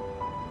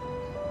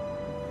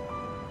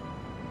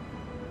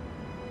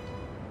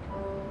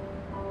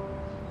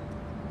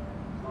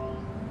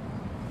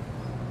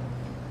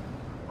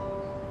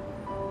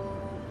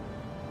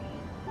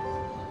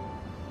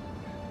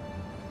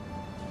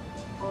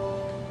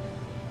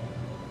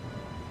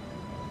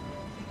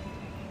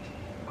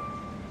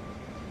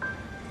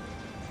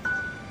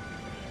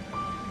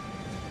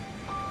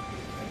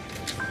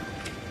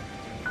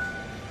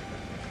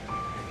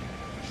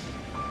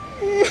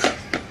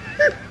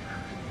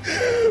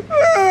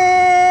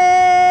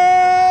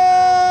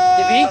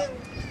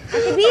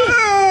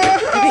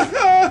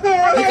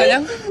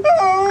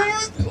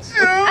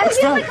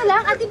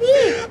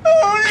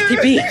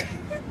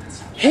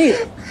 Hey!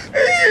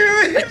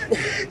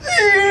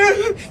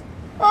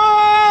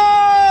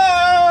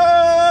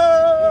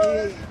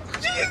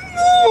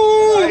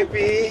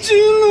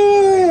 Chino!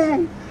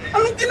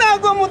 Anong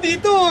ginagawa mo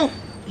dito?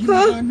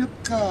 Hinahanap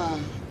ka.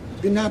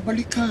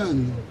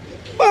 Binabalikan.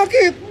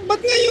 Bakit?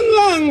 Ba't ngayon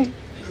lang?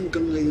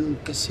 Hanggang ngayon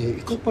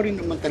kasi, ikaw pa rin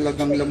naman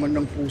talagang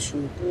laman ng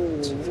puso ko.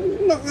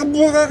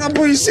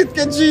 Nakakabuisit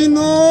ka,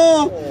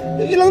 Gino!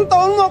 Ilang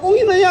taon mo akong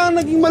hinayaan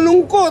naging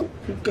malungkot.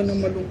 Huwag ka na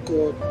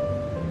malungkot.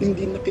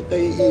 Hindi na kita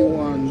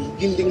iiwan.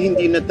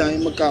 Hindi na tayo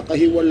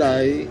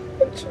magkakahiwalay.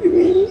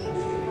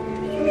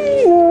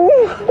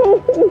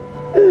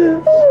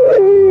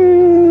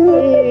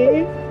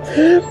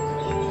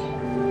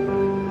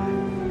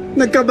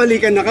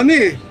 Nagkabalikan na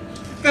kami.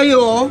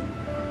 Kayo,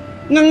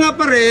 nga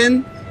pa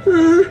rin,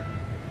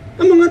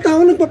 ang mga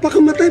tao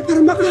nagpapakamatay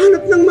para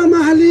makahanap ng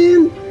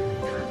mamahalin.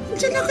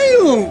 Diyan na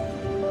kayo.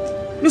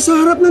 Nasa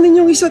harap na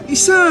ninyong isa't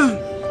isa.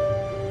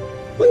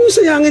 Huwag niyo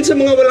sayangin sa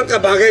mga walang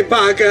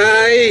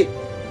kabagay-bagay.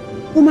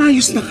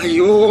 Umayos na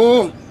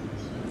kayo.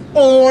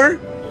 Or,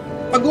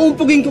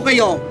 pag-uumpugin ko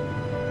kayo.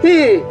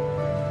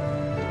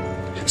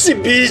 Si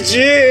BJ!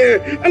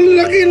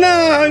 Ang laki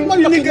na!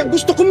 Halika,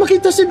 gusto ko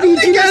makita si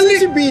BJ.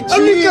 Si BJ!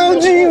 Halika,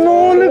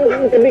 Gino!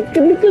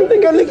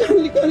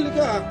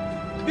 Halika!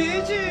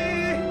 BJ!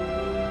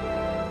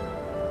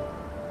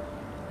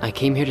 I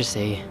came here to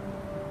say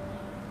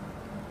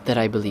that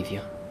I believe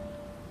you.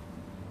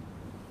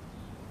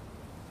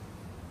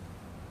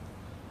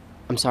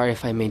 I'm sorry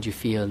if I made you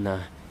feel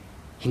na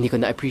hindi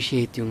ko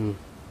na-appreciate yung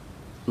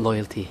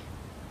loyalty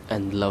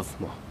and love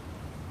mo.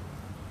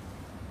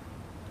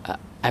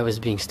 I was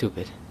being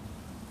stupid.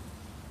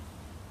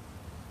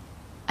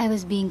 I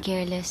was being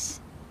careless.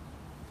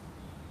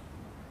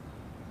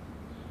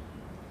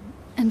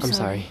 I'm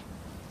sorry.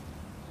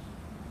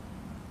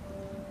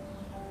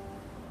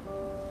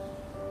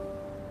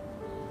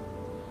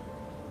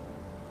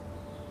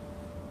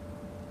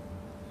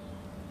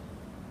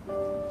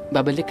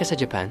 Babalik ka sa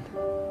Japan?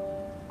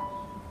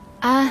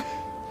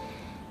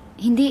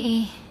 Hindi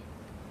eh.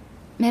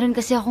 Meron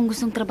kasi akong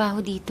gustong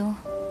trabaho dito.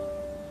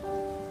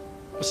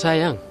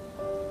 Sayang.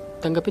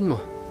 Tanggapin mo.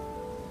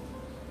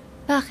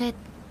 Bakit?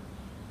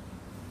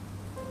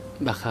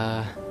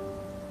 Baka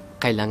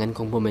kailangan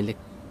kong bumalik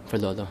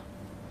for Lolo.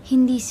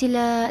 Hindi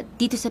sila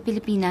dito sa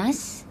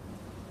Pilipinas?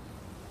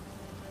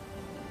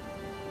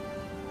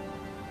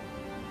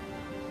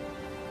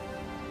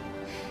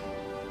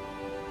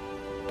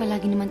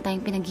 Palagi naman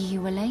tayong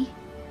pinaghihiwalay.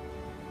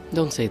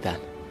 Don't say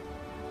that.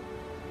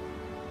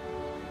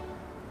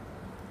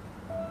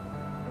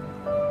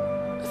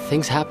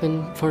 Things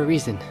happen for a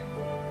reason.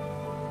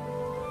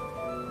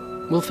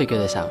 We'll figure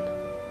this out.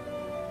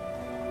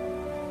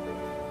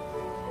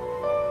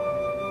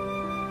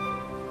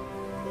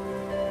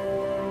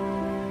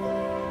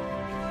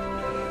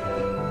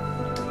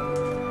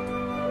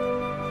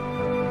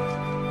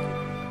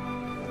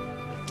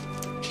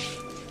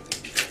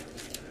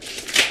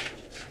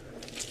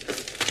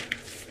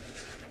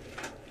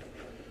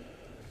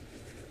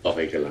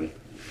 Okay ka lang?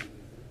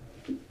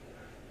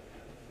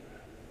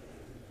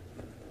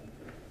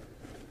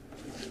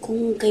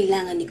 Kung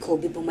kailangan ni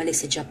Coby bumalik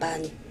sa Japan,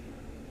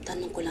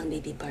 tanong ko lang,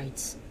 baby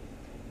parts.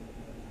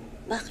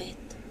 Bakit?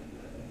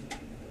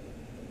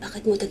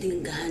 Bakit mo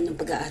tatinggahan ng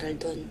pag-aaral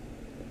doon?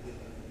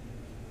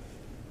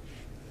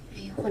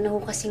 Ayoko na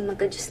ho kasing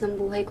mag-adjust ng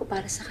buhay ko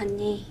para sa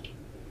kanya eh.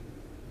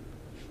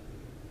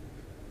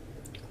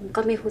 Kung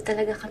kami ho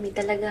talaga, kami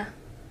talaga.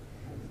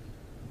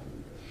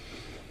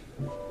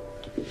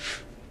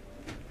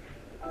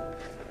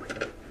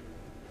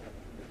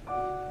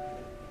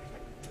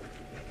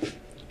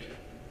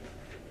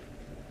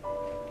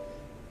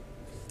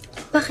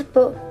 Bakit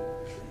po?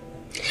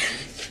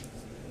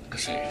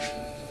 Kasi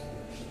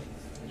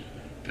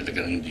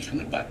talagang hindi ka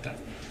na bata.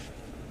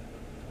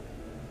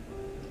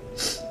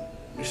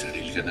 May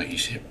sarili ka na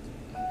isip.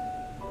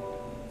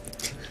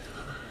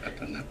 At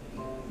anak,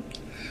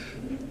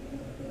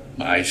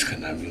 maayos ka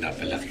namin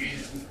napalaki.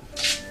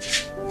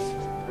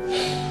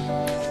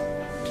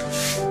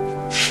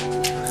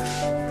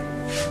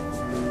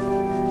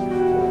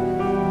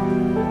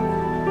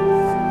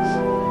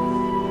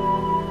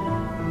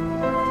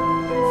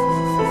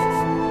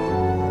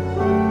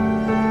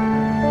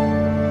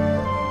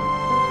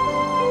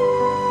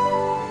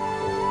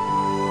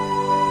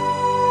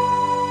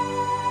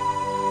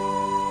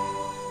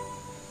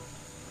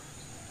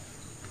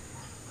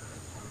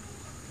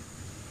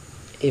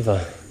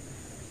 Ava,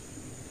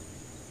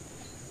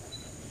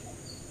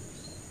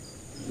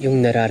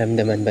 yung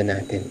nararamdaman ba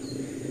natin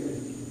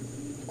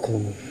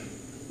kung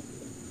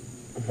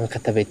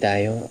magkatabi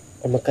tayo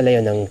o magkalayo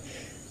ng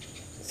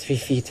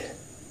 3 feet,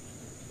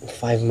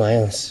 5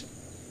 miles,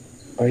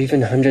 or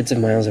even hundreds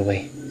of miles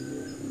away,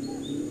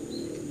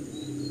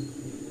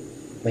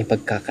 may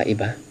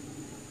pagkakaiba?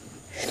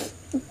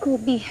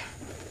 Coby,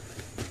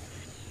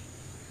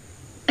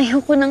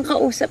 ayoko nang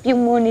kausap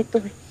yung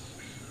monitor.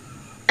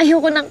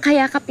 Ayoko nang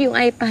kayakap yung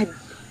iPad.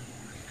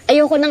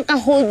 Ayoko nang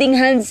ka-holding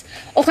hands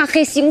o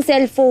ka-kiss yung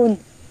cellphone.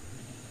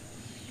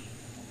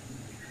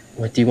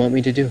 What do you want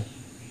me to do?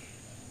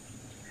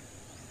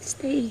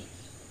 Stay.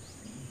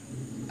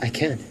 I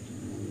can't.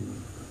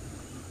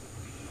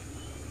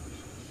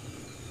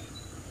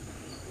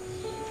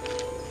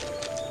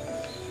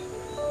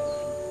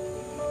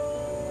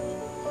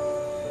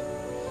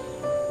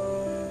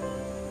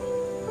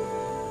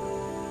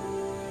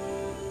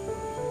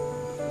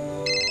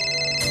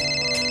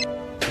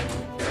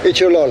 It's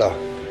your Lola.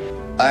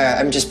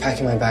 I'm just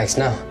packing my bags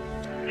now.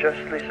 Just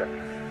listen.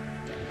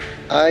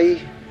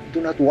 I do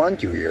not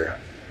want you here.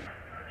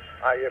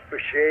 I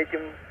appreciate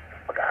yung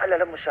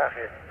pag-aalala mo sa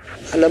akin.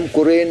 Alam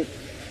ko rin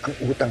ang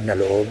utang na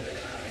loob.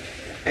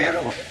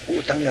 Pero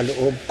utang na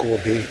loob,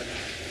 Coby.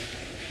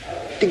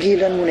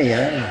 Tigilan mo na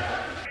yan.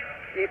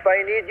 If I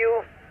need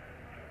you,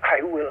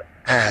 I will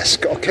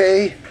ask,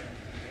 okay?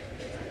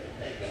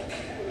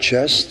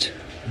 Just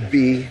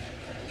be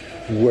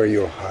where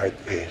your heart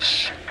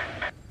is.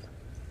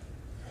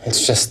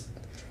 It's just,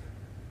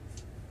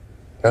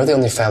 you're the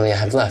only family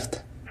I have left.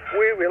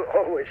 We will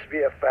always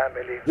be a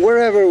family.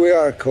 Wherever we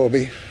are,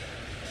 Coby.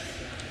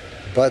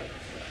 But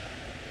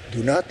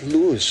do not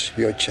lose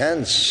your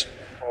chance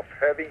of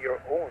having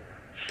your own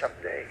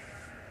someday.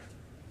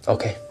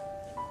 Okay.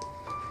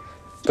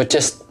 But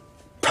just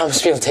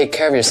promise me you'll take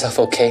care of yourself,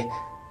 okay?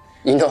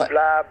 You know...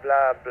 Blah,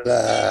 blah,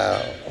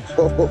 blah.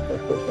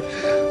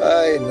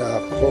 Ay,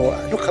 nako.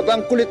 Ano ka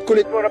bang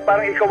kulit-kulit mo na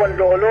parang ikaw ang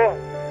lolo?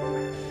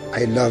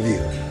 I love you,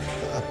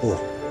 Apo.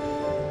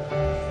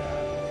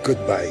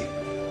 Goodbye.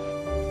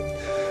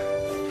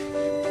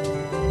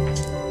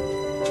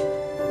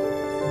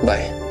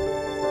 Bye.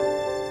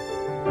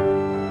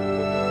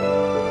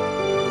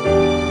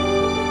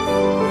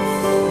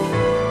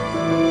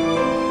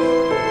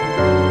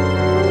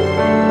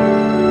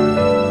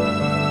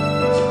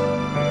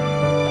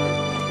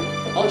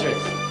 Aldrin!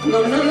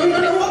 No!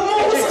 Huwag mo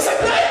ako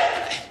sasaktan!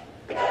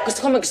 Gusto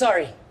ko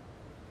mag-sorry.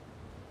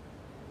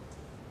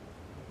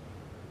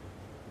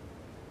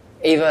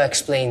 Ava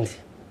explained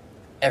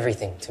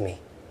everything to me.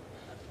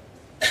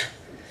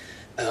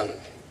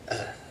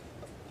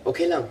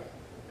 Okay lang.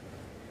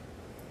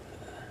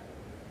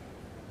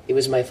 It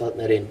was my fault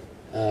na rin.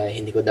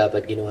 Hindi ko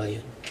dapat ginawa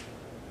yun.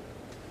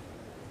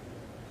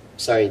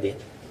 Sorry din.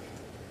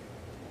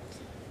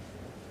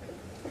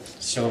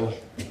 So,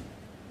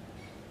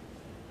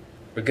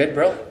 we're good,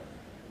 bro?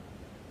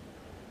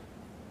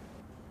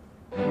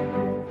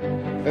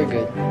 We're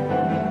good.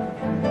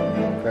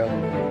 Bro.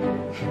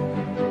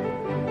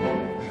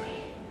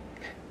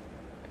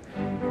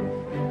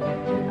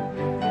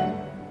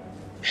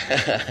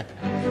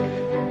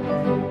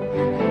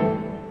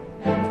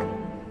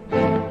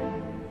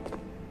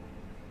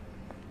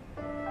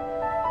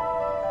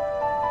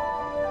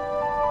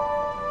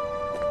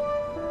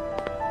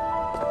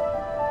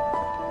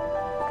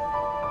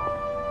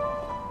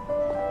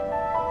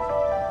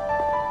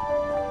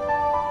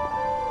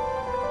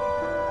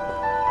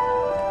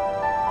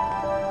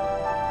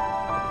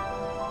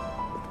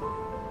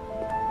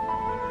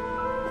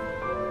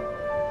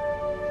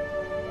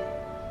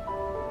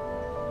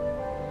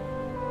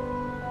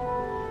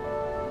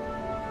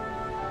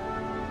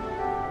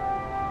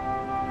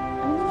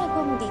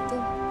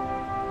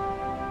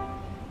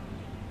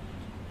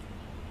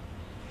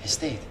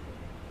 Stay.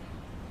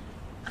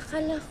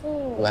 Akala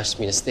ko... You asked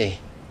me to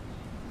stay.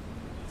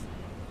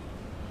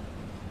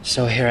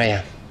 So here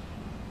I am.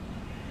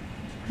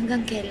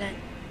 Hanggang kailan?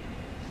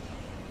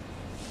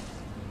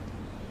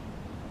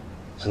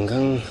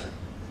 Hanggang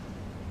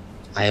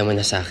ayaw mo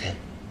na sa akin.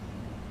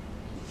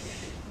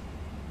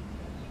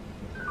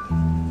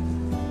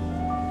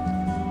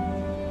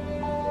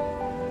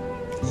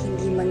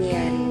 Hindi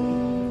mangyari.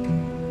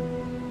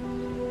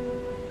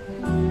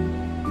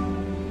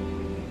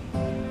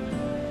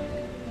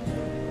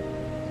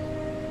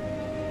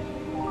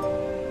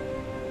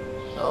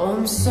 Oh,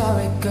 I'm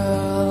sorry,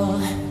 girl,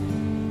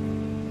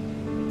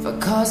 for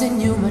causing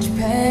you much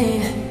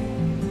pain.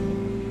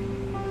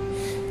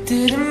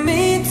 Didn't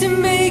mean to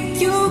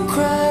make you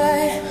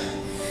cry,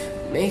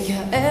 make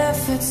your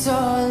efforts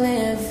all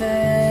in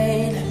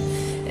vain.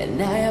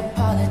 And I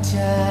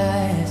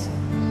apologize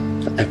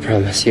I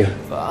promise you,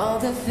 for all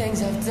the things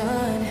I've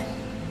done.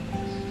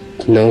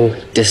 no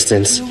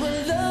distance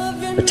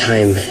or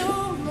time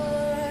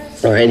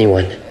or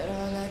anyone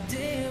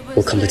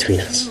will come between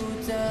us.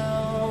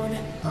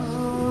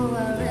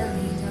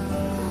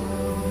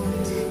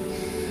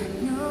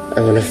 I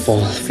want to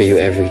fall for you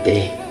every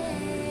day.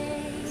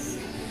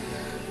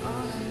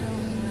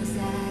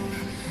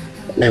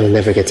 And I will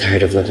never get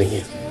tired of loving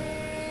you.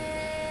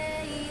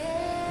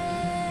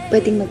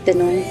 Pwedeng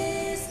magtanong.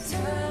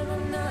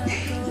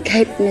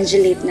 Kahit medyo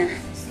late na.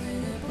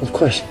 Of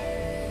course.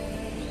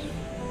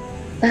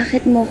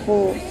 Bakit mo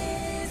ko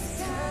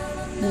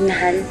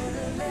minahal?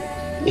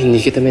 Hindi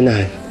kita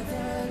minahal.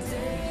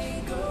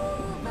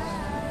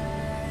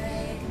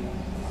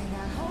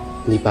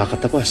 Hindi pa ako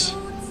tapos.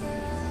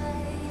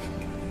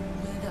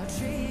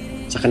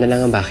 Saka na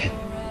lang ang bakit.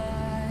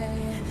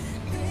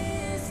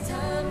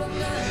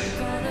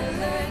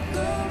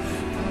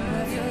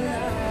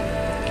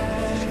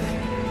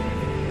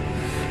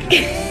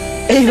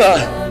 Ava!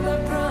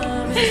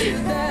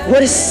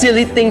 What a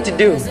silly thing to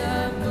do.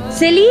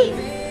 Silly?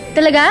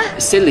 Talaga?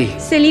 Silly.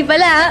 Silly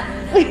pala.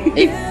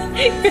 Hey.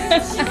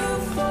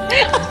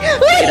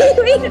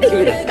 Wait! Come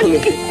here. Come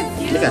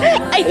here.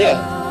 Ay!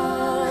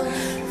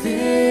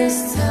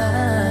 This time